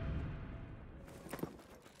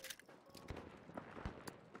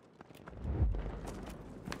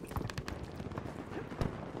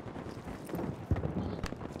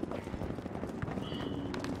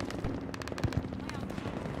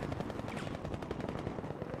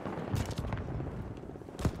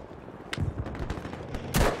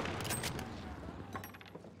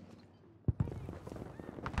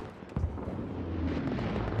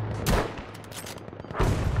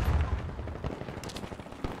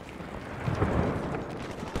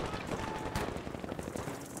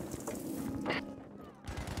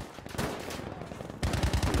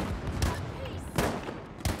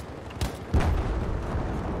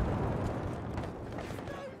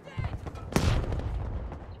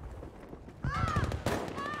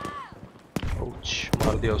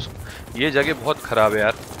 मार दिया उसको। ये जगह बहुत खराब है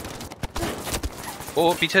यार।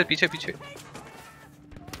 ओ पीछे पीछे पीछे।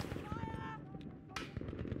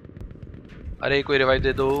 अरे कोई रिवाइव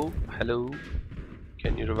दे दो। Hello,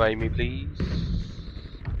 can you revive me please?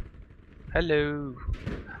 Hello.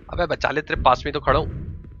 अबे बचा ले, तेरे पास में तो खड़ा हूं।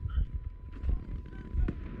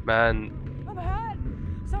 मैन,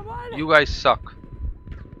 यू गाइस सक।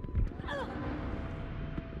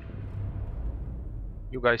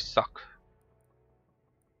 यू गाइस सक।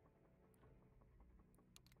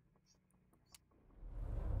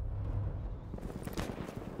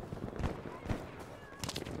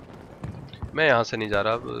 मैं यहाँ से नहीं जा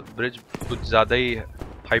रहा, ब्रिज कुछ ज़्यादा ही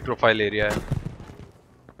हाई प्रोफाइल एरिया है।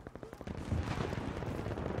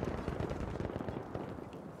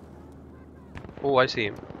 ओह आई सी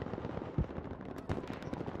हिम।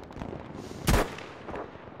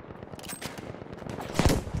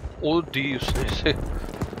 ओ डी, उसने से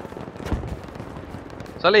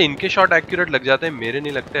साले इनके शॉट एक्यूरेट लग जाते हैं, मेरे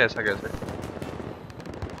नहीं लगते, ऐसा कैसे?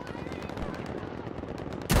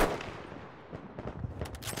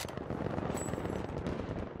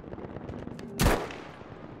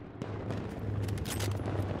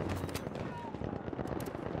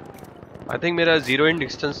 आई थिंक मेरा जीरो इन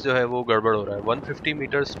डिस्टेंस जो है वो गड़बड़ हो रहा है। 150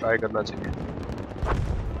 मीटर्स ट्राई करना चाहिए।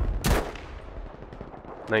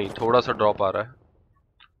 नहीं, थोड़ा सा ड्रॉप आ रहा है।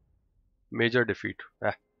 मेजर डिफीट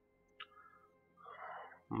है।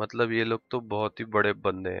 मतलब ये लोग तो बहुत ही बड़े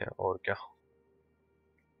बंदे हैं, और क्या।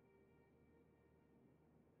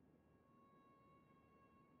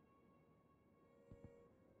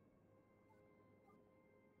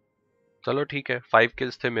 चलो ठीक है, 5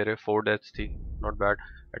 किल्स थे मेरे, 4 डेथ्स थी, नॉट बैड।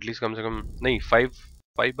 एटलीस्ट कम से कम, नहीं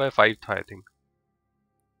 5/5 था आई थिंक।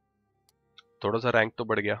 थोड़ा सा रैंक तो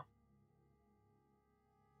बढ़ गया।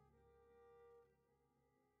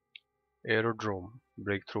 Aerodrome,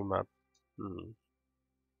 break through map.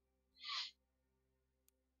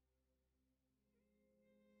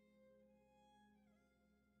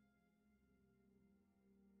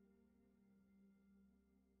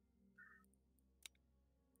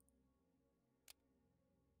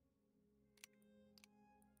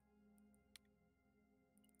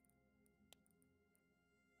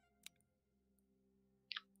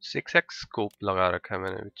 6x scope लगा रखा है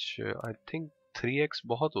मैंने, विच आई थिंक 3x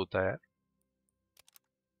बहुत होता है।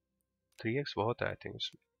 3x बहुत है आई थिंक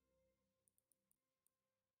इसमें।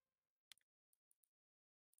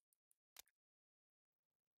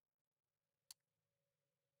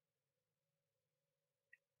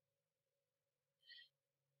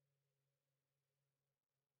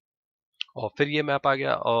 और फिर ये मैप आ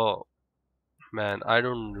गया। Oh man, I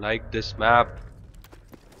don't like this map.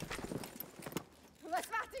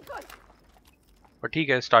 पर ठीक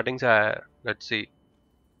है, स्टार्टिंग से आया है, लेट्स सी।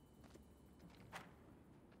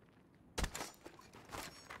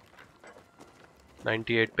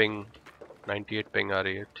 पिंग 98 पिंग आ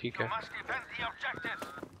रही है, ठीक है।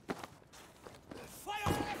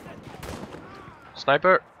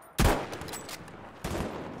 स्नाइपर।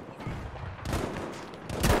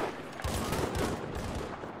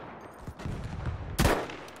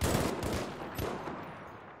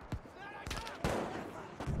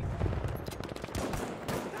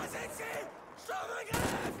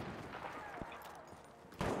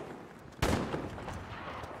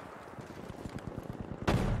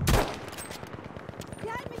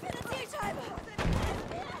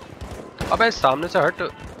 अबे सामने से हट।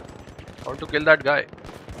 I want to kill that guy.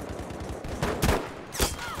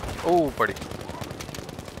 ओह पड़ी।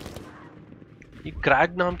 ये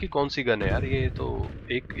क्रैक नाम की कौन सी गन है यार? ये तो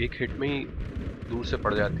एक हिट में ही दूर से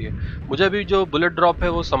पड़ जाती है। मुझे अभी जो बुलेट ड्रॉप है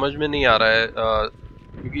वो समझ में नहीं आ रहा है,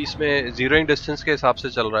 क्योंकि इसमें जीरोइंग डिस्टेंस के हिसाब से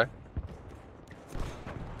चल रहा है।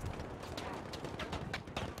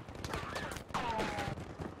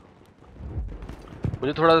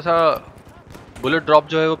 मुझे थोड़ा सा बुलेट ड्रॉप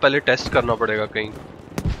जो है वो पहले टेस्ट करना पड़ेगा कहीं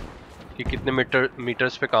कि कितने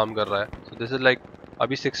मीटर्स पे काम कर रहा है। सो दिस इज लाइक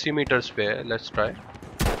अभी 60 मीटर्स पे है। Let's try.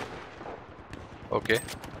 ओके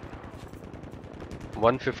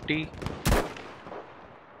 150।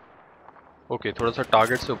 ओके थोड़ा सा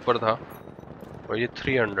टारगेट से ऊपर था। और ये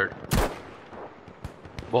 300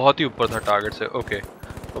 बहुत ही ऊपर था टारगेट से। ओके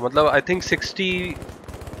तो मतलब आई थिंक 60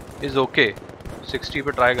 इज ओके। 60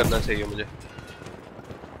 पे ट्राई करना चाहिए मुझे।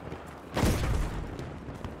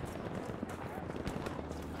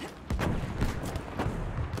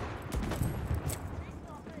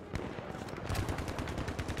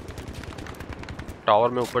 टावर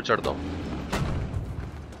में ऊपर चढ़ता हूँ।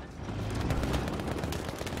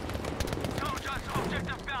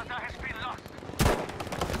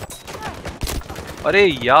 अरे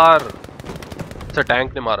यार अच्छा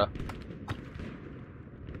टैंक ने मारा।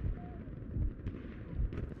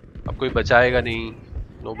 अब कोई बचाएगा नहीं।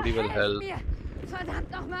 Nobody will help.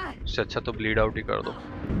 इससे अच्छा तो ब्लीड आउट ही कर दो।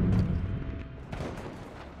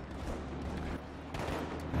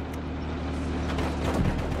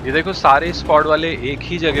 ये देखो सारे स्क्वाड वाले एक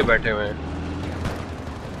ही जगह बैठे हुए हैं।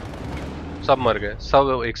 सब मर गए,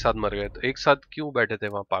 सब एक साथ मर गए। तो एक साथ क्यों बैठे थे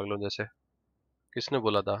वहां पागलों जैसे? किसने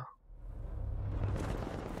बोला था?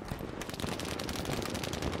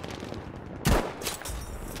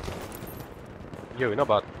 ये हुई ना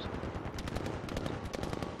बात।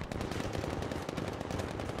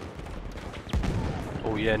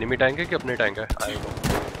 ओ ये एनिमी टैंक है कि अपने टैंक है?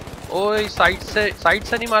 आएगा। ओए साइड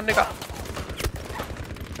से नहीं मारने का।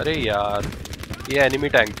 अरे यार ये एनिमी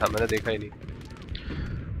टैंक था, मैंने देखा ही नहीं।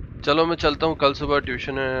 चलो मैं चलता हूँ, कल सुबह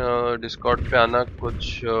ट्यूशन है। डिस्कॉर्ड पे आना,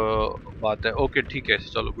 कुछ बात है। ओके ठीक है,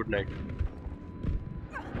 चलो गुड नाइट।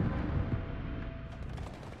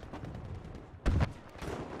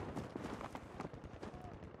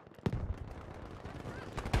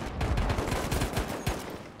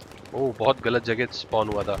 ओह बहुत गलत जगह स्पॉन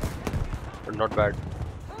हुआ था, but not bad.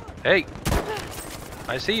 Hey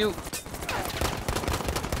I C you.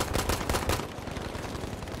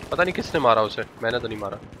 पता नहीं किसने मारा उसे, मैंने तो नहीं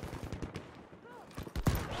मारा।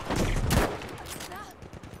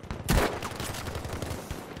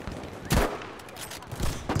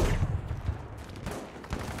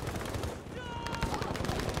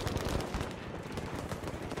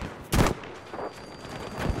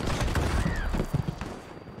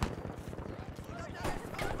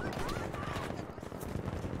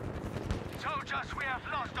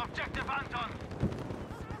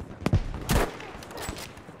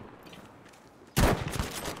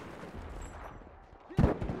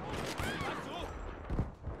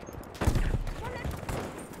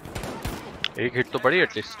 एक हिट तो पड़ी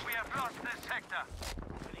एटलीस्ट।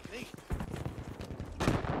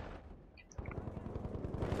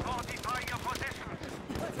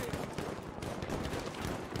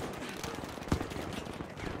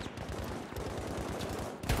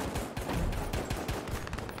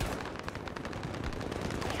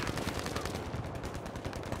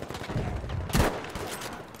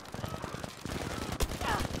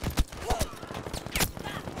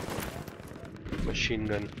 Machine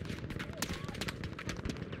gun.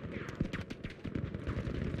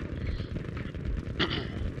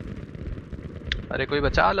 अरे कोई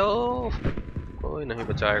बचा लो। कोई नहीं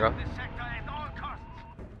बचाएगा।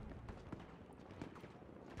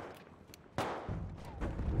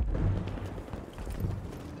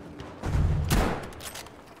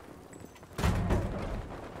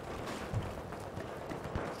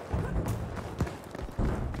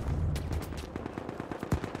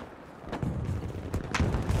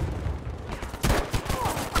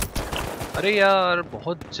 अरे यार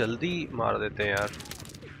बहुत जल्दी मार देते हैं यार।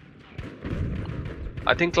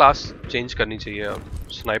 आई थिंक क्लास चेंज करनी चाहिए अब।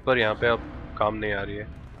 स्नाइपर यहाँ पे अब काम नहीं आ रही है।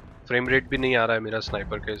 फ्रेम रेट भी नहीं आ रहा है मेरा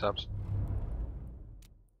स्नाइपर के हिसाब से।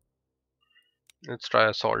 Let's try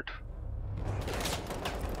assault.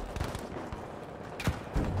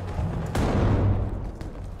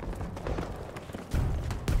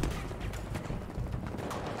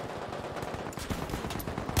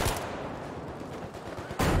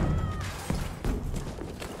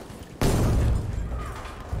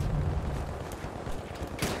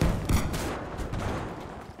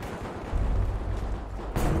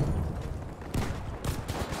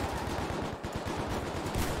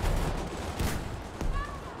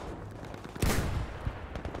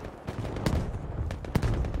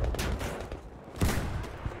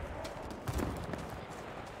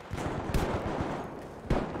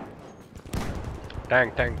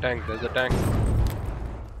 Tank, there's a tank.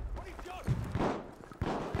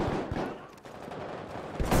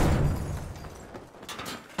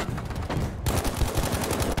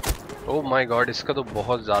 Oh my god, इसका तो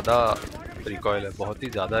बहुत ज़्यादा रिकॉइल है, बहुत ही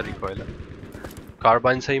ज़्यादा रिकॉइल है।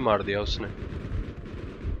 कार्बाइन से ही मार दिया उसने।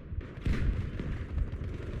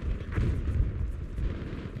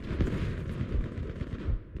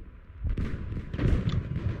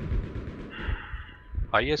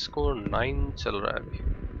 हाईएस्ट स्कोर 9 चल रहा है अभी।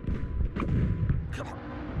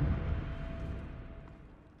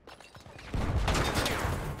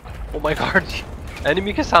 Oh my god,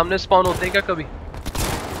 एनिमी के सामने स्पॉन होते हैं क्या कभी?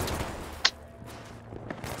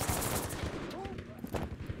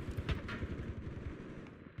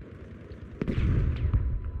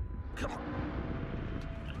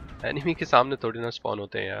 एनिमी के सामने थोड़ी ना स्पॉन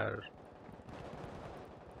होते हैं यार।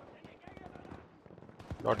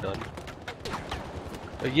 Not done.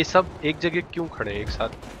 ये सब एक जगह क्यों खड़े हैं एक साथ?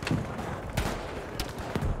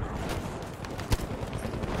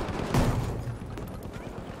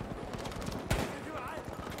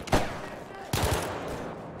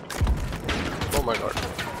 Oh my god.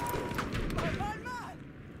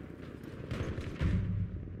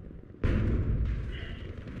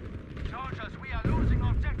 Soldiers, we are losing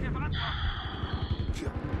objective Anton.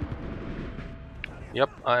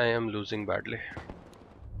 Yep, I am losing badly.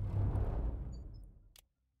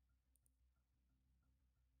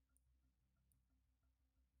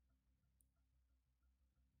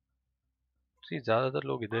 See, ज़्यादातर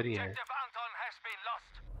लोग इधर ही हैं। Objective Anton has been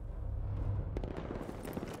lost.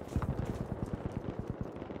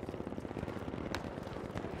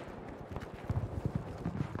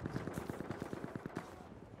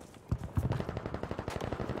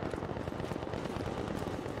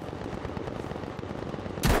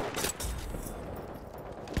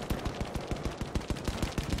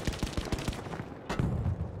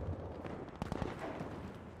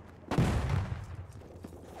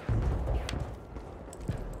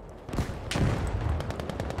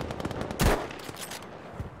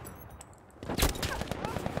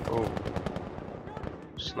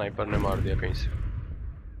 Sniper ने मार दिया कहीं से।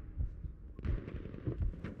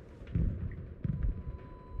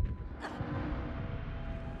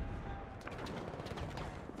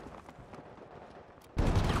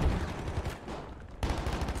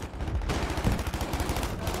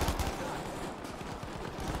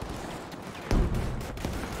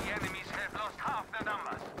 The enemies have lost half their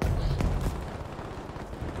numbers.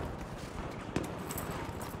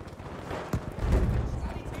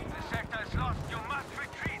 The sector is lost. You must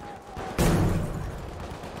retreat.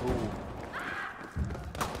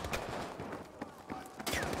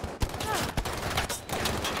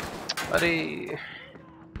 अरे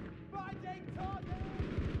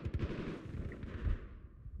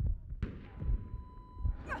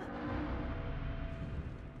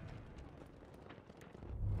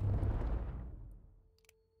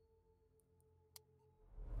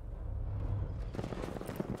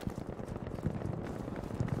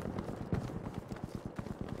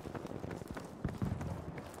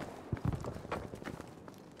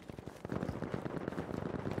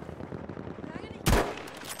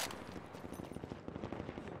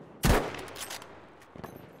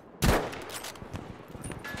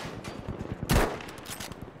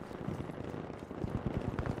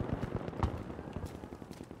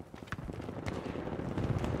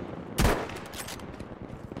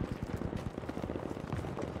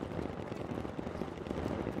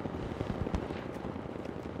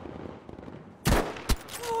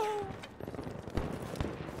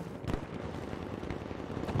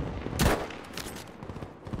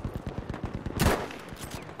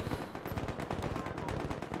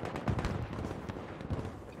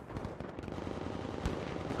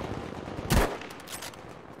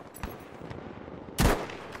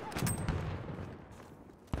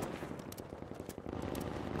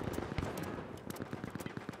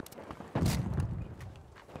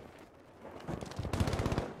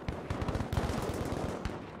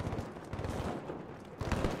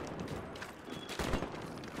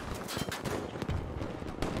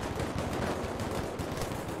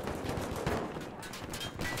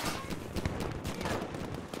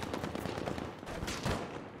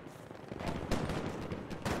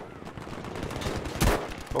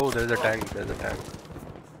Oh, there's a tank. There's a tank.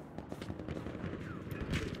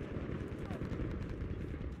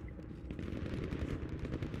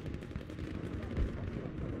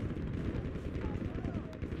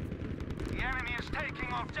 The enemy is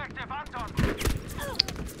taking objective Anton.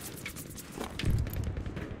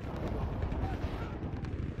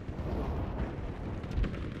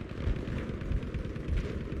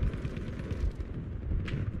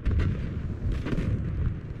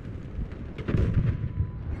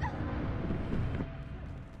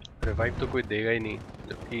 Revive तो कोई देगा ही नहीं,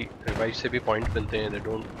 जबकि रिवाइव से भी पॉइंट मिलते हैं. They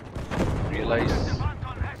don't realise.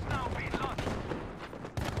 Anton has now been lost.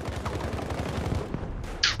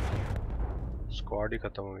 Squad ही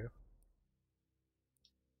खत्म हो गया.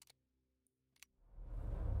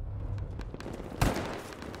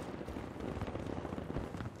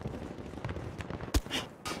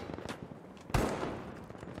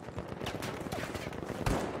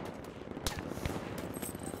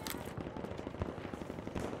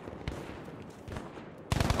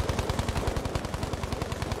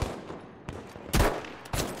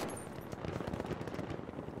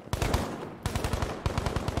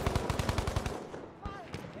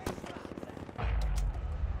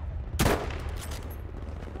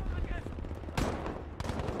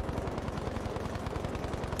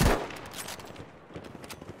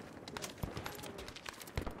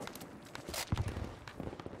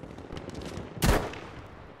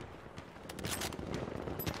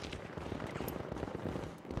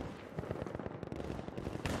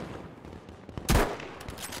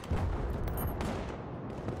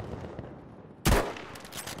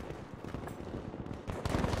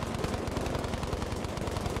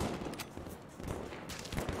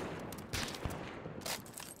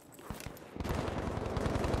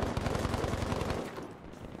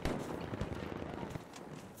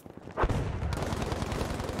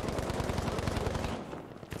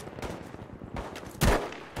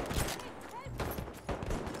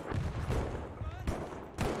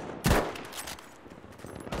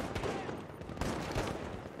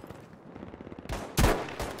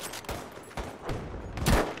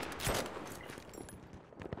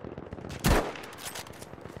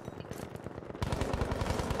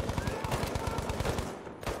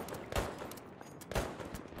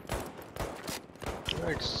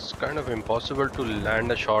 It's kind of impossible to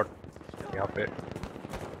land a shot यहाँ पे.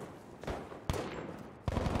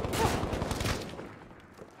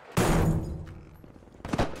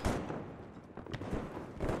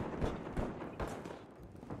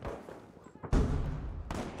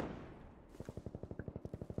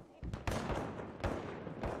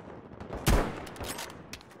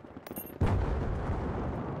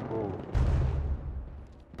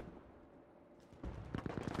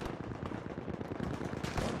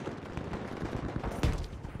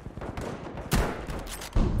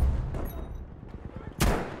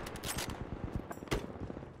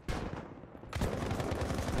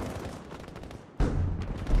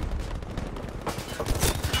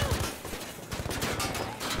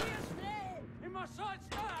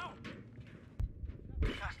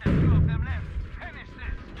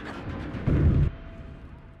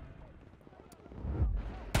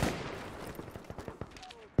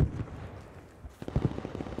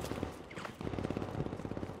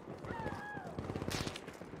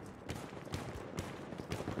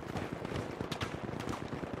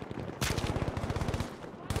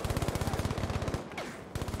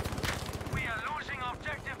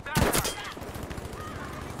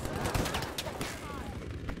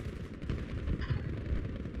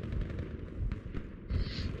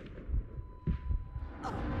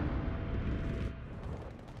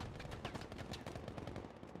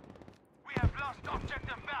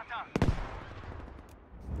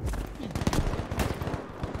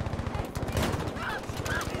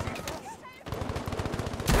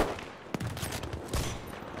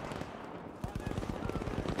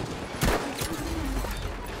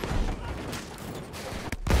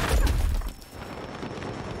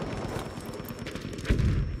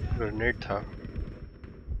 ग्रेनेड था.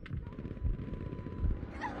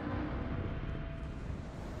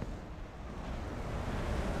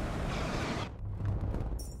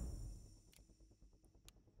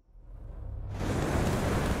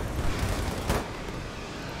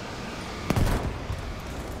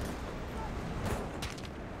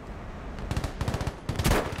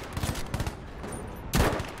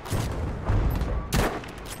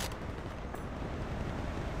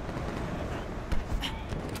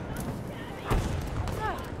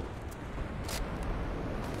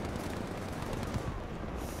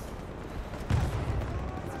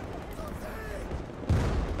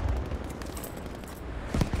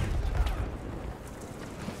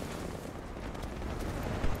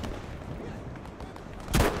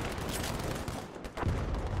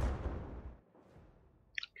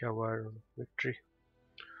 क्या हुआ? Victory.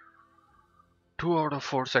 2 out of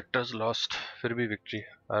 4 sectors lost. फिर भी victory.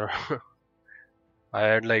 I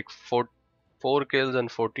had like 4 kills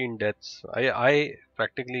and 14 deaths. I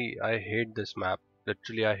practically I hate this map.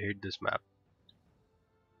 Literally I hate this map.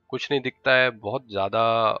 कुछ नहीं दिखता है, बहुत ज़्यादा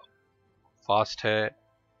फास्ट है.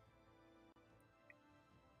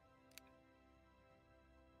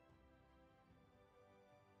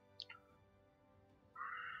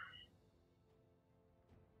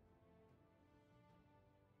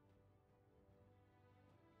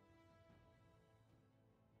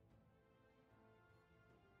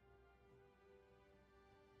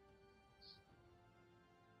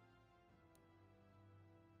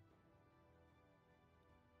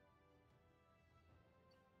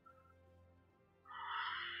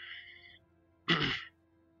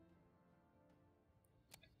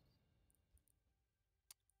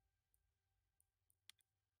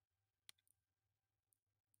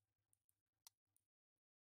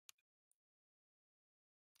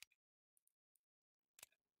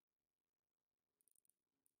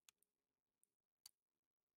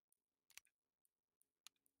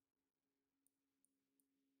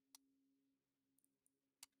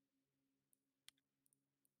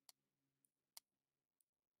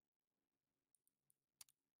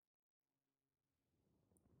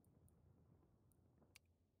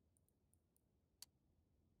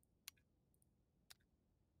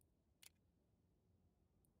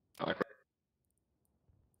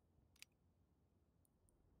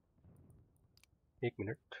 एक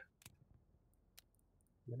मिनट,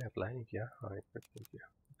 मैंने अप्लाई नहीं किया. हाँ, एक मिनट नहीं किया.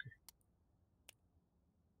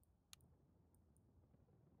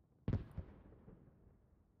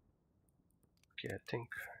 ओके, आई थिंक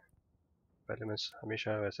पहले मैं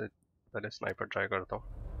हमेशा वैसे पहले स्नाइपर ट्राई करता हूँ.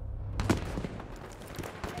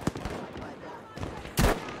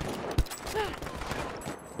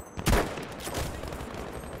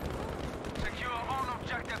 Secure all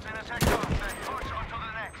objectives in a sector, then push on to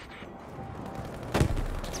the next.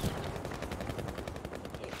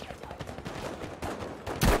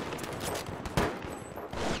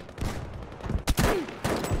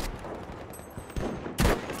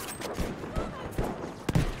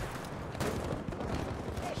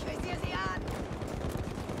 Ich visiere sie an!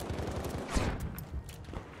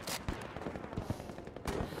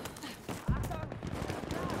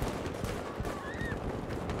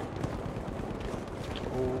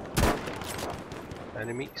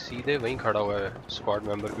 Enemy सीधे वहीं खड़ा हुआ है, स्क्वाड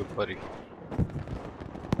मेंबर के ऊपर ही.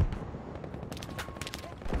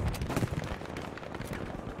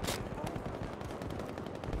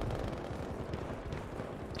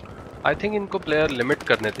 आई थिंक इनको प्लेयर लिमिट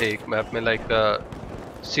करने थे एक मैप में, लाइक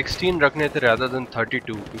 16 रखने थे रादर देन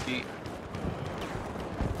 32, क्योंकि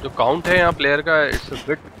जो काउंट है यहाँ प्लेयर का it's a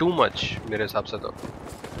bit too much मेरे हिसाब से. तो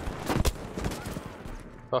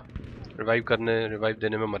रिवाइव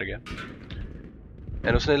देने में मर गया.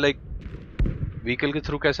 एंड उसने लाइक व्हीकल के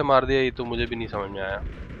थ्रू कैसे मार दिया ये तो मुझे भी नहीं समझ में आया.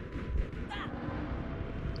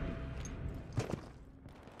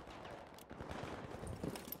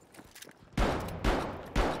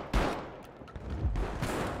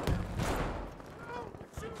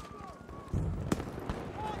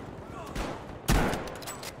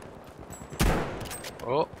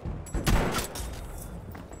 ओ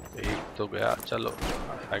एक तो गया. चलो,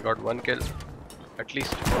 I got 1 kill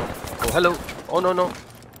at least. O hello. Oh no no.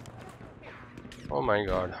 Oh my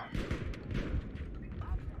God.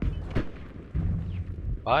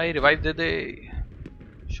 भाई रिवाइव दे दे.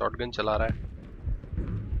 शॉटगन चला रहा है.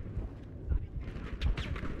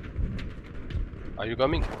 Are you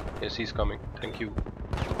coming? Yes he is coming. Thank you.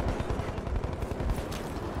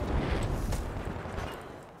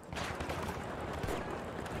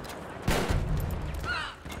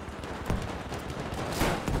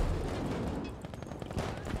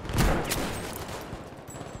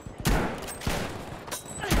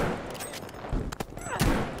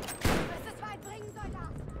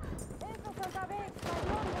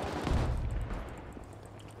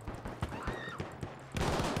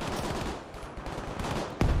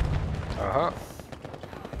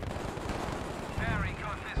 Very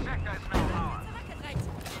good, this sector is now ours.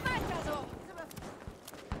 Weiter so!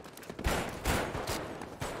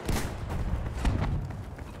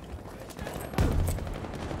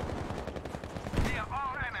 Clear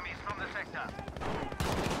all enemies from the sector.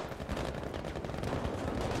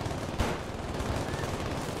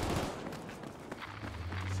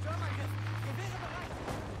 Sturmangriff! Gewehre bereit!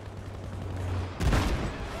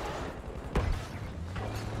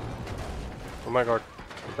 Oh my god,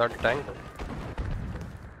 is that a tank?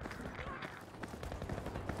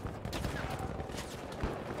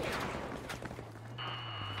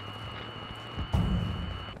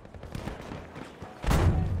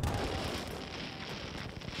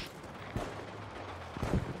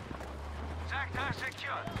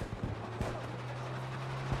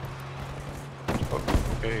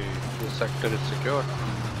 sector is secure.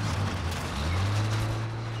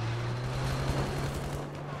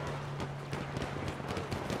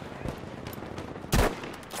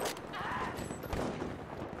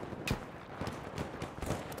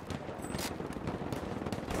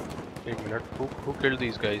 Wait a minute, who killed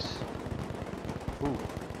these guys? Who?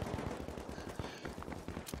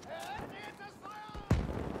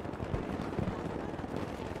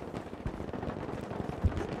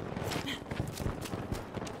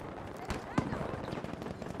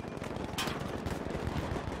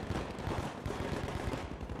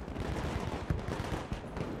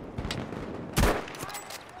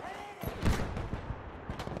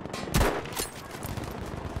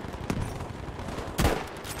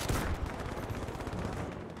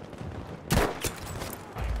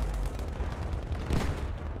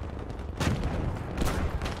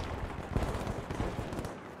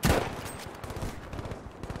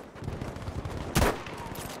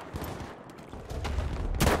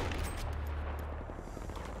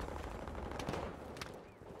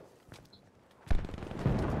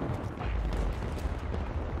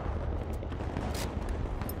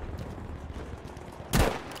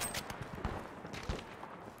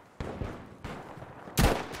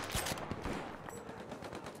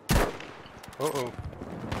 Oh,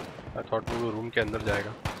 I thought वो room के अंदर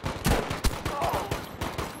जाएगा.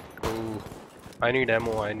 Oh, I need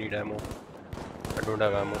ammo. I don't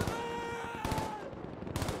have ammo.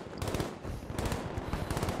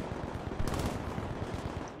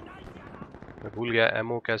 मैं भूल गया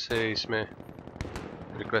ammo कैसे इसमें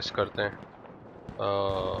request करते हैं.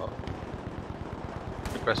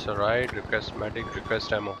 Request a ride, request medic,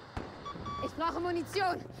 request ammo. Ich brauche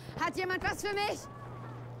Munition. Hat jemand was für mich?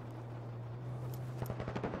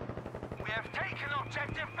 We have taken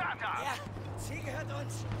objective Bertha. Ja, sie gehört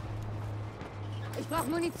uns. Ich brauche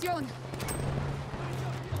Munition.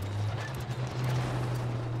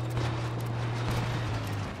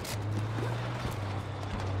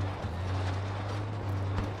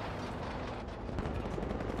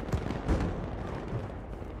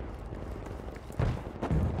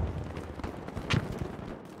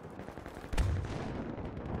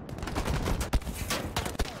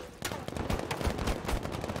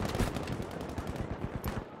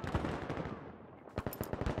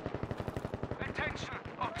 Attention!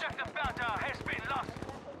 Objective Bertha has been lost.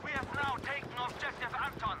 We have now taken objective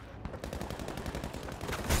Anton.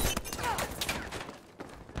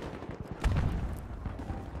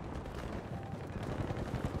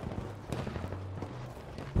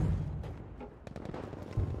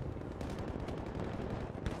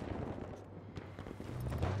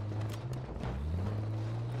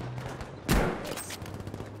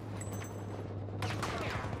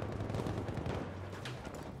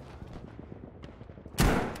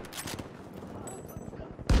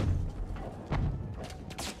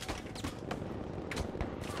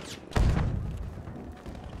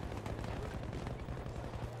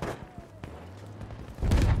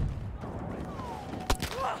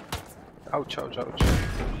 Ouch, ouch, ouch.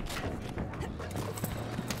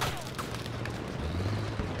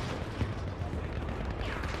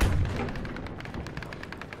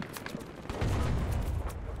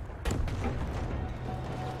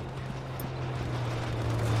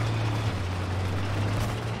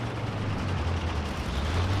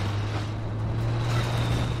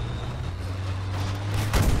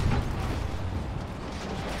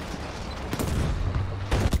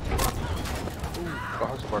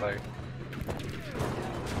 कहाँ से पड़ा है?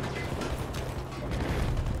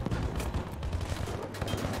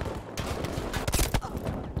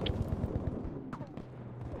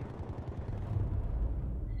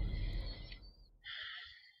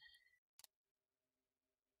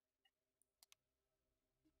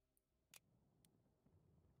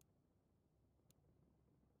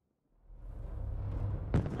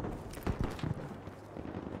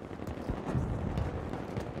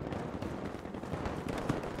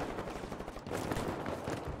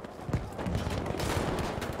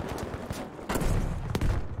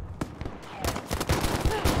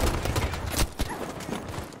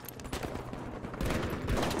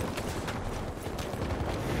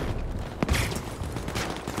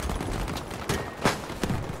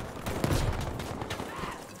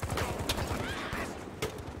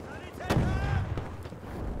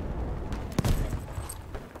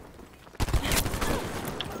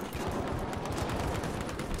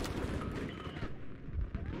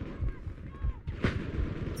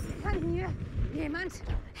 Jemand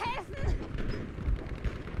helfen?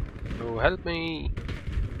 So help me.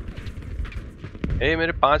 Hey,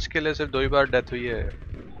 मेरे 5 किल सिर्फ 2 ही बार death हुई है.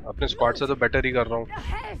 अपने squad से तो बेटर ही कर रहा हूँ.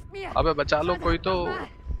 अबे बचा लो कोई तो.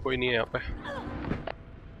 कोई नहीं है यहाँ पे।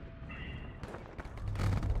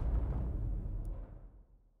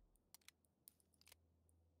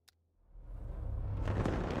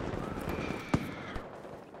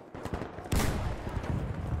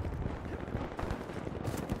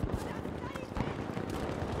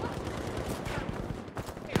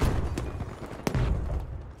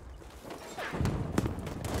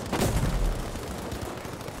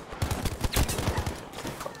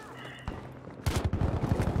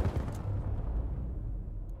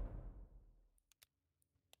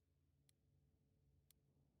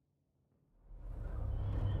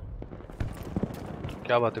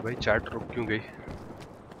 क्या बात है भाई, चैट रुक क्यों गई?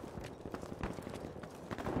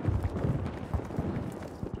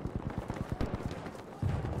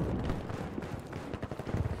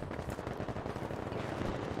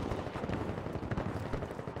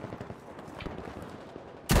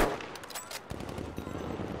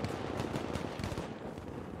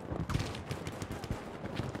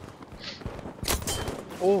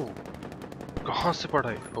 ओह, कहाँ से पड़ा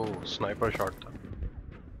है? ओह, स्नाइपर शॉट था।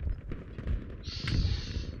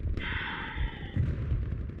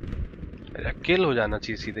 किल हो जाना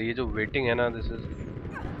चाहिए सीधे। ये जो वेटिंग है ना, दिस इज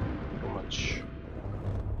टू मच।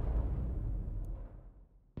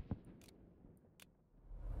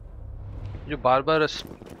 जो बार बार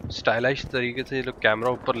स्टाइलिश तरीके से ये लोग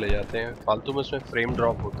कैमरा ऊपर ले जाते हैं, फालतू में उसमें फ्रेम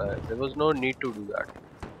ड्रॉप होता है। There was no need to do that.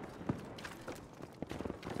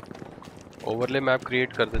 Overlay map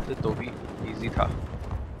create कर देते तो भी इजी था।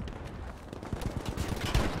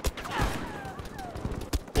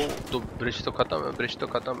 ओ, तो ब्रिज तो खत्म है, ब्रिज तो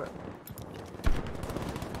खत्म है।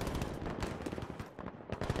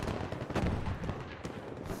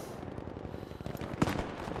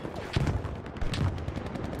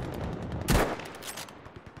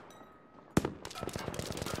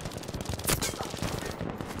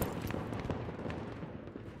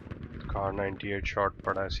 कार 98 शॉट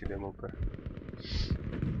पड़ा है सीधे मुंह पे।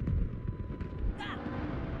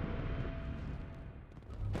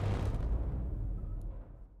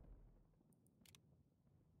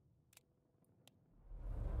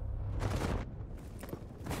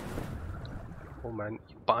 ओ मैन,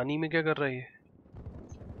 पानी में क्या कर रहा है ये?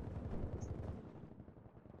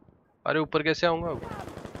 अरे ऊपर कैसे आऊंगा अब?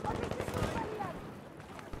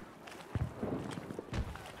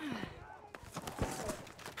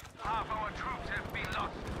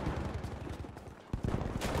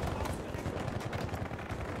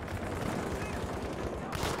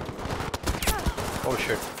 Oh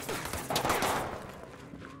shit.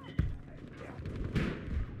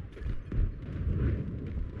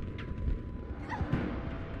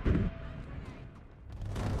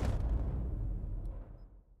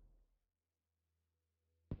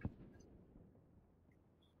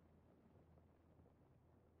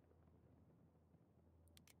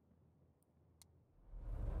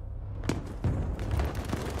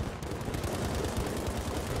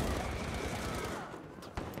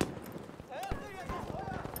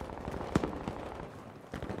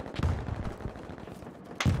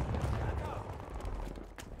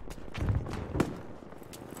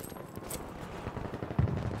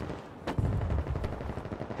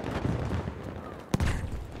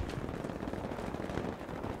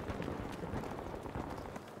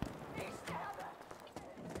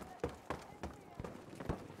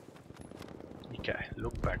 क्या है,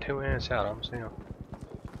 लोग बैठे हुए हैं ऐसे आराम से यहाँ।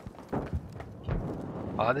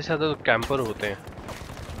 आधे से ज्यादा तो कैंपर होते हैं।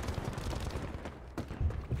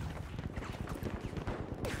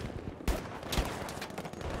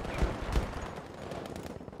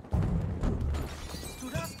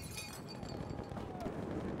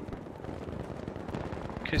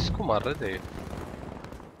 किसको मार रहे थे?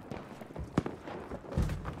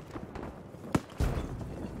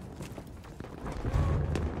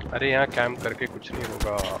 अरे यहाँ कैंप करके कुछ नहीं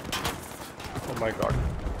होगा। Oh my God.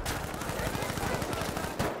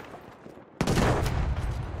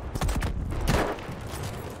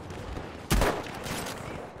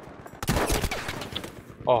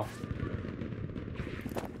 Oh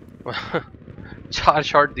 4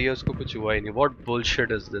 shot दिए उसको, कुछ हुआ ही नहीं। What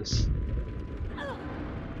bullshit is this?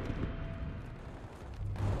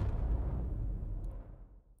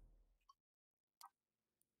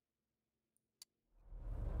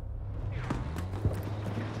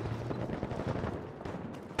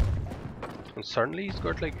 And suddenly he's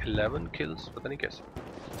got like 11 kills. पता नहीं कैसे।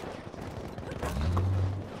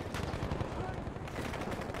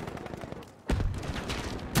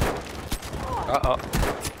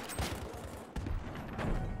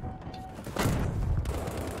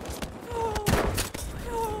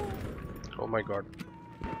 Oh my god,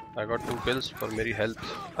 I got 2 kills पर मेरी हेल्थ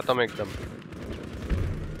खत्म एकदम।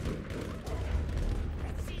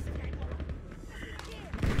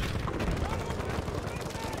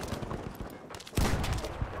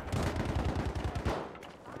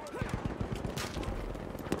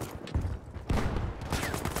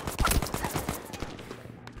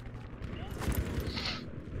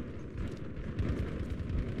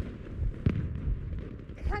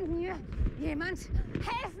 Kann mir jemand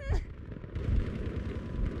helfen?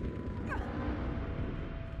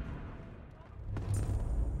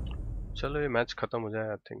 चलो ये मैच खत्म हो जाए.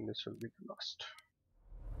 I think this will be the last.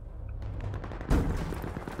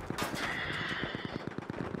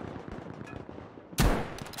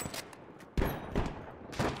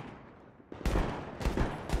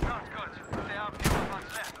 Not good. They have few of us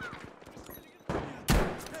left.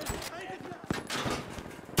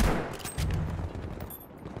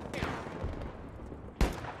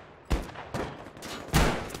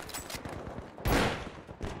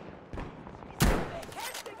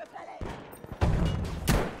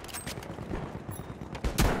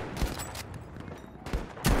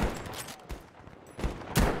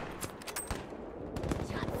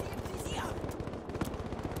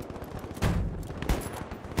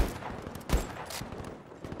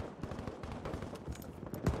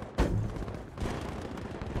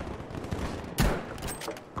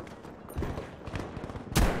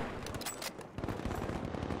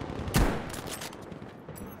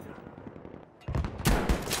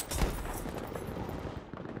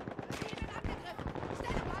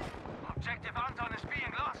 Objective Anton is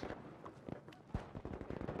being lost.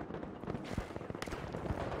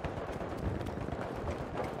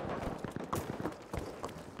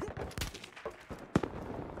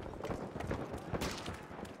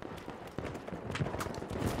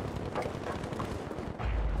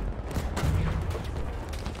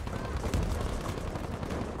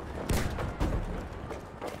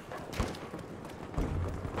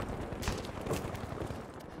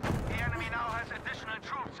 The enemy now has additional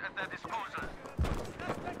troops at their disposal.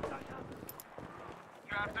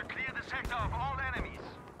 You have to clear the sector of all enemies.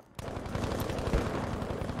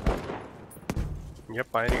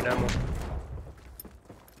 Yep, I need ammo.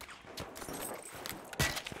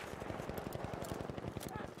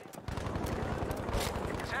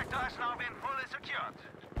 The sector has now been fully secured.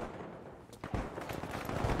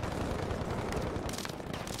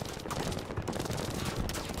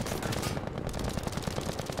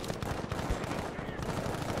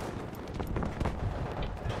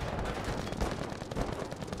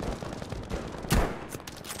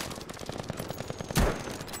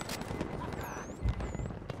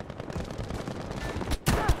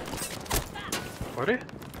 अरे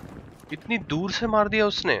इतनी दूर से मार दिया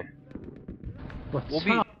उसने. वो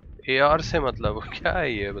भी AR से. मतलब क्या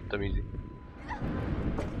है ये बदतमीजी.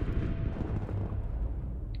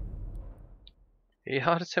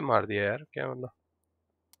 AR से मार दिया यार. क्या मतलब.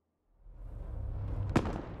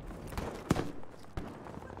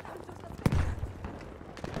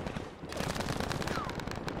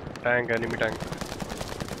 Tank. Enemy tank.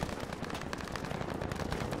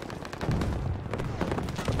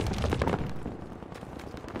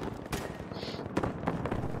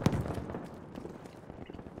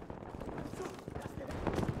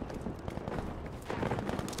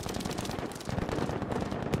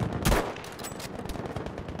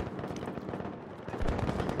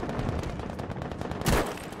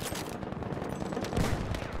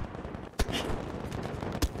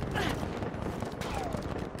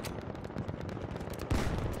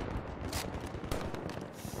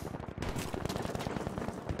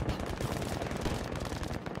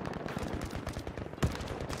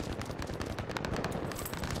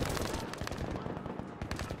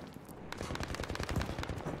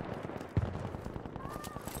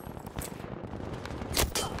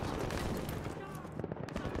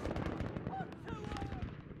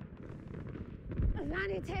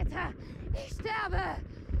 Sanitäter, ich sterbe!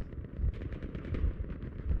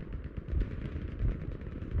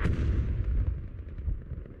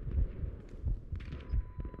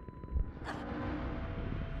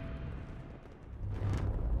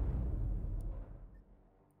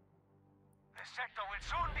 The sector will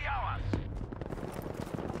soon be ours.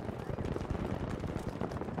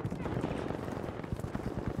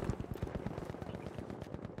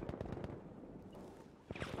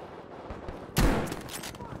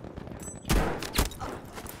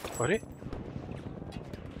 अरे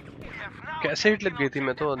कैसे हिट लग गई थी.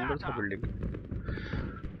 मैं तो अंदर था building.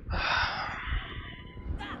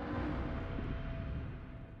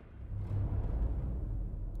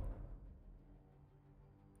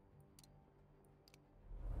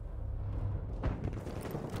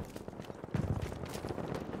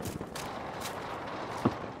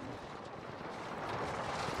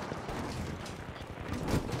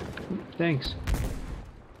 Thanks.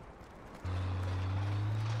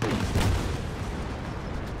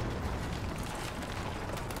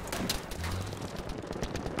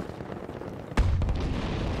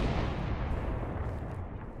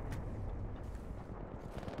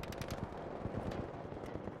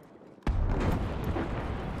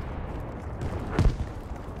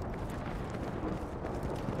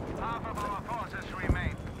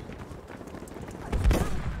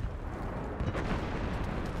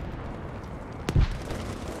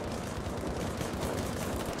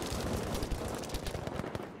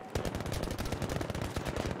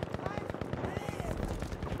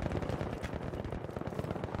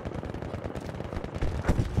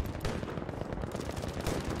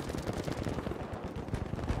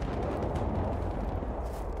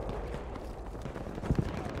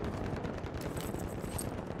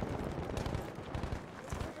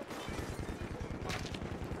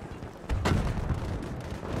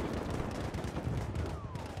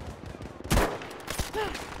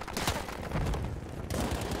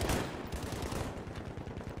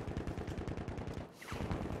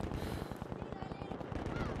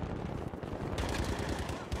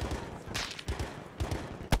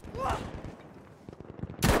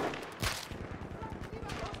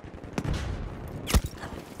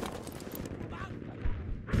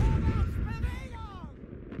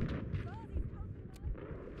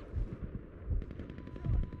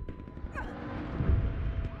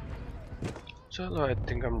 Chalo, I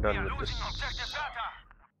think I'm We done are with this. losing objective Bertha.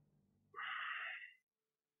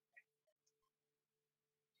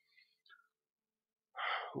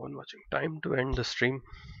 One watching. Time to end the stream.